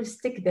quiet, it will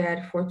stick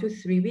there for 2 to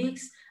 3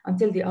 weeks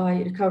until the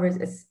eye recovers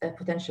its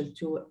potential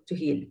to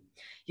heal.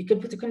 You can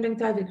put a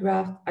conjunctival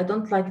graft. I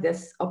don't like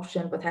this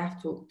option, but I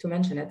have to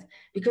mention it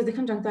because the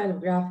conjunctival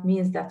graft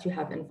means that you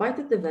have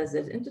invited the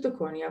vessels into the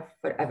cornea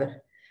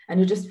forever. And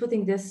you're just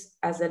putting this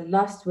as a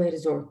last way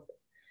resort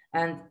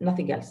and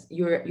nothing else.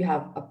 You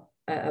have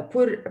a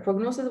poor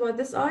prognosis about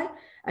this eye,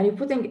 and you're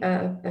putting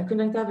a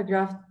conjunctival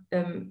graft.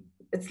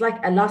 It's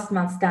like a last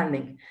man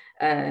standing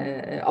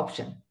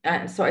option.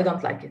 So I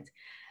don't like it.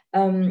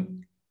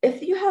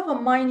 If you have a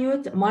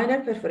minor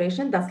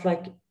perforation that's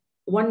like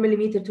 1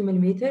 millimeter, 2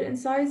 millimeter in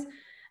size,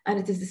 and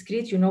it is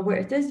discrete, you know where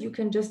it is, you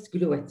can just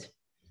glue it.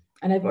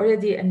 And I've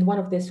already, in one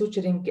of the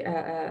suturing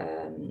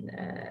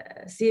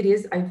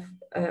series, I've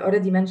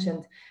already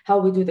mentioned how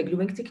we do the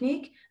gluing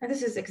technique. And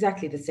this is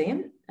exactly the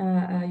same.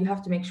 You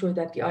have to make sure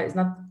that the eye is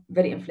not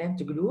very inflamed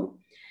to glue.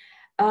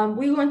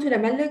 We go into the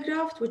Meller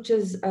graft, which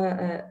is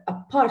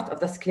a part of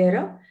the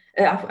sclera.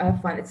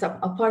 It's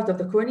a part of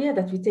the cornea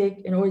that we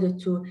take in order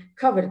to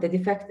cover the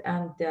defect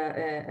and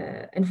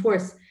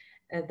enforce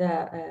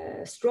the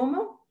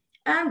stroma.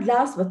 And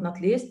last but not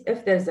least,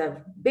 if there's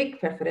a big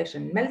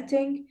perforation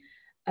melting,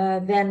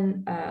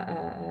 then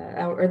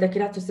or the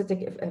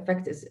keratocytic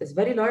effect is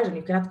very large and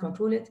you cannot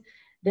control it,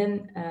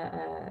 then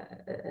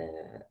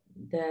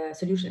the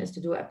solution is to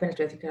do a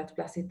penetrating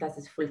keratoplasty that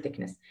is full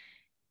thickness.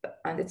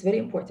 And it's very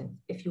important.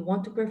 If you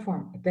want to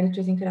perform a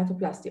penetrating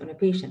keratoplasty on a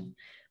patient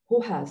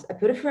who has a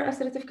peripheral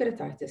ulcerative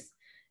keratitis,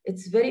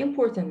 it's very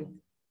important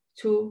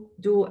to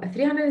do a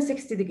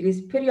 360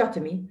 degrees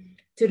periotomy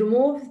to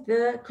remove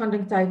the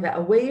conjunctiva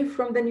away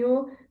from the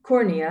new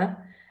cornea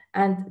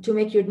and to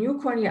make your new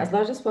cornea as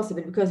large as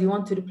possible, because you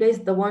want to replace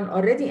the one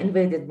already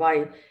invaded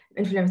by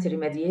inflammatory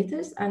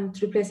mediators and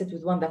to replace it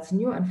with one that's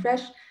new and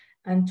fresh,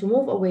 and to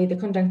move away the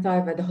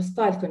conjunctiva, the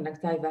hostile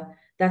conjunctiva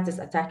that is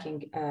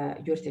attacking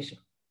your tissue.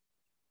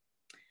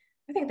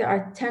 I think there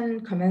are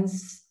 10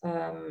 comments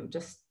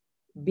just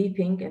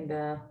beeping in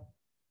the.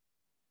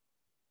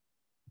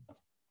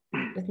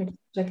 Let me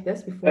check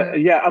this before.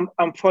 Yeah,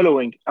 I'm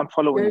following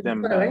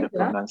them,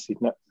 Dr. Nancy.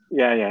 No,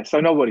 yeah. So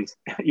no worries.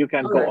 You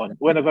can go on.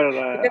 Whenever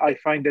I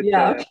find it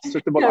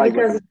suitable, I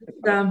will.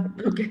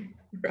 Okay.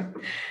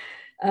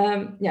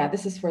 Yeah,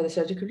 this is for the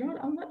surgical room.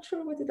 I'm not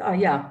sure what it.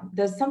 Yeah,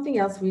 there's something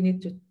else we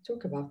need to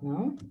talk about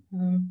now.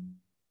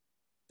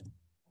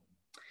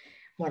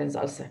 Moran's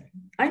ulcer.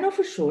 I know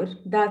for sure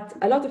that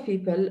a lot of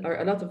people or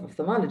a lot of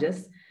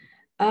ophthalmologists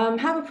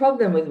have a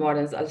problem with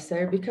Moran's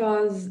ulcer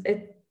because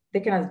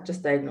they cannot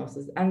just diagnose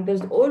it. And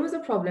there's always a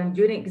problem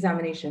during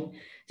examination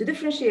to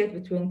differentiate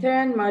between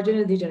Terran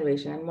marginal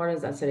degeneration and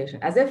Moran's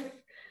ulceration, as if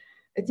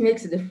it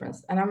makes a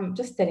difference. And I'm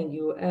just telling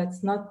you,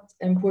 it's not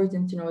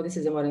important to know this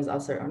is a Moran's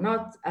ulcer or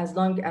not, as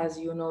long as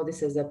you know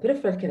this is a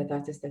peripheral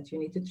keratitis that you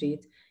need to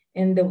treat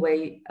in the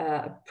way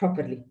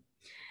properly.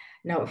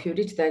 Now, if you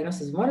reach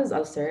diagnosis of Moran's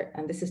ulcer,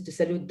 and this is to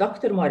salute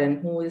Dr.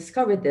 Moran, who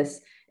discovered this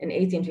in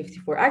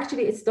 1854.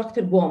 Actually, it's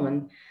Dr.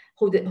 Bowman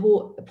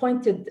who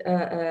appointed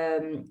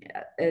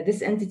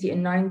this entity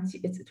in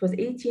it was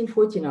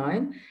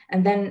 1849,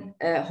 and then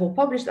who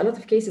published a lot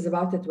of cases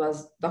about it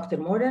was Dr.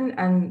 Moran,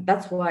 and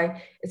that's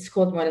why it's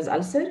called Moran's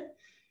ulcer.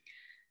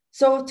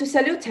 So to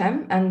salute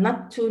him and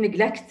not to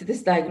neglect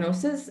this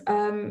diagnosis,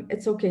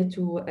 it's okay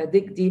to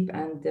dig deep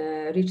and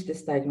reach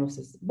this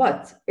diagnosis,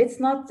 but it's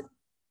not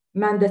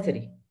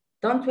mandatory.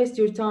 Don't waste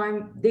your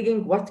time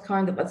digging what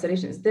kind of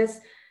ulceration is this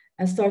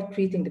and start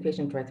treating the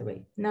patient right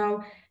away.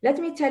 Now, let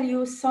me tell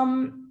you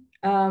some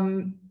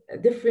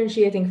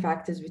differentiating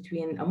factors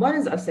between a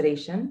Moran's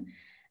ulceration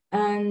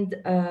and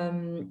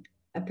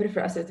a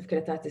peripheral ulcerative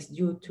keratitis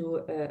due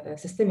to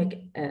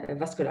systemic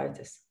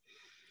vasculitis.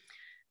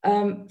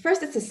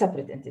 First, it's a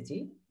separate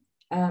entity.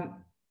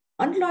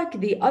 Unlike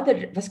the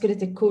other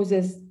vasculitic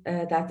causes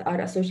that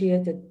are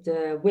associated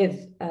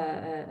with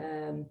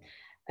an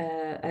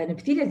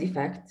epithelial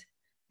defect,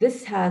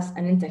 this has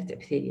an intact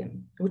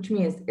epithelium, which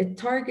means it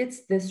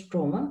targets the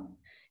stroma.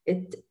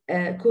 It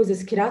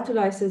causes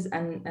keratolysis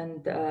and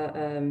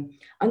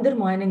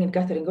undermining and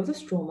guttering of the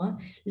stroma,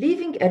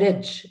 leaving a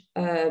ridge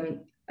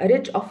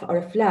of or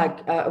a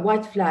flag, a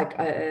white flag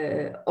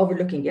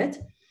overlooking it.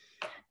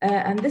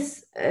 And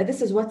this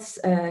is what's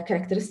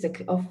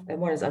characteristic of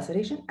Moran's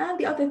ulceration. And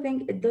the other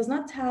thing, it does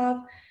not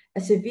have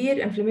a severe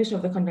inflammation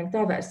of the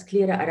conjunctiva or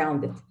sclera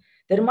around it.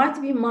 There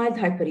might be mild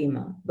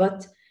hyperemia,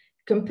 but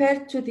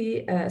Compared to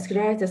the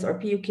scleritis or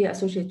PUK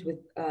associated with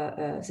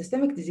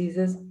systemic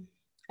diseases,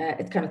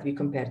 it cannot be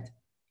compared.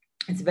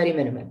 It's very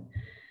minimal.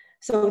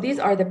 So these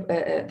are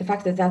the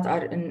factors that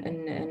are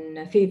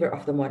in favor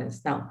of the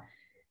Morens. Now,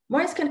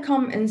 Morens can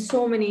come in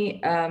so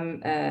many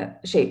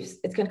shapes.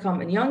 It can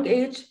come in young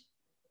age,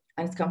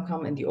 and it can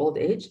come in the old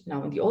age.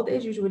 Now, in the old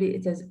age, usually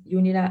it is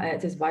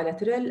it is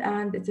bilateral,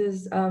 and it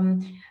is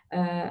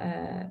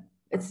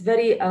it's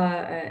very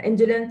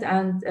indolent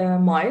and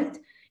mild.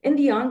 In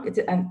the young,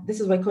 and this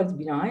is why I call it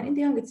benign. In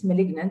the young, it's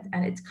malignant,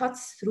 and it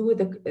cuts through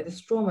the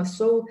stroma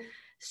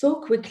so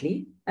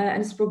quickly,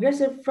 and it's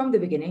progressive from the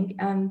beginning.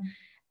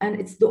 And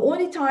it's the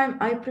only time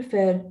I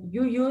prefer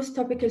you use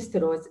topical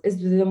steroids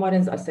is with the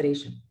Morens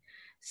ulceration.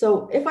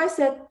 So if I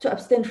said to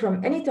abstain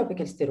from any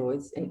topical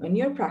steroids in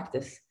your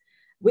practice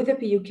with a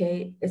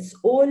PUK, it's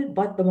all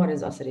but the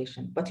Morens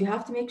ulceration. But you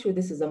have to make sure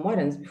this is a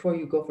Morens before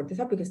you go for the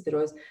topical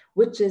steroids,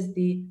 which is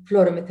the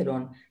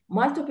fluoromethalone.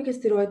 Mild topical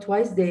steroid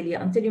twice daily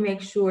until you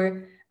make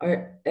sure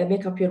or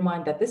make up your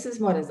mind that this is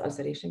Morens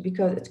ulceration,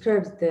 because it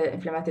curbs the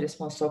inflammatory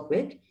response so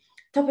quick.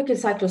 Topical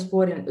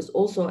cyclosporin is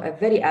also a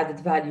very added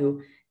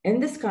value in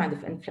this kind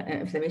of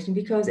inflammation,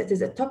 because it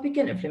is a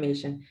topical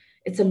inflammation.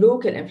 It's a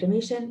local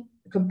inflammation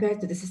compared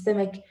to the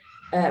systemic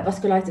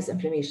vasculitis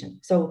inflammation.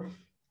 So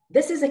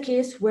this is a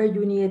case where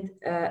you need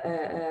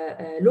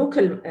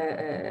local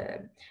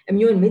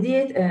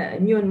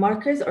immune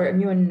markers or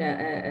immune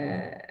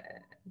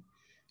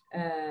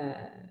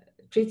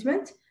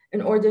treatment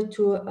in order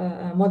to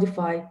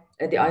modify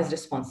the eye's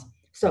response.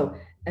 So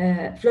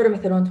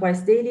fluoromethalone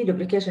twice daily,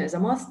 lubrication is a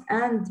must,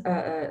 and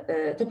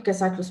topical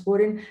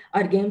cyclosporin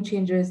are game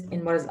changers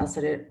in Morens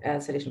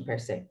ulceration per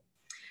se.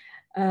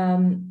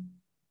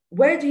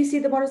 Where do you see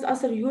the Morens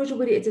ulcer?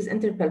 Usually it is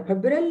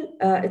interpalpebral.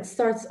 It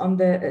starts on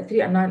the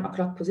 3 and 9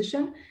 o'clock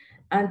position,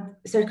 and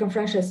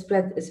circumferential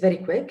spread is very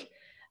quick.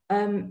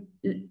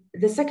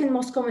 The second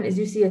most common is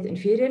you see it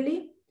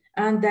inferiorly,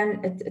 and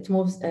then it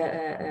moves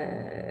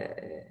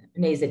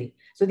nasally.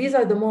 So these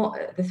are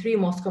the three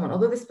most common.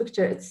 Although this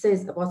picture, it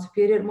says about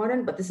superior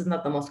Morin, but this is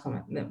not the most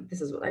common.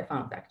 This is what I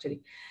found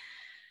actually.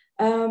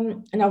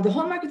 Now, the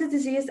hallmark of the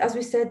disease, as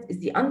we said, is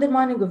the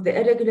undermining of the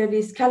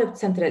irregularly scalloped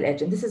central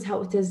edge. And this is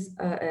how it is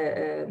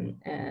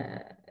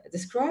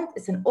described.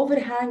 It's an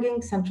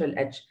overhanging central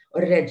edge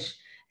or ridge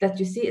that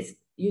you see.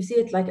 You see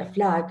it like a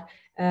flag,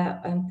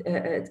 and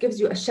it gives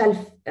you a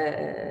shelf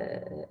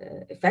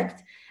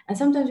effect. And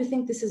sometimes you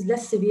think this is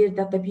less severe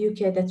than the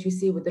PUK that you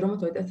see with the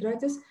rheumatoid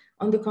arthritis.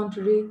 On the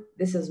contrary,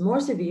 this is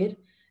more severe.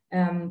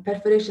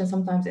 Perforation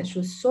sometimes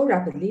ensues so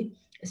rapidly,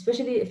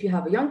 especially if you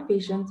have a young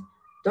patient.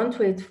 Don't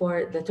wait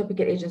for the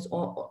topical agents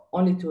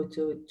only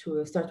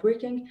to start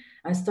working,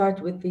 and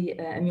start with the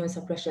immune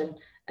suppression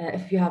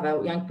if you have a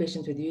young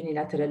patient with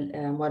unilateral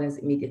Morens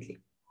immediately.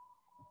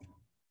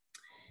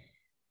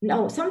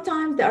 Now,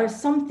 sometimes there are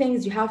some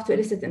things you have to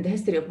elicit in the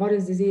history of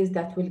Morens disease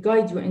that will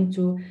guide you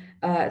into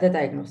the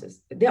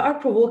diagnosis. They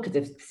are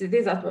provocatives.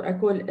 These are what I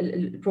call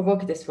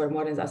provocatives for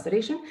Morens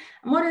ulceration.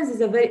 Morens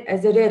is a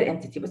rare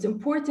entity, but it's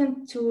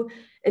important to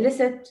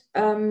elicit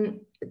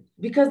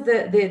because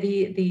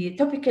the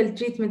topical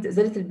treatment is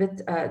a little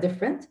bit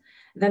different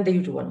than the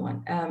usual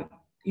one.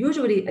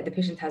 Usually, the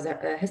patient has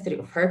a history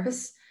of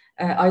herpes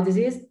eye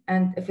disease,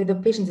 and if the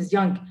patient is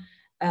young,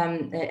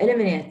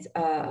 eliminate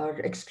or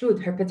exclude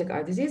herpetic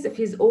eye disease. If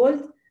he's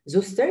old,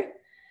 zoster.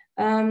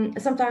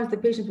 Sometimes the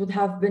patient would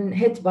have been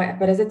hit by a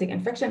parasitic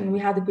infection. And we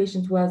had a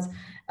patient who was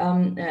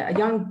a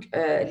young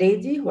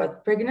lady who was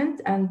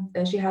pregnant, and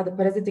she had a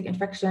parasitic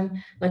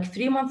infection like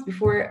 3 months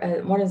before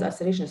Morens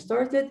ulceration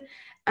started.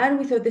 And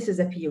we thought this is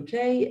a PUK,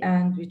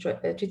 and we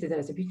treated her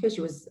as a PUK. She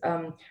was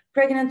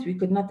pregnant. We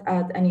could not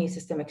add any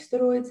systemic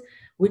steroids.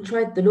 We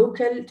tried the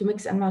local, to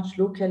mix and match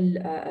local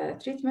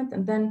treatment,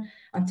 and then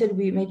until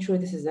we made sure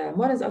this is a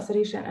Morens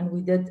ulceration, and we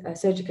did a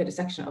surgical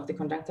resection of the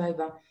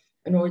conjunctiva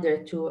in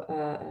order to,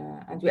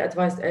 and we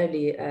advised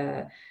early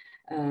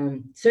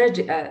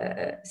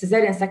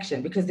cesarean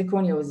section because the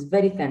cornea was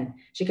very thin.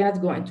 She cannot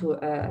go into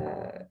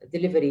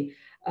delivery,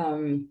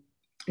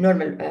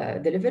 normal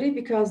delivery,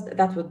 because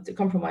that would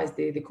compromise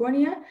the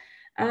cornea.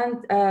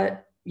 And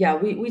yeah,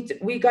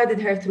 we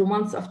guided her through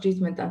months of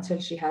treatment until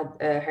she had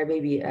her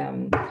baby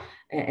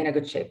in a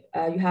good shape.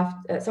 You have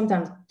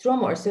sometimes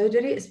trauma or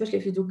surgery, especially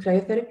if you do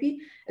cryotherapy,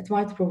 it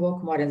might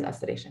provoke Morens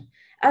ulceration.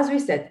 As we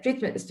said,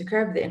 treatment is to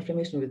curb the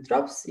inflammation with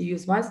drops. You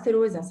use mild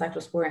steroids, and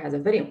cyclosporin has a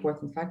very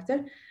important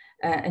factor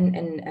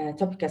in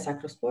topical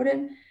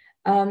cyclosporin.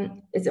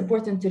 It's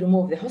important to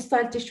remove the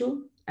hostile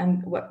tissue.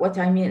 And what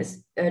I mean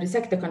is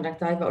resect the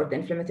conjunctiva or the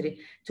inflammatory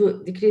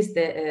to decrease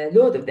the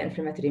load of the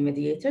inflammatory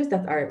mediators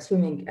that are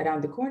swimming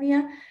around the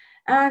cornea.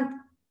 And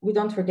we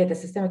don't forget the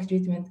systemic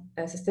treatment.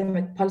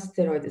 Systemic pulse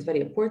steroid is very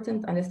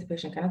important unless the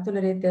patient cannot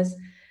tolerate this.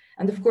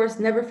 And of course,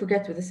 never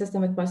forget with the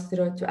systemic pulse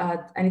steroid to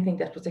add anything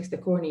that protects the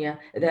cornea,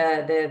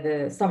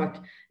 the stomach,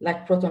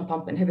 like proton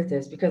pump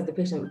inhibitors, because the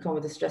patient will come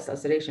with a stress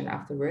ulceration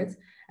afterwards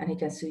and he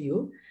can sue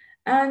you.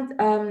 And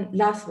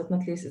last but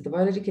not least is the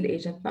biological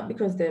agent, not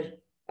because they're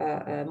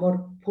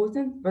more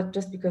potent, but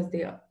just because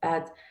they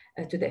add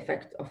to the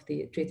effect of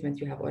the treatment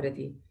you have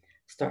already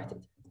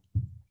started.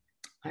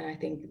 And I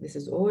think this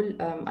is all.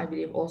 I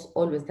believe also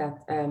always that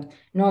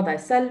know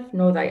thyself,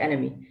 know thy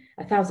enemy.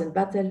 1,000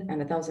 battle and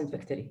 1,000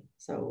 victory.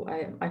 So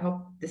I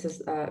hope this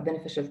is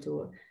beneficial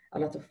to a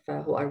lot of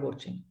who are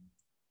watching.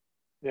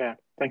 Yeah,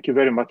 thank you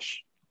very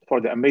much for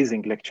the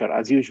amazing lecture,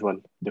 as usual,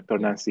 Dr.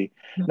 Nancy.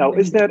 Now,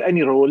 is there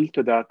any role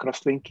to the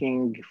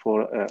cross-linking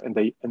for in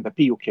the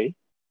PUK?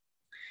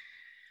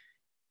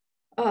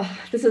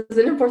 This is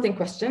an important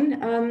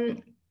question.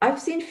 I've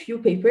seen few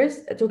papers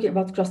talking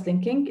about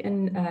cross-linking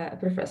in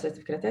peripheral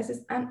ulcerative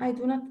keratitis, and I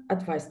do not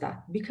advise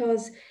that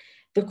because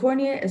the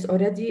cornea is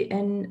already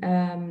in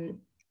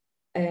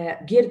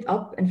geared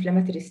up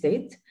inflammatory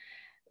state.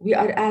 We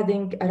are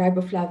adding a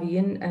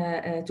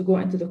riboflavin to go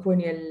into the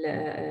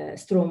corneal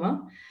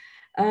stroma.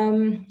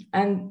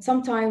 And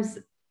sometimes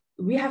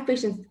we have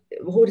patients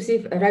who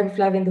receive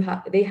riboflavin,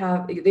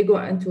 they go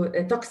into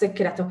a toxic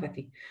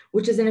keratopathy,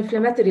 which is an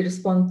inflammatory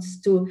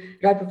response to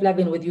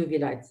riboflavin with UV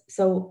lights.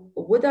 So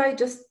would I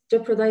just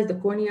jeopardize the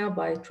cornea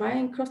by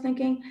trying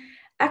cross-linking?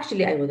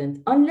 Actually, I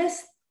wouldn't,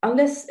 unless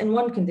in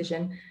one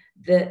condition,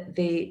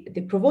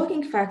 the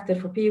provoking factor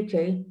for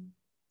PUK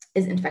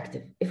is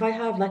infective. If I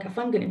have like a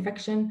fungal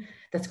infection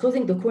that's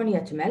causing the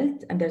cornea to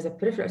melt and there's a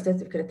peripheral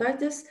ulcerative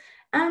keratitis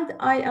and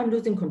I am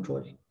losing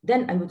control,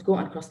 then I would go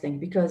on cross-link,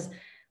 because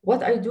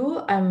what I do,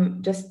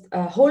 I'm just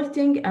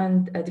halting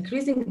and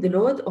decreasing the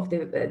load of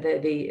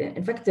the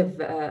infective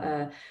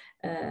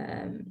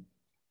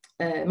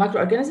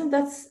microorganism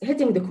that's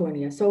hitting the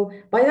cornea. So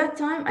by that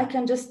time, I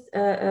can just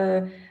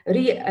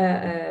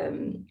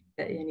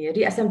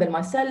reassemble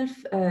myself,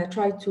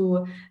 try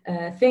to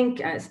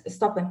think,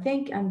 stop and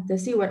think, and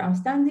see where I'm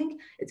standing.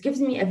 It gives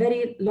me a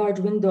very large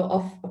window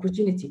of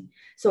opportunity.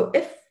 So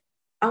if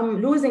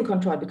I'm losing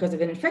control because of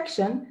an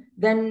infection,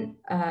 then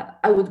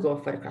I would go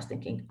for a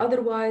cross-linking.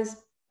 Otherwise,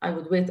 I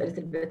would wait a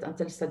little bit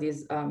until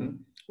studies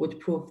would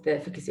prove the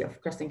efficacy of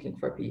cross-linking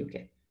for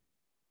PUK.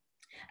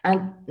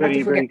 And not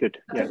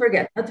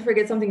to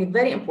forget something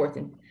very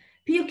important.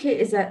 PUK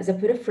is a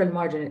peripheral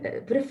margin,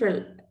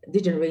 peripheral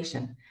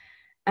degeneration.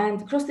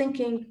 And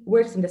cross-linking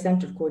works in the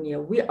central cornea.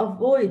 We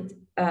avoid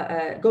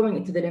going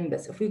into the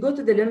limbus. If we go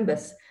to the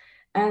limbus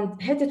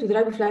and hit it with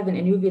riboflavin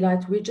and UV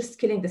light, we're just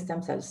killing the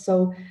stem cells.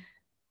 So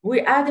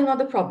we're adding on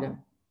the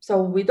problem.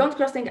 So we don't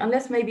cross-link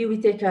unless maybe we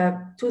take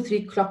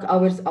 2-3 clock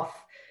hours of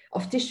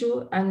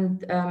tissue.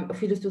 And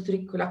if we lose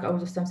 2-3 clock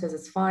hours of stem cells,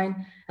 it's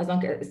fine, as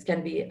long as it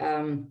can be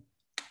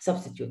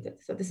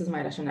substituted. So this is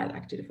my rationale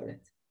actually for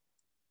it.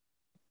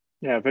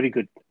 Yeah, very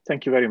good.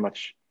 Thank you very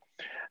much.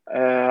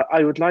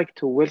 I would like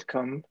to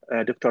welcome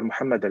Dr.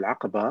 Mohammed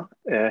Al-Aqaba.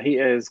 He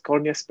is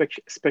cornea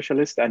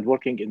specialist and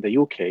working in the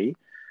UK.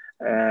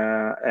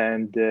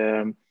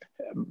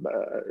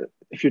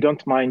 If you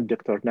don't mind,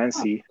 Dr.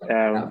 Nancy,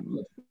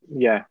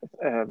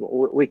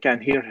 we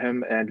can hear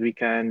him and we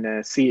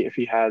can see if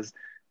he has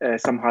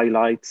some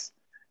highlights.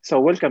 So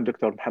welcome,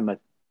 Dr. Mohammed.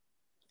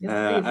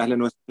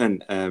 أهلا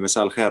وسهلا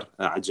مساء الخير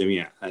على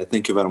الجميع.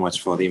 Thank you very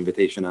much for the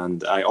invitation,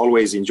 and I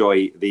always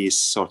enjoy these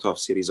sort of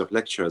series of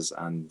lectures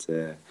and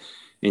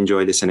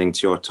enjoy listening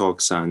to your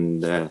talks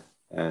and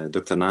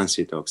Dr.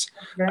 Nancy talks.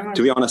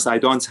 To be honest, I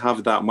don't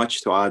have that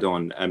much to add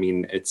on. I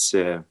mean, it's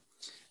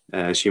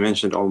she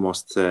mentioned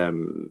almost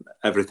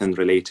everything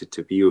related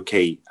to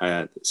PUK,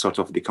 sort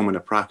of the common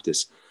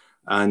practice,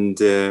 and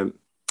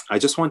I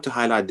just want to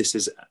highlight this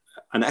is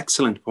an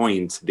excellent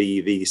point,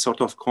 the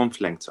sort of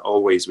conflict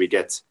always we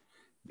get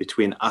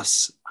between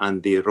us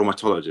and the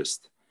rheumatologist,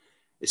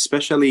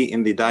 especially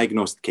in the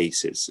diagnosed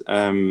cases.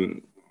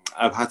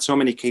 I've had so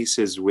many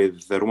cases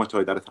with the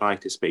rheumatoid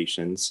arthritis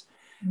patients.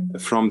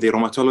 From the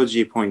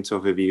rheumatology point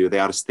of view, they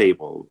are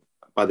stable,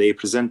 but they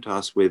present to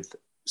us with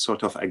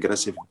sort of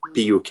aggressive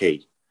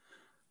PUK.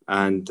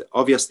 And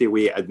obviously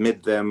we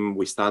admit them,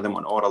 we start them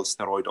on oral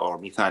steroid or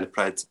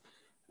methylpred.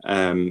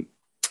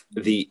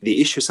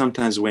 The issue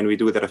sometimes when we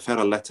do the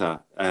referral letter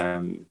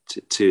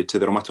to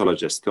the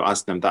rheumatologist to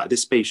ask them that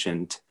this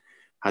patient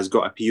has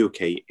got a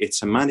PUK,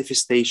 it's a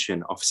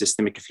manifestation of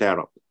systemic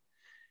flare-up.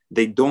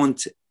 They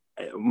don't,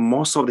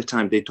 most of the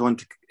time, they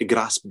don't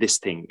grasp this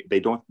thing.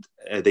 They don't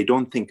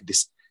think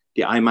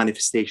the eye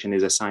manifestation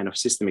is a sign of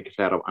systemic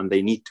flare-up, and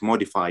they need to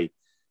modify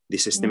the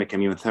systemic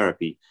immune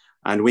therapy.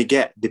 And we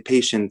get the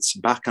patients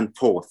back and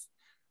forth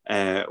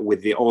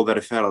with all the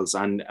referrals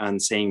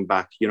and saying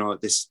back, you know,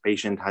 this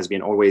patient has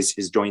been always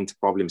his joint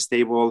problem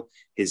stable,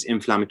 his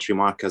inflammatory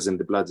markers in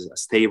the blood are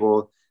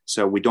stable.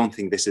 So we don't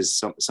think this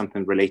is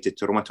something related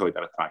to rheumatoid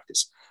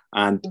arthritis.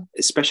 And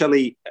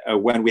especially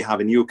when we have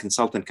a new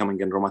consultant coming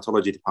in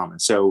rheumatology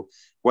department. So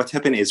what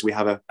happened is we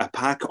have a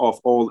pack of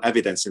all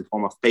evidence in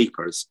form of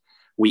papers.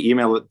 We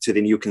email it to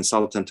the new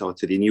consultant or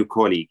to the new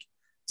colleague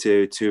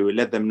to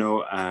let them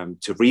know,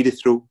 to read it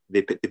through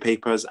the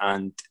papers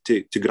and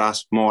to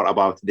grasp more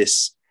about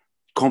this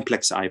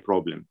complex eye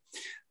problem.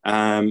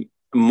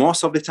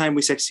 Most of the time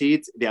we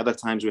succeed. The other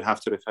times we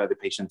have to refer the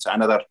patient to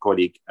another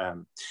colleague.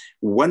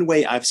 One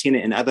way I've seen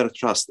it in other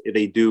trusts,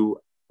 they do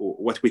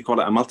what we call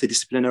a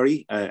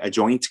multidisciplinary, a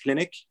joint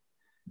clinic.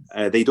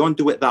 They don't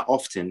do it that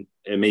often,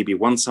 maybe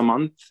once a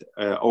month.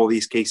 All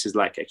these cases,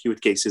 like acute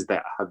cases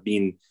that have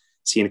been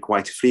seen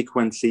quite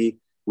frequently,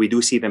 we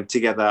do see them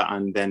together,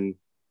 and then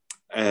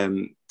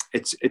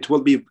it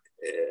will be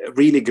a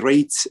really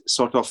great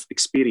sort of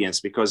experience,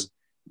 because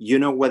you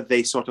know what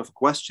they sort of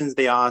questions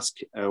they ask,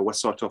 what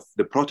sort of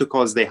the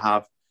protocols they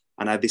have,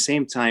 and at the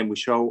same time we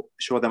show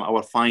them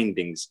our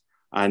findings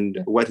and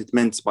what it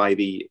meant by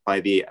the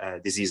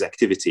disease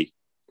activity.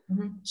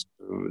 Mm-hmm. So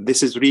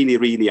this is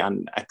really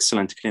an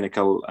excellent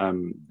clinical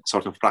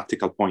sort of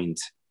practical point.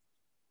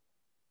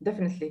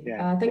 Definitely.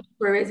 Yeah. Thank you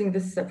for raising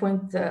this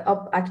point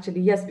up,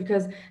 actually. Yes,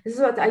 because this is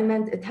what I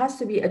meant. It has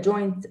to be a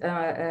joint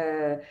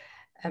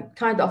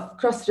kind of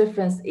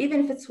cross-reference,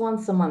 even if it's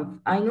once a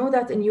month. I know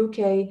that in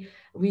UK,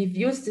 we've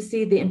used to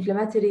see the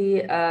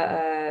inflammatory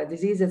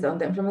diseases and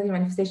the inflammatory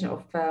manifestation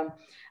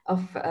of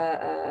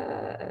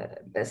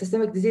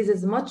systemic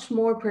diseases much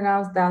more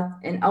pronounced than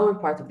in our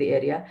part of the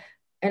area.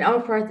 In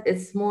our part,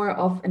 it's more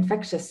of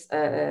infectious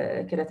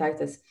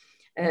keratitis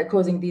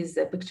causing these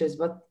pictures.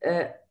 But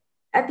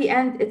at the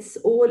end, it's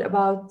all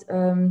about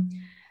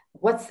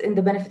what's in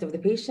the benefit of the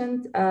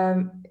patient.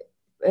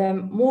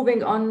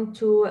 Moving on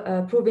to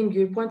proving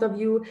your point of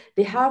view,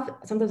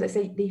 sometimes I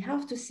say, they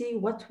have to see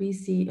what we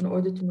see in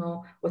order to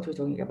know what we're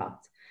talking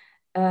about.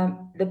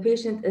 The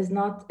patient is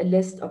not a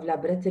list of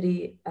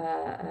laboratory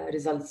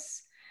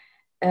results.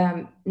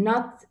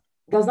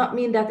 Does not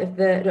mean that if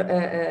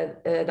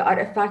the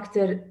RF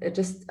factor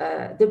just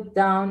dipped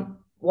down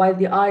while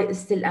the eye is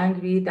still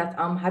angry, that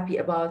I'm happy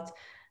about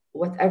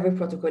whatever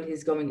protocol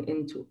he's going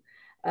into.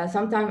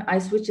 Sometimes I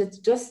switch it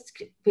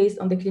just based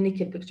on the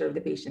clinical picture of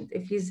the patient.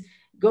 If he's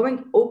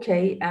going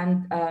okay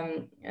and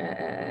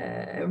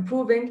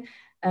improving,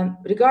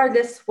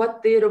 regardless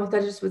what the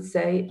rheumatologist would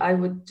say, I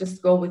would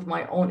just go with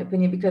my own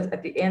opinion, because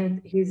at the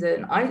end, he's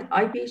an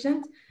eye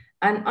patient.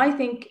 And I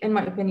think, in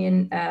my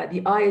opinion,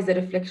 the eye is a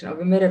reflection of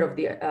a mirror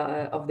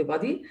of the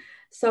body.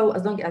 So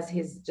as long as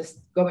he's just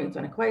going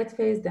into a quiet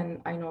phase,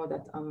 then I know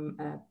that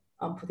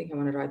I'm putting him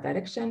in the right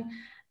direction.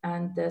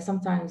 And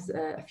sometimes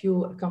a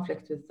few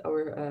conflict with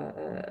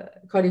our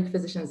colleague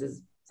physicians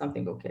is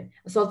something okay.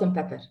 Salt and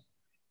pepper.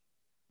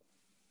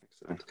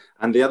 Excellent.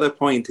 And the other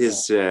point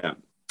is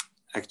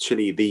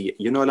actually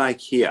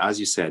like here, as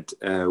you said,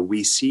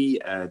 we see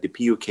the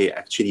PUK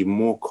actually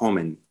more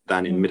common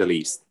than in Middle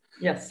East.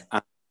 Yes.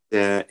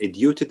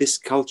 Due to this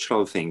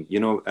cultural thing,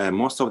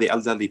 most of the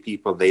elderly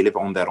people, they live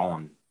on their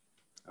own.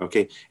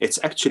 Okay, it's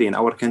actually in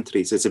our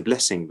countries, it's a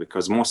blessing,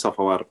 because most of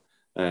our,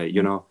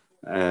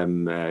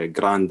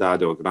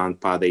 granddad or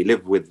grandpa, they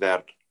live with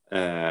their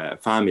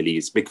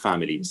families, big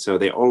families. So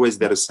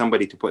there is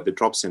somebody to put the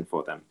drops in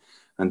for them.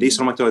 And these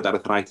rheumatoid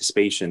arthritis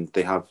patients,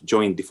 they have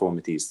joint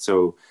deformities.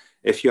 So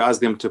if you ask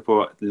them to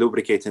put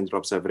lubricating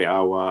drops every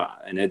hour,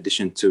 in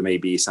addition to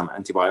maybe some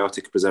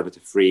antibiotic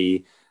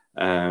preservative-free,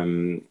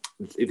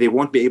 they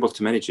won't be able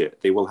to manage it.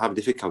 They will have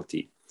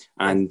difficulty.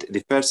 And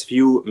the first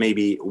few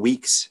maybe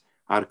weeks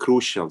are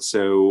crucial.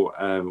 So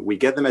we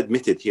get them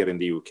admitted here in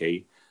the UK.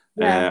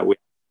 Yeah.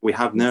 We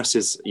have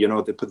nurses,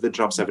 they put the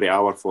drops every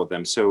hour for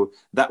them. So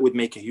that would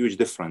make a huge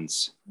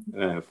difference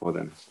for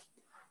them.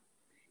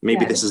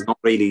 Maybe this is not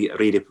really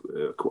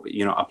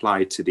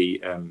applied to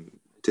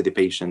the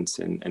patients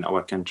in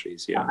our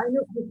countries. Yeah. I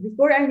know.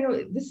 Before I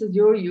knew this is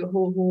you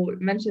who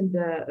mentioned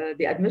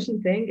the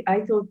admission thing,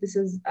 I thought this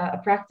is a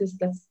practice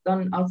that's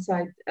done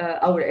outside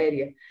our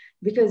area.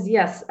 Because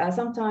yes,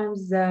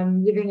 sometimes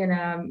living in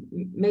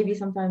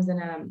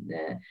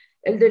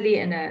elderly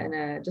in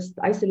a just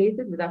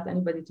isolated without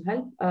anybody to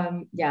help.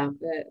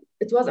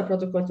 It was a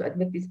protocol to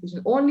admit these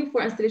patients only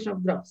for installation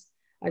of drops.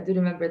 I do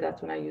remember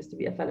that when I used to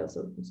be a fellow,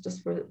 so it's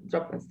just for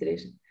drop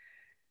installation.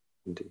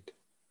 Indeed.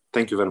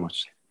 Thank you very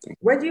much.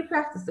 Where do you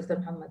practice, Dr.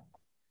 Muhammad?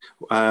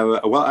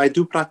 Well, I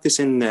do practice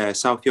in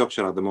South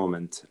Yorkshire at the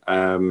moment.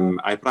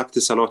 I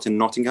practice a lot in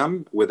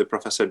Nottingham with the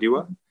Professor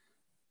Dewar.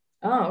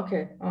 Oh,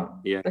 okay. Oh,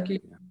 yeah.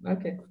 Okay.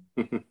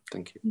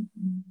 Thank you.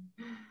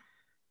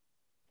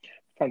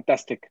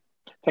 Fantastic.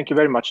 Thank you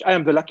very much. I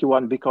am the lucky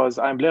one because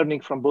I'm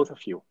learning from both of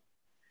you.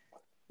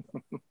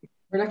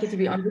 We're lucky to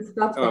be on this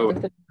platform,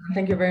 Dr.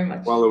 Thank you very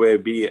much. Well, we'll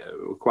be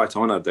quite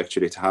honored,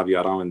 actually, to have you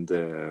around,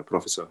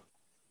 Professor.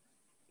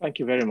 Thank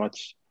you very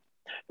much.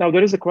 Now,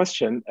 there is a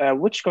question.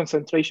 Which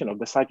concentration of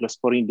the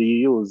cyclosporine do you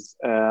use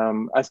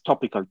as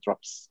topical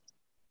drops?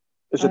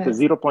 Is it the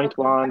 0.1,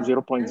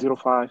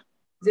 0.05?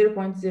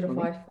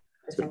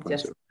 0.05%,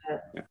 yes.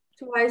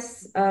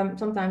 Twice,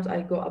 sometimes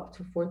I go up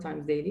to 4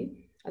 times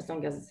daily, as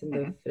long as it's in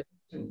the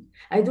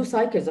I do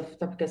cycles of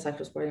topical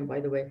cyclosporine, by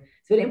the way.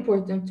 It's very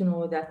important to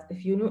know that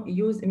if you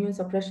use immune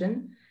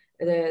suppression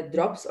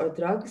drops or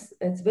drugs,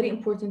 it's very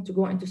important to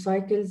go into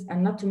cycles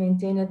and not to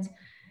maintain it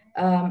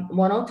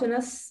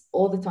monotonous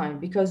all the time,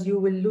 because you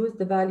will lose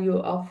the value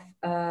of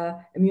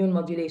immune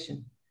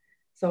modulation.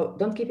 So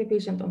don't keep a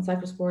patient on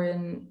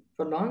cyclosporine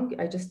for long.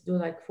 I just do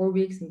like 4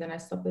 weeks and then I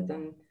stop it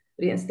and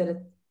reinstall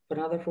it for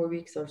another 4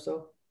 weeks or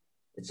so.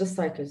 It's just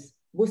cycles.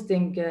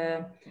 boosting,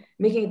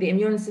 making the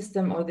immune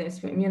system or the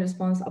immune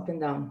response up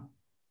and down.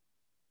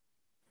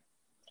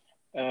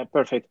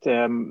 Perfect.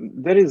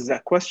 There is a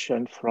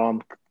question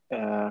from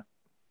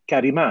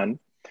Kariman,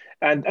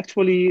 and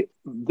actually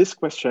this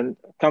question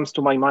comes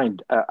to my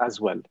mind as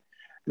well.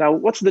 Now,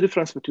 what's the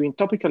difference between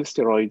topical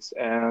steroids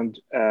and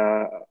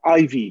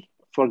IV?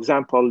 For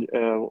example,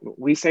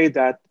 we say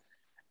that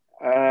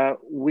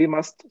we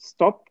must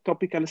stop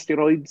topical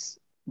steroids,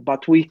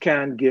 but we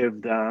can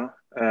give the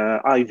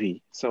IV.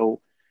 So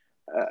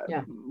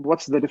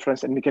what's the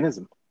difference in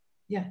mechanism?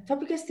 Yeah,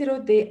 topical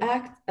steroids, they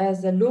act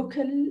as a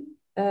local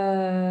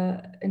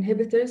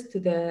inhibitors to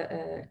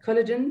the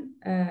collagen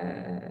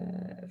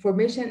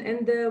formation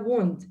in the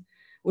wound,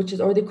 which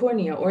is, or the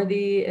cornea or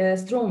the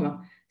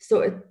stroma.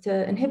 So it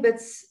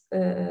inhibits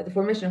the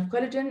formation of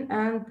collagen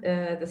and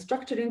the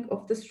structuring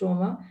of the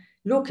stroma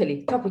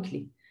locally,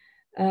 topically.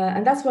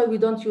 And that's why we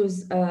don't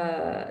use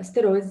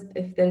steroids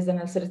if there is an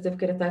ulcerative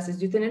keratitis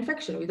due to an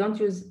infection. We don't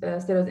use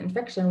steroid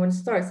infection when it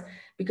starts,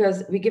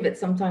 because we give it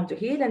some time to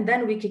heal and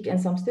then we kick in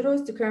some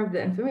steroids to curb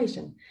the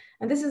inflammation.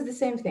 And this is the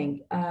same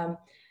thing.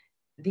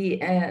 The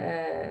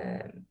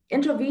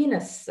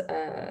intravenous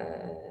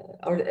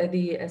or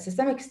the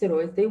systemic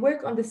steroids, they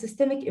work on the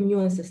systemic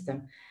immune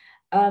system.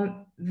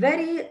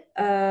 Very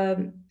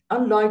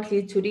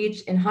unlikely to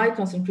reach in high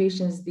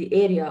concentrations the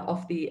area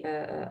of the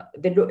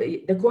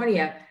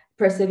cornea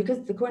per se,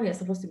 because the cornea is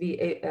supposed to be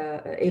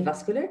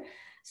avascular.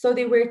 So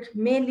they work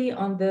mainly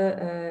on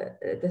the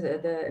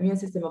immune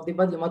system of the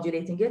body,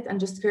 modulating it and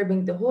just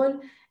curbing the whole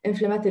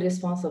inflammatory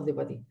response of the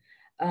body.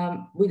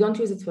 We don't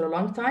use it for a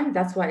long time.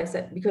 That's why I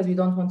said, because we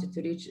don't want it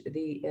to reach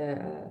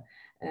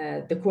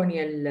the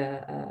corneal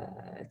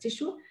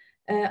tissue.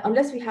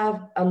 Unless we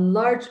have a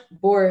large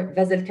bore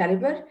vessel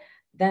caliber,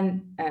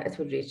 then it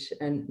will reach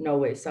in no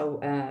way. So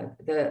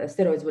the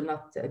steroids will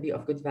not be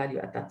of good value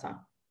at that time.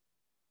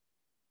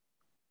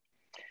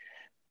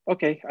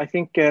 Okay, I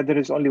think there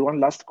is only one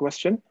last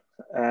question.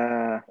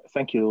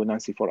 Thank you,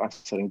 Nancy, for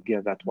answering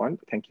that one.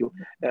 Thank you.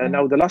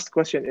 Now, the last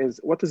question is,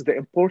 what is the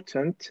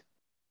important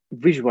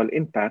visual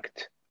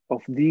impact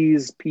of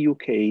these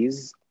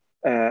PUKs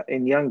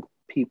in young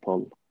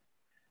people?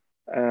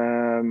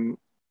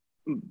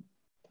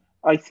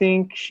 I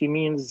think she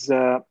means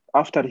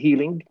after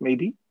healing,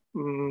 maybe.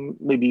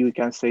 Maybe we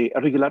can say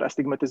irregular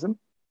astigmatism.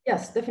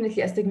 Yes,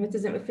 definitely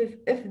astigmatism.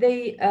 If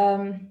they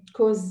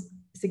cause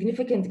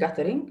significant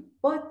guttering,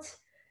 but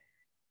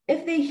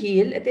if they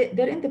heal,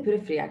 they're in the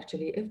periphery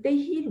actually. If they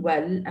heal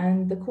well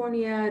and the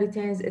cornea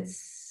retains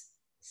its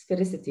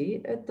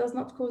sphericity, it does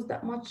not cause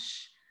that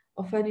much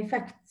of an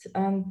effect.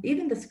 And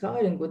even the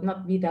scarring would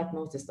not be that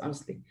noticed,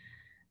 honestly.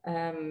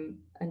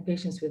 And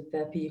patients with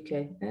PUK.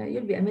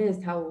 You'll be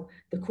amazed how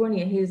the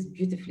cornea heals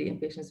beautifully in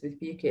patients with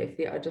PUK if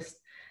they are just,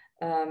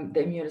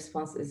 the immune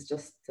response is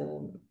just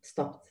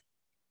stopped.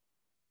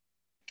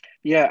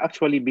 Yeah,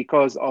 actually,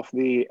 because of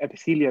the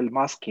epithelial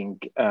masking,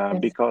 Yes.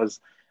 because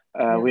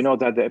Yes. we know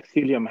that the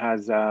epithelium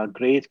has a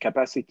great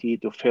capacity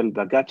to fill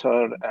the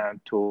gutter and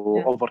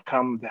to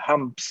overcome the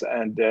humps.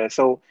 And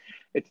so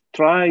it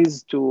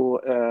tries to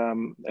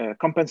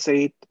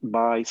compensate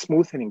by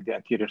smoothening the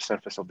anterior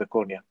surface of the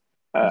cornea.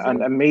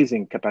 An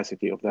amazing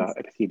capacity of the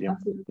epithelium.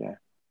 Absolutely. Yeah.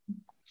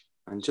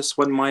 And just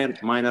one minor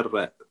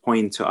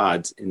point to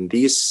add in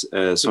these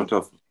sort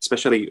of,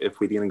 especially if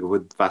we're dealing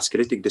with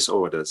vasculitic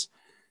disorders,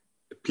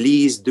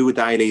 please do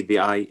dilate the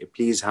eye.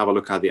 Please have a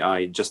look at the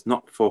eye. Just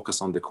not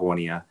focus on the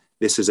cornea.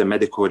 This is a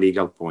medical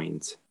legal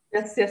point.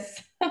 Yes,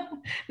 yes.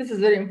 This is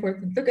very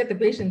important. Look at the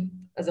patient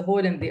as a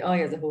whole and the eye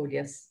as a whole.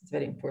 Yes, it's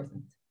very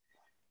important.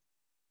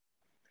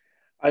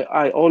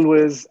 I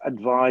always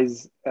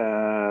advise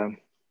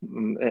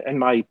in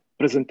my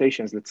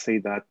presentations, let's say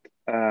that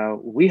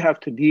we have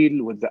to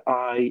deal with the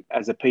eye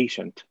as a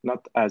patient,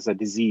 not as a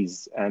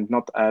disease, and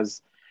not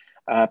as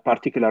a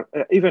particular,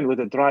 even with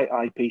a dry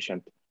eye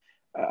patient.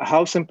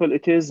 How simple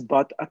it is,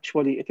 but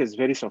actually it is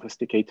very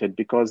sophisticated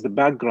because the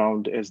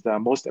background is the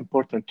most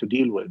important to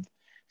deal with.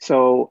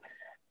 So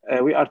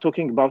we are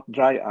talking about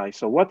dry eye.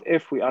 So what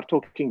if we are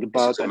talking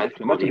about an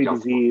inflammatory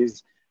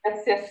disease?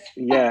 Yes, yes.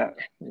 Yeah.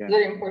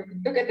 Very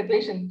important. Look at the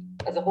patient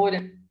as a whole.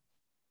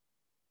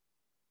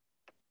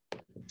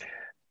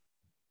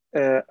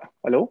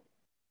 Hello?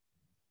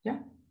 Yeah.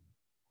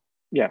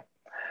 Yeah.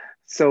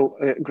 So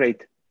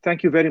great.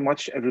 Thank you very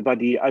much,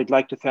 everybody. I'd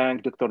like to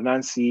thank Dr.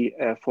 Nancy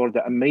for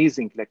the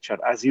amazing lecture,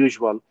 as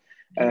usual.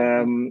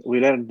 We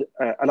learned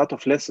a lot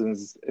of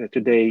lessons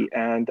today,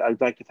 and I'd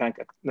like to thank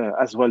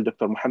as well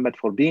Dr. Muhammad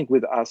for being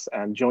with us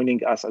and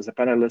joining us as a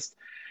panelist.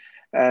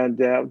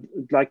 And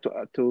I'd like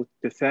to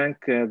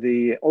thank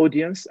the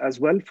audience as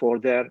well for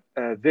their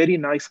very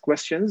nice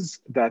questions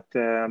that,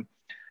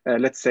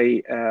 let's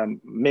say,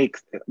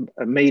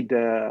 made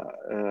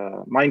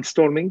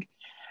mind-storming.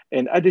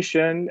 In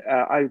addition,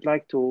 I would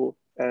like to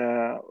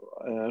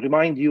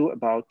remind you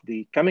about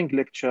the coming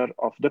lecture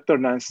of Dr.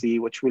 Nancy,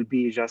 which will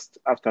be just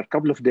after a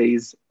couple of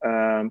days.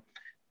 The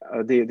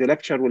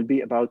lecture will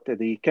be about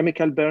the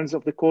chemical burns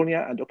of the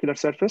cornea and ocular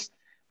surface.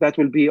 That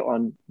will be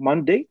on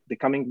Monday, the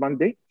coming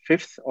Monday,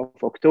 5th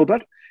of October.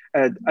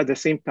 at the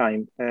same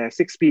time,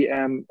 6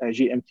 p.m.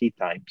 GMT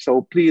time.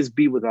 So please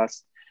be with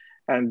us.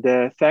 And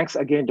thanks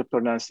again,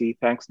 Dr. Nancy.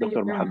 Thanks,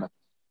 Dr. Muhammad.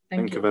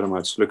 Thank you very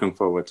much. Looking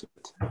forward to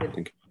it.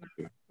 Thank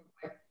you.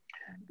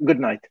 Good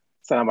night.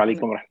 Assalamu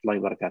alaikum wa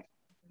rahmatullahi wa barakatuh.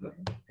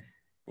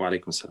 Wa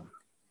alaikum salam.